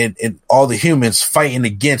and all the humans fighting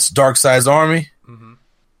against Darkseid's army. Mm-hmm.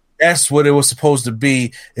 That's what it was supposed to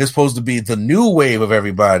be. It was supposed to be the new wave of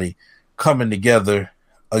everybody coming together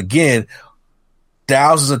again,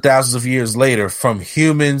 thousands and thousands of years later, from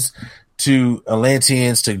humans to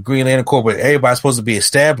Atlanteans to Green Lantern Corps, but everybody's supposed to be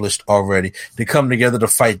established already to come together to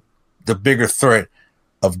fight the bigger threat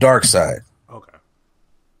of Darkseid. Okay.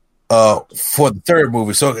 For the third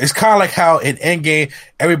movie. So it's kind of like how in Endgame,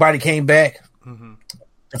 everybody came back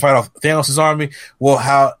to fight off Thanos' army. Well,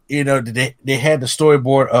 how, they had the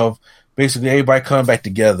storyboard of basically everybody coming back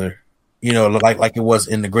together, like it was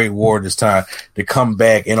in the Great War this time, to come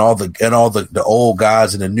back, and all the old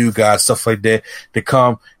gods and the new gods, stuff like that, to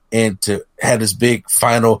come and to have this big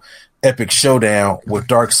final epic showdown with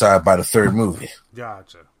Darkseid by the third movie.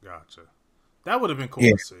 Gotcha. That would have been cool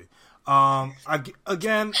to see. I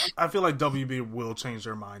feel like WB will change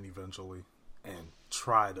their mind eventually and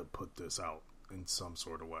try to put this out in some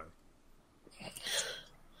sort of way.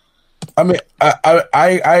 I mean,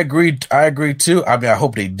 I agree. I agree too. I mean, I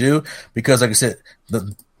hope they do because, like I said,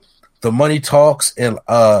 the money talks, and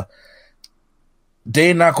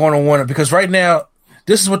they're not going to want it because right now,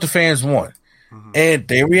 this is what the fans want, and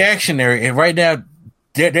they're reactionary. And right now,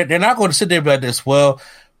 they're not going to sit there and be like this. Well,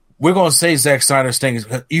 we're going to say Zack Snyder's thing.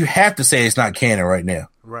 You have to say it's not canon right now,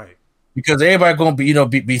 right? Because everybody going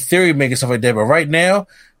to be theory making stuff like that. But right now,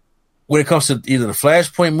 when it comes to either the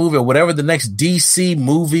Flashpoint movie or whatever the next DC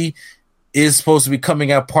movie is supposed to be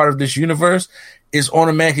coming out part of this universe, is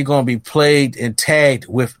automatically going to be plagued and tagged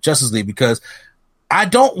with Justice League because I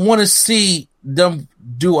don't want to see them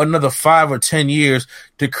do another 5 or 10 years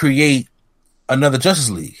to create another Justice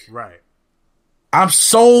League. Right. I'm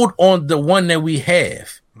sold on the one that we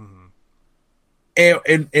have.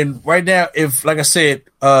 And right now, if, like I said,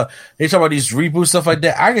 they talk about these reboots, stuff like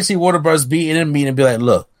that, I can see Warner Bros. Be in a meeting and be like,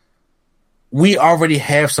 look, we already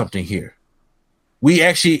have something here. We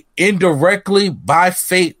actually indirectly, by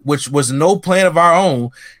fate, which was no plan of our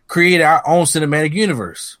own, created our own cinematic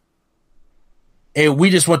universe. And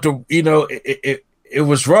we just want to, it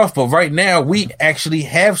was rough, but right now we actually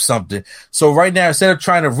have something. So right now, instead of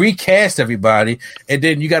trying to recast everybody, and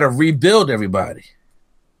then you got to rebuild everybody.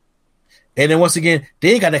 And then once again,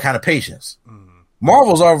 they ain't got that kind of patience.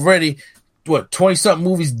 Marvel's already, 20-something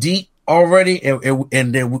movies deep already,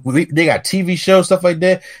 and then they got TV shows, stuff like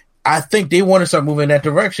that. I think they want to start moving in that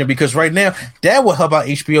direction because right now that will help out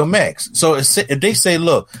HBO Max. So if they say,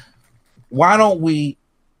 look, why don't we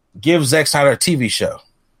give Zack Snyder a TV show?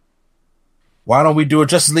 Why don't we do a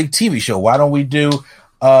Justice League TV show? Why don't we do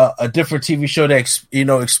a different TV show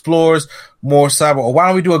that explores more cyber? Or why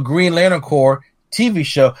don't we do a Green Lantern Corps TV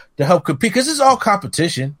show to help compete? Because it's all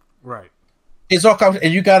competition, right? It's all competition,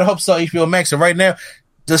 and you got to help sell HBO Max. And right now,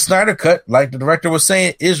 the Snyder Cut, like the director was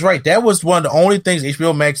saying, is right. That was one of the only things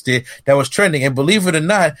HBO Max did that was trending. And believe it or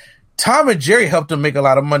not, Tom and Jerry helped them make a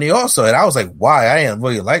lot of money also. And I was like, why? I didn't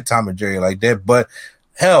really like Tom and Jerry like that. But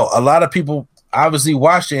hell, a lot of people obviously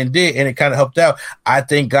watched it and did, and it kind of helped out. I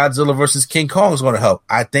think Godzilla versus King Kong is going to help.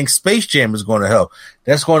 I think Space Jam is going to help.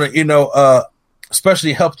 That's going to,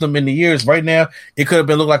 especially help them in the years. Right now, it could have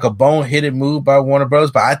been look like a boneheaded move by Warner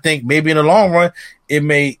Brothers, but I think maybe in the long run, it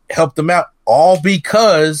may help them out, all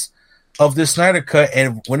because of this Snyder Cut.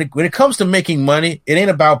 And when it comes to making money, it ain't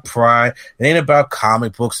about pride. It ain't about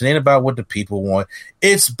comic books. It ain't about what the people want.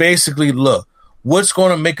 It's basically, look, what's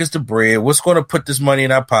going to make us the bread? What's going to put this money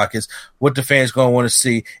in our pockets? What the fans going to want to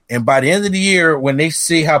see? And by the end of the year, when they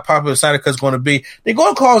see how popular Snyder Cut is going to be, they're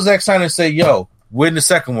going to call Zack Snyder and say, yo, when the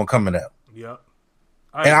second one coming out? Yep.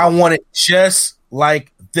 I want it just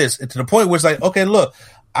like this. And to the point where it's like, okay, look,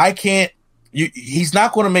 I can't. He's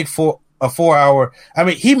not going to make a 4 hour. I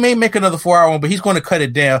mean, he may make another 4 hour one, but he's going to cut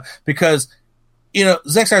it down because,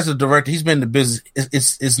 Zack Snyder's a director. He's been in the business.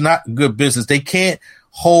 It's not good business. They can't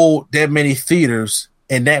hold that many theaters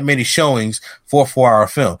and that many showings for a 4 hour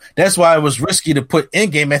film. That's why it was risky to put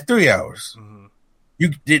Endgame at 3 hours.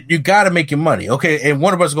 You got to make your money, okay? And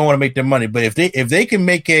one of us is going to want to make their money. But if they can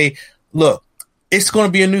make look, it's going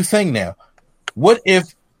to be a new thing now. What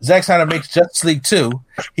if Zack Snyder makes Justice League 2?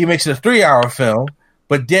 He makes it a 3 hour film,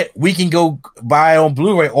 but that we can go buy on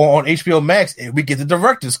Blu-ray or on HBO Max and we get the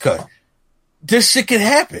director's cut. This shit can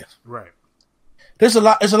happen. Right. There's a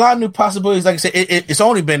lot of new possibilities. Like I said, it's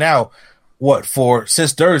only been out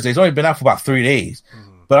since Thursday. It's only been out for about 3 days.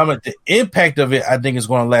 But the impact of it, I think, is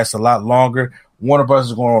going to last a lot longer. Warner Bros.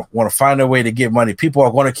 Is going to want to find a way to get money. People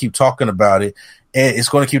are going to keep talking about it, and it's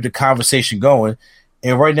going to keep the conversation going.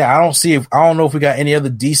 And right now, I don't know if we got any other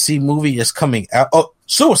DC movie that's coming out. Oh,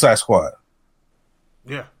 Suicide Squad.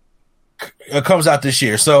 Yeah. It comes out this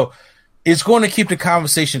year. So it's going to keep the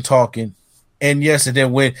conversation talking. And yes, and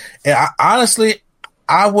then honestly,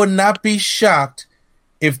 I would not be shocked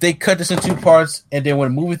if they cut this in 2 parts and then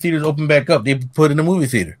when movie theaters open back up, they put it in the movie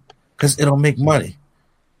theater because it'll make money.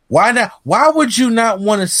 Why not? Why would you not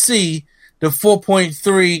want to see the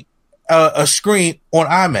 4.3 a screen on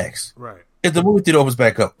IMAX? Right. If the movie theater opens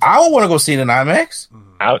back up, I don't want to go see it in IMAX.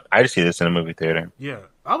 I just see this in a movie theater. Yeah,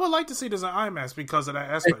 I would like to see this in IMAX because of that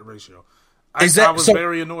aspect ratio. I was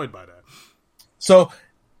very annoyed by that. So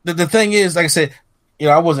the thing is, like I said,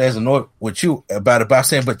 I wasn't as annoyed with you about it, but I'm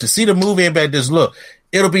saying, but to see the movie and back this look,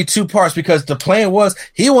 it'll be 2 parts because the plan was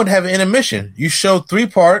he wouldn't have an intermission. You show 3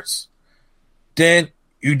 parts, then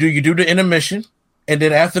you do the intermission, and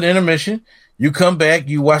then after the intermission, you come back,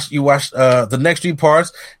 you watch the next 3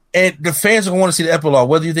 parts, and the fans are going to want to see the epilogue,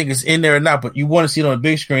 whether you think it's in there or not, but you want to see it on a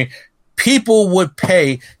big screen. People would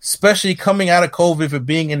pay, especially coming out of COVID, for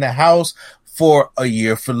being in the house for a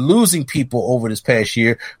year, for losing people over this past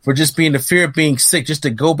year, for just being the fear of being sick, just to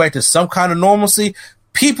go back to some kind of normalcy.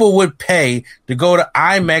 people would pay to go to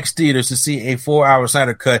IMAX theaters to see a 4-hour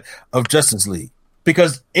Snyder cut of Justice League,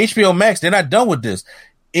 because HBO Max, they're not done with this.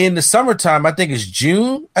 In the summertime, I think it's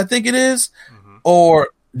June, or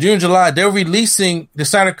June, July, they're releasing the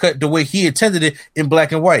Snyder cut the way he intended it in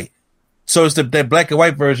black and white. So it's that black and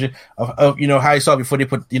white version of how you saw it before they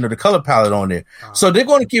put the color palette on there. So they're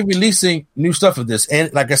going to keep releasing new stuff of this.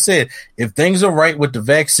 And like I said, if things are right with the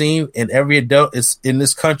vaccine and every adult is in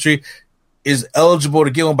this country is eligible to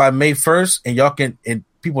get one by May 1st, and y'all can, and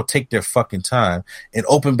people take their fucking time and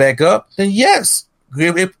open back up, then yes,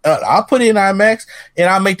 I'll put it in IMAX and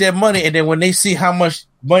I'll make that money. And then when they see how much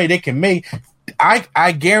money they can make,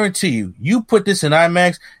 I guarantee you put this in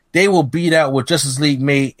IMAX, they will beat out what Justice League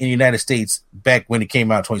made in the United States back when it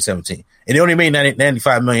came out in 2017. And they only made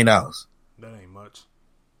 $95 million. That ain't much.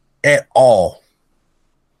 At all.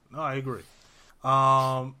 No, I agree.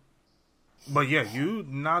 But yeah, you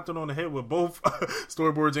knocked it on the head with both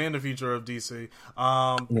storyboards and the future of DC.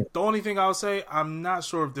 The only thing I'll say, I'm not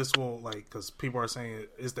sure if this will, because people are saying,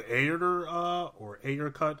 is the Ayer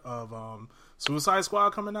cut of Suicide Squad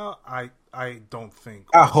coming out? I don't think.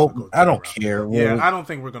 I hope. I don't care. Yeah, I don't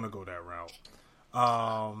think we're gonna go that route.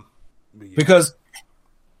 Yeah. Because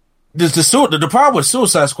the problem with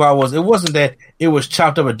Suicide Squad was, it wasn't that it was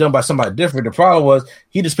chopped up and done by somebody different. The problem was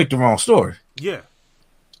he just picked the wrong story. Yeah.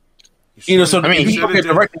 He should have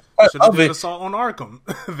did Assault on Arkham.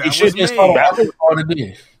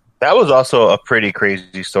 That was also a pretty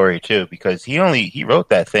crazy story too, because he wrote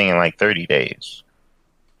that thing in like 30 days.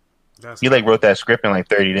 He wrote that script in like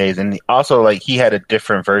 30 days, and also he had a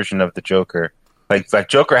different version of the Joker. Like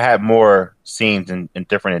Joker had more scenes and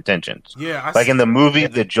different intentions. Yeah, in the movie,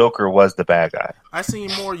 the Joker was the bad guy. I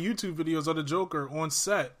seen more YouTube videos of the Joker on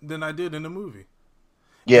set than I did in the movie.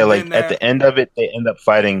 Yeah, at the end of it, they end up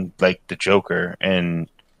fighting the Joker and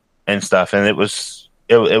stuff, and it was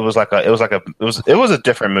a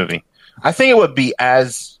different movie. I think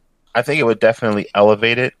it would definitely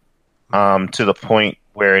elevate it to the point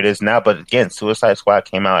where it is now. But again, Suicide Squad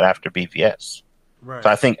came out after BVS, right? So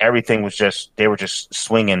I think everything was they were just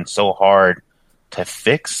swinging so hard to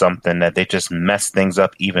fix something that they just messed things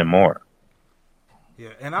up even more. Yeah,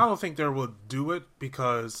 and I don't think they will do it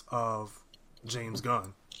because of James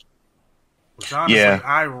Gunn. Which honestly,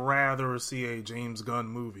 I'd rather see a James Gunn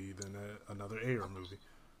movie than another Ayer movie.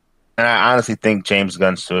 And I honestly think James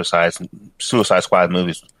Gunn's Suicide Squad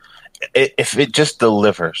movies, if it just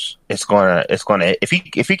delivers, it's gonna if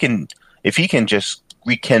he can just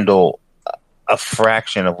rekindle a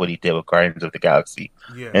fraction of what he did with Guardians of the Galaxy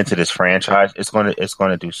into this franchise, it's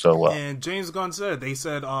gonna do so well. And James Gunn they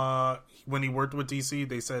said when he worked with DC,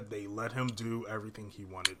 they said they let him do everything he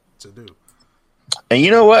wanted to do. And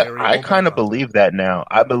you know what? I kind of believe that now.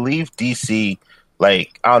 I believe DC. I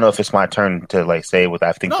don't know if it's my turn to say what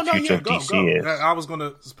I think the future of DC is. I was going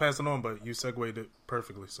to pass it on, but you segued it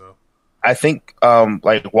perfectly. So I think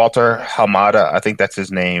Walter Hamada, I think that's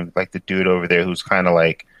his name, the dude over there who's kind of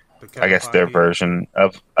I guess their version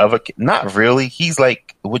of a, not really. He's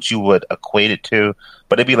what you would equate it to,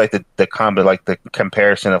 but it'd be the combo, the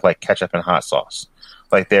comparison of ketchup and hot sauce.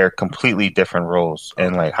 They're completely different roles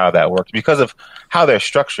and how that works because of how they're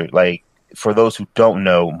structured. For those who don't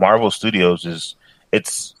know, Marvel Studios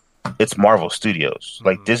it's Marvel Studios.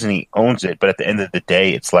 Disney owns it, but at the end of the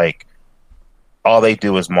day, it's all they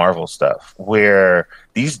do is Marvel stuff. Where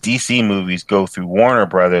these DC movies go through Warner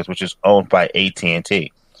Brothers, which is owned by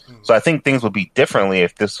AT&T. So I think things would be differently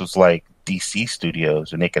if this was DC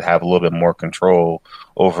Studios and they could have a little bit more control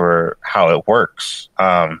over how it works.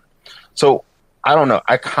 So I don't know.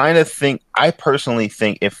 I personally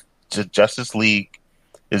think if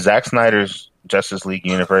Zack Snyder's Justice League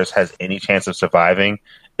universe has any chance of surviving,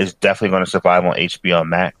 it's definitely going to survive on HBO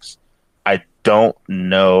Max. I don't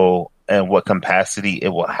know in what capacity it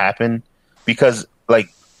will happen because,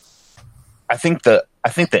 I think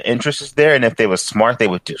the interest is there, and if they were smart, they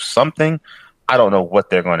would do something. I don't know what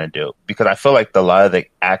they're going to do because I feel a lot of the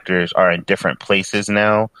actors are in different places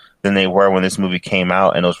now than they were when this movie came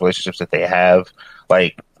out, and those relationships that they have.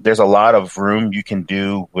 There's a lot of room you can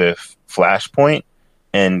do with Flashpoint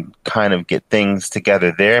and kind of get things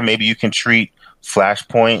together there. Maybe you can treat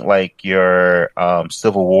Flashpoint like your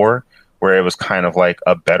Civil War, where it was kind of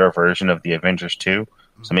a better version of the Avengers 2.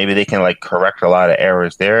 So maybe they can correct a lot of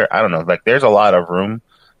errors there. I don't know. There's a lot of room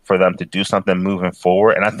for them to do something moving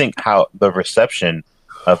forward. And I think how the reception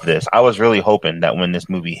of this, I was really hoping that when this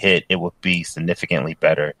movie hit, it would be significantly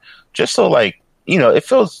better. Just so it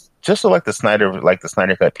feels just so the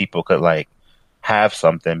Snyder Cut people could have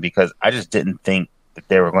something, because I just didn't think that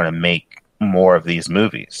they were going to make more of these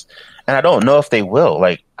movies. And I don't know if they will.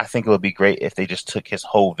 Like, I think it would be great if they just took his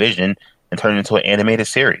whole vision and turned it into an animated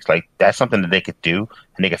series. Like, that's something that they could do,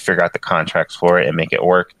 and they could figure out the contracts for it and make it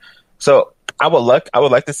work. So I would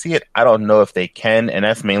like to see it. I don't know if they can, and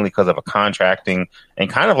that's mainly because of a contracting and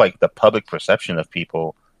kind of like the public perception of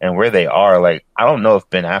people and where they are. Like, I don't know if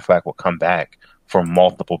Ben Affleck will come back for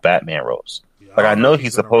multiple Batman roles. Yeah, like, I know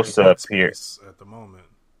he's supposed to appear at the moment.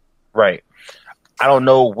 Right. I don't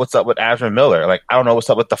know what's up with Ezra Miller. Like, I don't know what's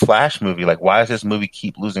up with the Flash movie. Like, why does this movie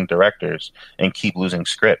keep losing directors and keep losing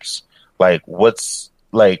scripts? Like, what's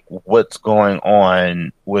going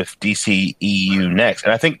on with DCEU next?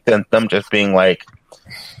 And I think them just being like,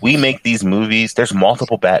 we make these movies. There's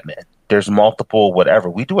multiple Batman. There's multiple whatever.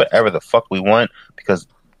 We do whatever the fuck we want because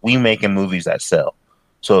we making movies that sell.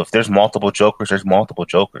 So if there's multiple Jokers, there's multiple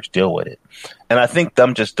Jokers. Deal with it. And I think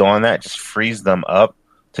them just doing that just frees them up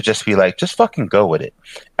to just be like, just fucking go with it.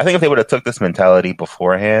 I think if they would have took this mentality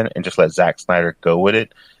beforehand and just let Zack Snyder go with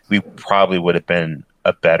it, we probably would have been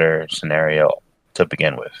a better scenario to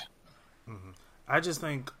begin with. Mm-hmm. I just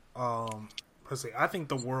think, I think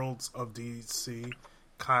the worlds of DC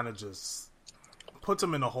kind of just puts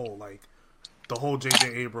them in a hole. Like the whole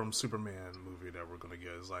J.J. Abrams Superman movie that we're gonna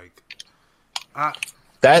get is like,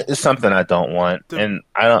 that is something I don't want, and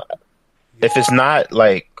I don't. Yeah. If it's not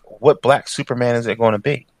like, what Black Superman is it going to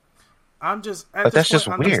be? I'm just that's just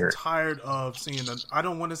weird. Just tired of seeing. I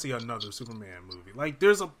don't want to see another Superman movie. Like,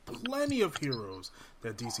 there's plenty of heroes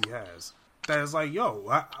that DC has that is like,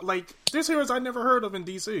 yo, like there's heroes I never heard of in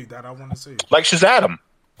DC that I want to see. Like Shazam.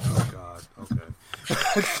 Oh God. Okay.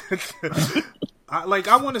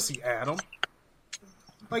 I want to see Adam.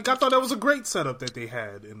 Like, I thought that was a great setup that they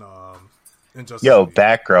had in Justice League.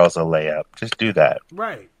 Batgirl's a layup. Just do that.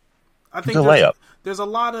 Right. I think there's a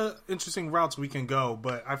lot of interesting routes we can go,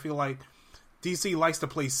 but I feel like DC likes to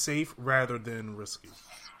play safe rather than risky.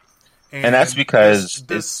 And that's because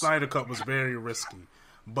this Snyder Cut was very risky,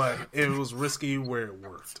 but it was risky where it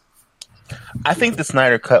worked. I think the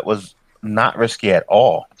Snyder Cut was not risky at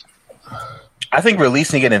all. I think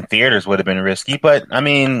releasing it in theaters would have been risky, but I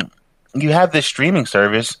mean, you have this streaming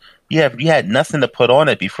service. You had nothing to put on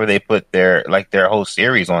it before they put their whole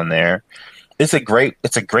series on there. It's a great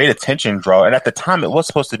attention draw, and at the time it was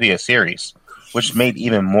supposed to be a series, which made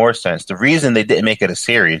even more sense. The reason they didn't make it a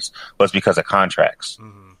series was because of contracts.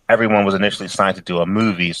 Mm-hmm. Everyone was initially signed to do a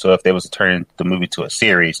movie, so if they was to turn the movie to a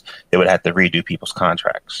series, they would have to redo people's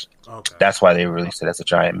contracts. Okay. That's why they released it as a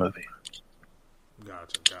giant movie.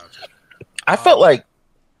 Gotcha. I felt like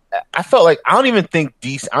I don't even think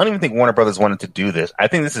Warner Brothers wanted to do this. I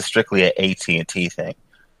think this is strictly an AT&T thing,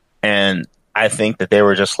 and I think that they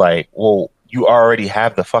were just like, well, you already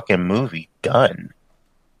have the fucking movie done.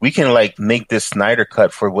 We can make this Snyder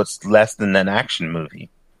Cut for what's less than an action movie.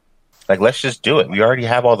 Like, let's just do it. We already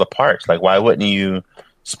have all the parts. Like, why wouldn't you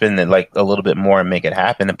spend it a little bit more and make it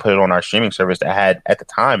happen and put it on our streaming service that had at the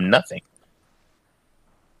time nothing?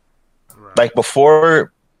 Right. Like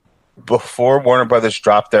before Warner Brothers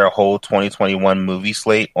dropped their whole 2021 movie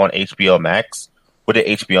slate on HBO Max, what did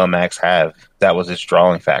HBO Max have that was its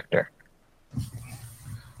drawing factor?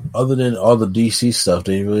 Other than all the DC stuff,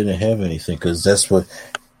 they really didn't have anything because that's what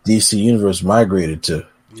DC Universe migrated to.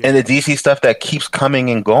 And the DC stuff that keeps coming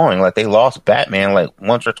and going, like they lost Batman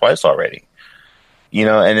once or twice already,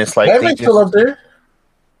 and it's like Batman's still up there.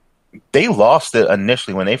 They lost it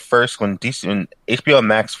initially when HBO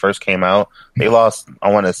Max first came out. They lost, I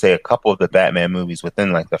want to say, a couple of the Batman movies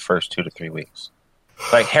within the first 2 to 3 weeks.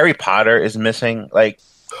 Like Harry Potter is missing,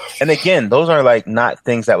 and again, those are not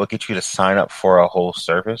things that would get you to sign up for a whole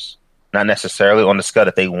service. Not necessarily on the scale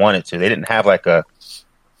that they wanted to. They didn't have a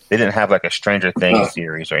Stranger Things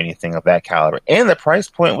series or anything of that caliber. And the price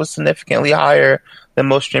point was significantly higher than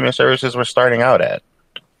most streaming services were starting out at.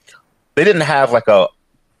 They didn't have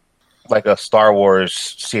a Star Wars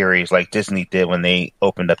series like Disney did when they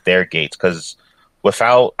opened up their gates, because for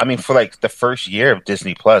the first year of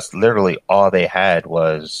Disney Plus, literally all they had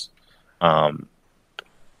was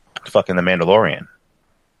fucking The Mandalorian.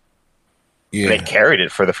 Yeah. They carried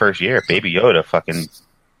it for the first year. Baby Yoda fucking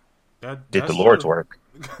did the Lord's work.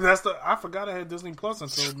 I forgot I had Disney Plus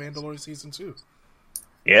until Mandalorian season 2.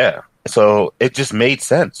 Yeah. So it just made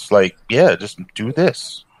sense. Just do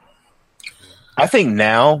this. I think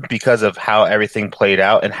now, because of how everything played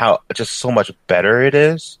out and how just so much better it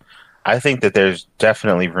is, I think that there's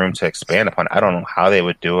definitely room to expand upon it. I don't know how they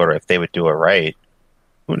would do it or if they would do it right.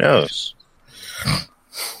 Who knows?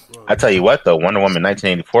 I tell you what, though, Wonder Woman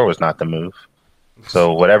 1984 was not the move.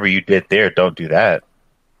 So whatever you did there, don't do that.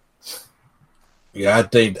 Yeah, I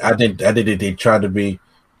think they tried to be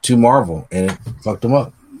too Marvel and it fucked them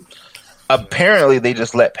up. apparently they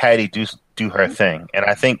just let Patty do her thing, and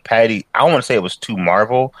I think Patty. I don't want to say it was too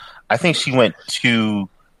Marvel. I think she went too.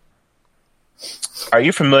 Are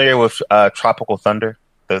you familiar with Tropical Thunder,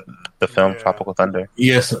 the film Tropical Thunder?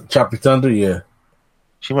 Yes, Tropical Thunder. Yeah,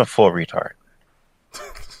 she went full retard.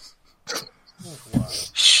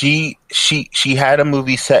 She had a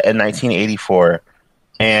movie set in 1984,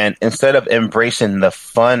 and instead of embracing the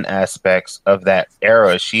fun aspects of that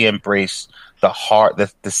era, she embraced the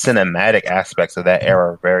cinematic aspects of that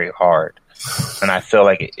era very hard, and I feel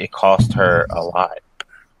like it cost her a lot.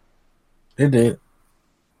 It did,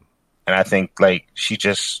 and I think like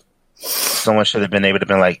someone should have been able to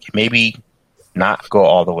be like, maybe not go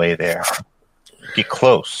all the way there, get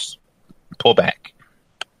close, pull back.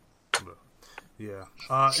 Yeah.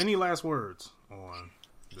 Any last words on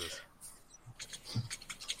this?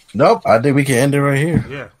 Nope. I think we can end it right here.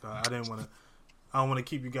 Yeah. I don't want to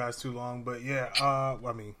keep you guys too long, but yeah.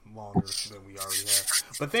 I mean, longer than we already have.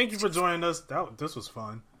 But thank you for joining us. This was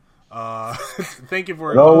fun. Thank you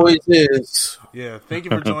for. It always is. Yeah. Thank you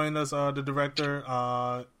for joining us, the director.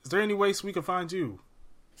 Is there any ways we can find you?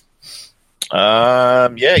 Yeah,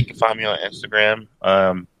 you can find me on Instagram.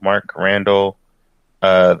 Mark Randall.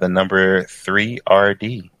 The number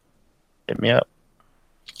 3RD. Hit me up.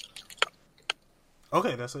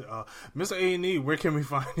 Okay, that's it. Mr. A&E, where can we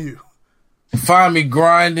find you? Find me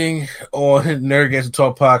grinding on Nerd Gets to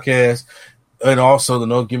Talk podcast, and also the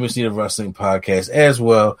No Give Me Seat of Wrestling podcast as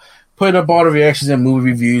well. Putting up all the reactions and movie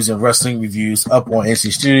reviews and wrestling reviews up on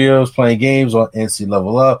NC Studios, playing games on NC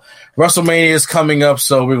Level Up. WrestleMania is coming up,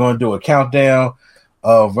 so we're going to do a countdown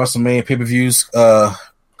of WrestleMania pay-per-views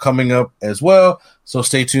coming up as well. So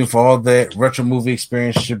stay tuned for all that. Retro movie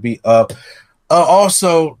experience should be up.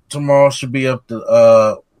 Also, tomorrow should be up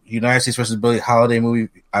the United States vs. Billy holiday movie.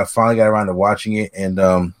 I finally got around to watching it,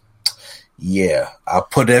 and yeah, I'll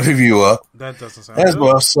put that review up. That doesn't sound as good.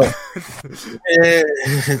 well. So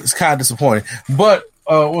it's kind of disappointing. But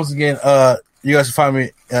once again, you guys can find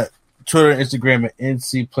me at Twitter and Instagram at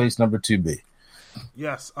NC Place number 2B.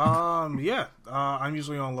 Yes. Yeah. I'm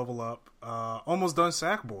usually on Level Up. Almost done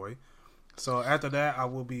Sackboy. So after that, I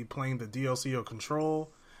will be playing the DLC of Control,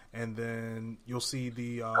 and then you'll see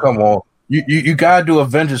the. Come on, you gotta do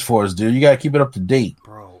Avengers for us, dude. You gotta keep it up to date,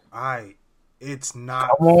 bro. It's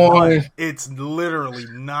not. Come on. Fun. It's literally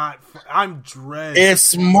not. I'm dread.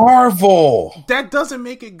 It's Marvel. That doesn't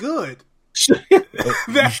make it good.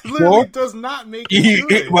 That literally does not make it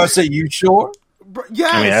good. I say, you sure?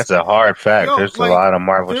 Yes. I mean, that's a hard fact. There's a lot of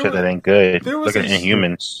Marvel shit that ain't good. Look at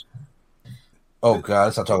Inhumans. Oh, God,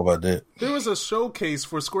 let's not talk about that. There was a showcase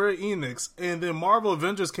for Square Enix, and then Marvel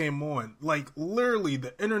Avengers came on. Like, literally,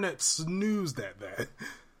 the internet snoozed at that.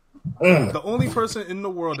 The only person in the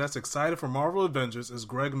world that's excited for Marvel Avengers is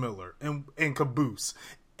Greg Miller and Caboose.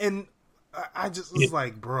 And I just was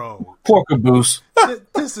like, bro. Poor Caboose.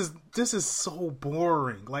 This is so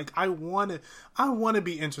boring. Like, I want to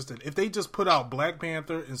be interested. If they just put out Black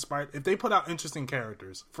Panther, if they put out interesting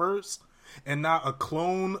characters first, and not a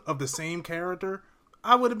clone of the same character,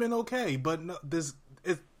 I would have been okay. But no, this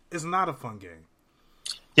is not a fun game.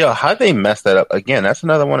 Yo, how'd they mess that up? Again, that's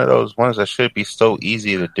another one of those ones that should be so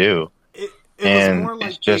easy to do. It was more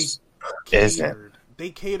like isn't.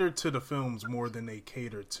 They catered to the films more than they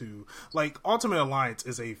catered to, like, Ultimate Alliance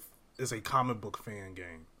is a comic book fan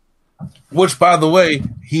game. Which, by the way,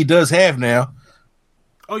 he does have now.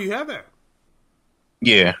 Oh, you have that?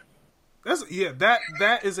 Yeah.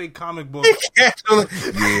 That is a comic book.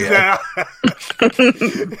 Yeah. I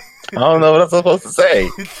don't know what I'm supposed to say.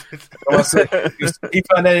 He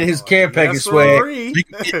found that in his care package swag. He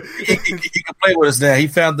can play with us now. He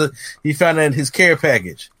found that in his care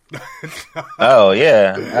package. Oh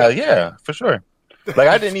yeah, yeah, for sure. Like,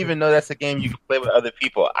 I didn't even know that's a game you can play with other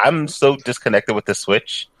people. I'm so disconnected with the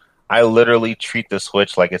Switch. I literally treat the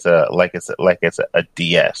Switch like it's a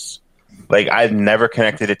DS. Like, I've never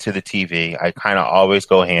connected it to the TV. I kind of always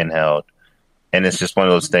go handheld. And it's just one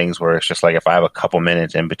of those things where it's just like, if I have a couple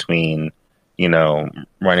minutes in between,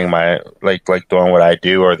 running my, like doing what I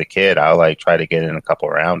do or the kid, I'll like try to get in a couple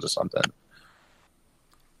rounds or something.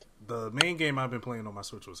 The main game I've been playing on my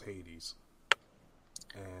Switch was Hades.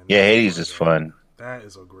 And yeah, Hades is fun. That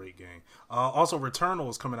is a great game. Also, Returnal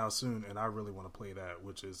is coming out soon, and I really want to play that,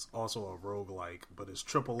 which is also a roguelike, but it's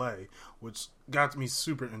AAA, which got me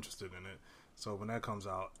super interested in it. So when that comes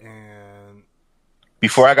out, and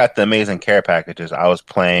before I got the amazing care packages, I was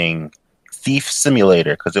playing Thief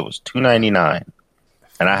Simulator because it was $2.99,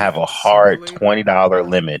 and I have a hard $20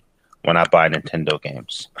 limit when I buy Nintendo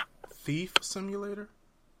games. Thief Simulator?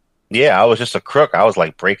 Yeah, I was just a crook. I was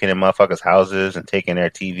like breaking in motherfuckers' houses and taking their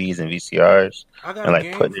TVs and VCRs I got and a like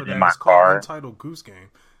game putting for it that. in my It's called car. Untitled Goose Game.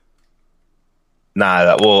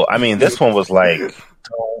 Nah, well, I mean, this one was like,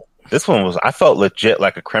 I felt legit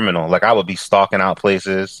like a criminal. Like I would be stalking out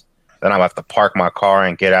places, then I would have to park my car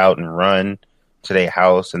and get out and run to their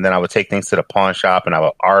house, and then I would take things to the pawn shop and I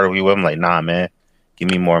would argue with them like, nah, man, give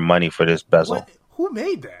me more money for this bezel. What? Who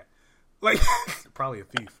made that? Like, probably a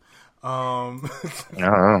thief. I don't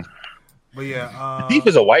know. But yeah, The thief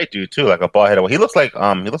is a white dude too, like a bald headed. He looks like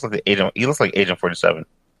the agent. He looks like Agent 47.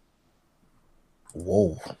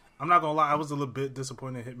 Whoa. I'm not gonna lie, I was a little bit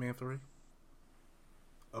disappointed in Hitman 3.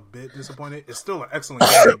 A bit disappointed. It's still an excellent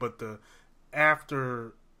game, but the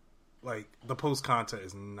post content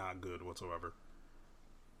is not good whatsoever.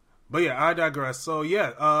 But yeah, I digress. So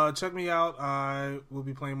yeah, check me out. I will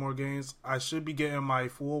be playing more games. I should be getting my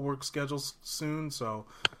full work schedule soon, so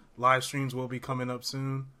live streams will be coming up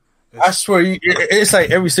soon. I swear, it's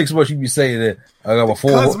like every 6 months you be saying that I got my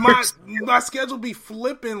full. Because my schedule be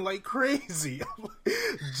flipping like crazy.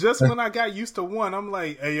 Just when I got used to one, I'm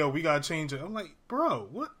like, hey, yo, we got to change it. I'm like, bro,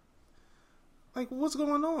 what? Like, what's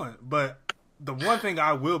going on? But the one thing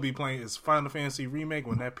I will be playing is Final Fantasy Remake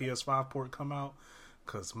when that PS5 port come out.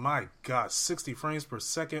 Because, my God, 60 frames per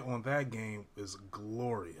second on that game is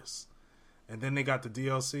glorious. And then they got the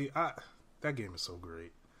DLC. That game is so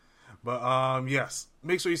great. But, yes,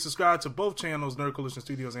 make sure you subscribe to both channels, Nerd Coalition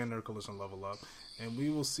Studios and Nerd Coalition Level Up. And we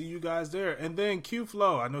will see you guys there. And then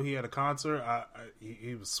Q-Flow, I know he had a concert.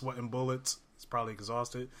 He was sweating bullets. He's probably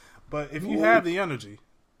exhausted. But if you have the energy,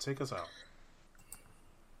 take us out.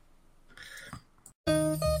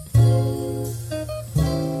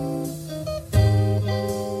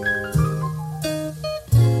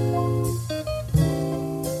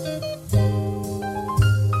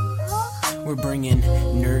 We're bringing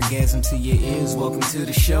nerdgasm to your ears. Welcome to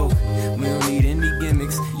the show. We don't need any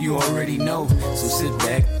gimmicks, you already know. So sit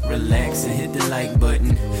back, relax, and hit the like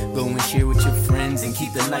button. Go and share with your friends and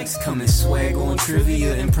keep the likes coming. Swag on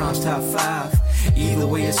trivia and prompts top 5. Either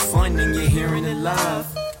way, it's fun and you're hearing it live.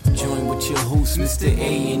 Join with your host, Mr.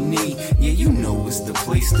 A&E. Yeah, you know it's the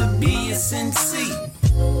place to be. It's NC.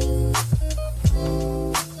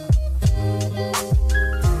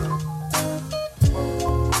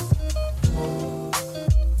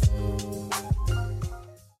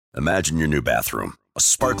 Imagine your new bathroom. A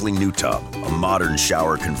sparkling new tub, a modern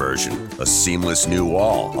shower conversion, a seamless new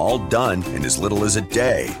wall, all done in as little as a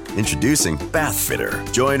day. Introducing Bath Fitter.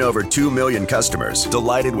 Join over 2 million customers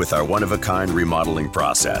delighted with our one-of-a-kind remodeling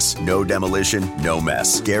process. No demolition, no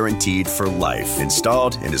mess. Guaranteed for life.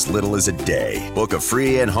 Installed in as little as a day. Book a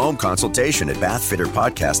free in-home consultation at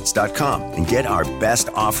bathfitterpodcasts.com and get our best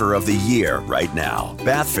offer of the year right now.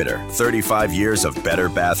 Bath Fitter, 35 years of better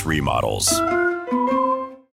bath remodels.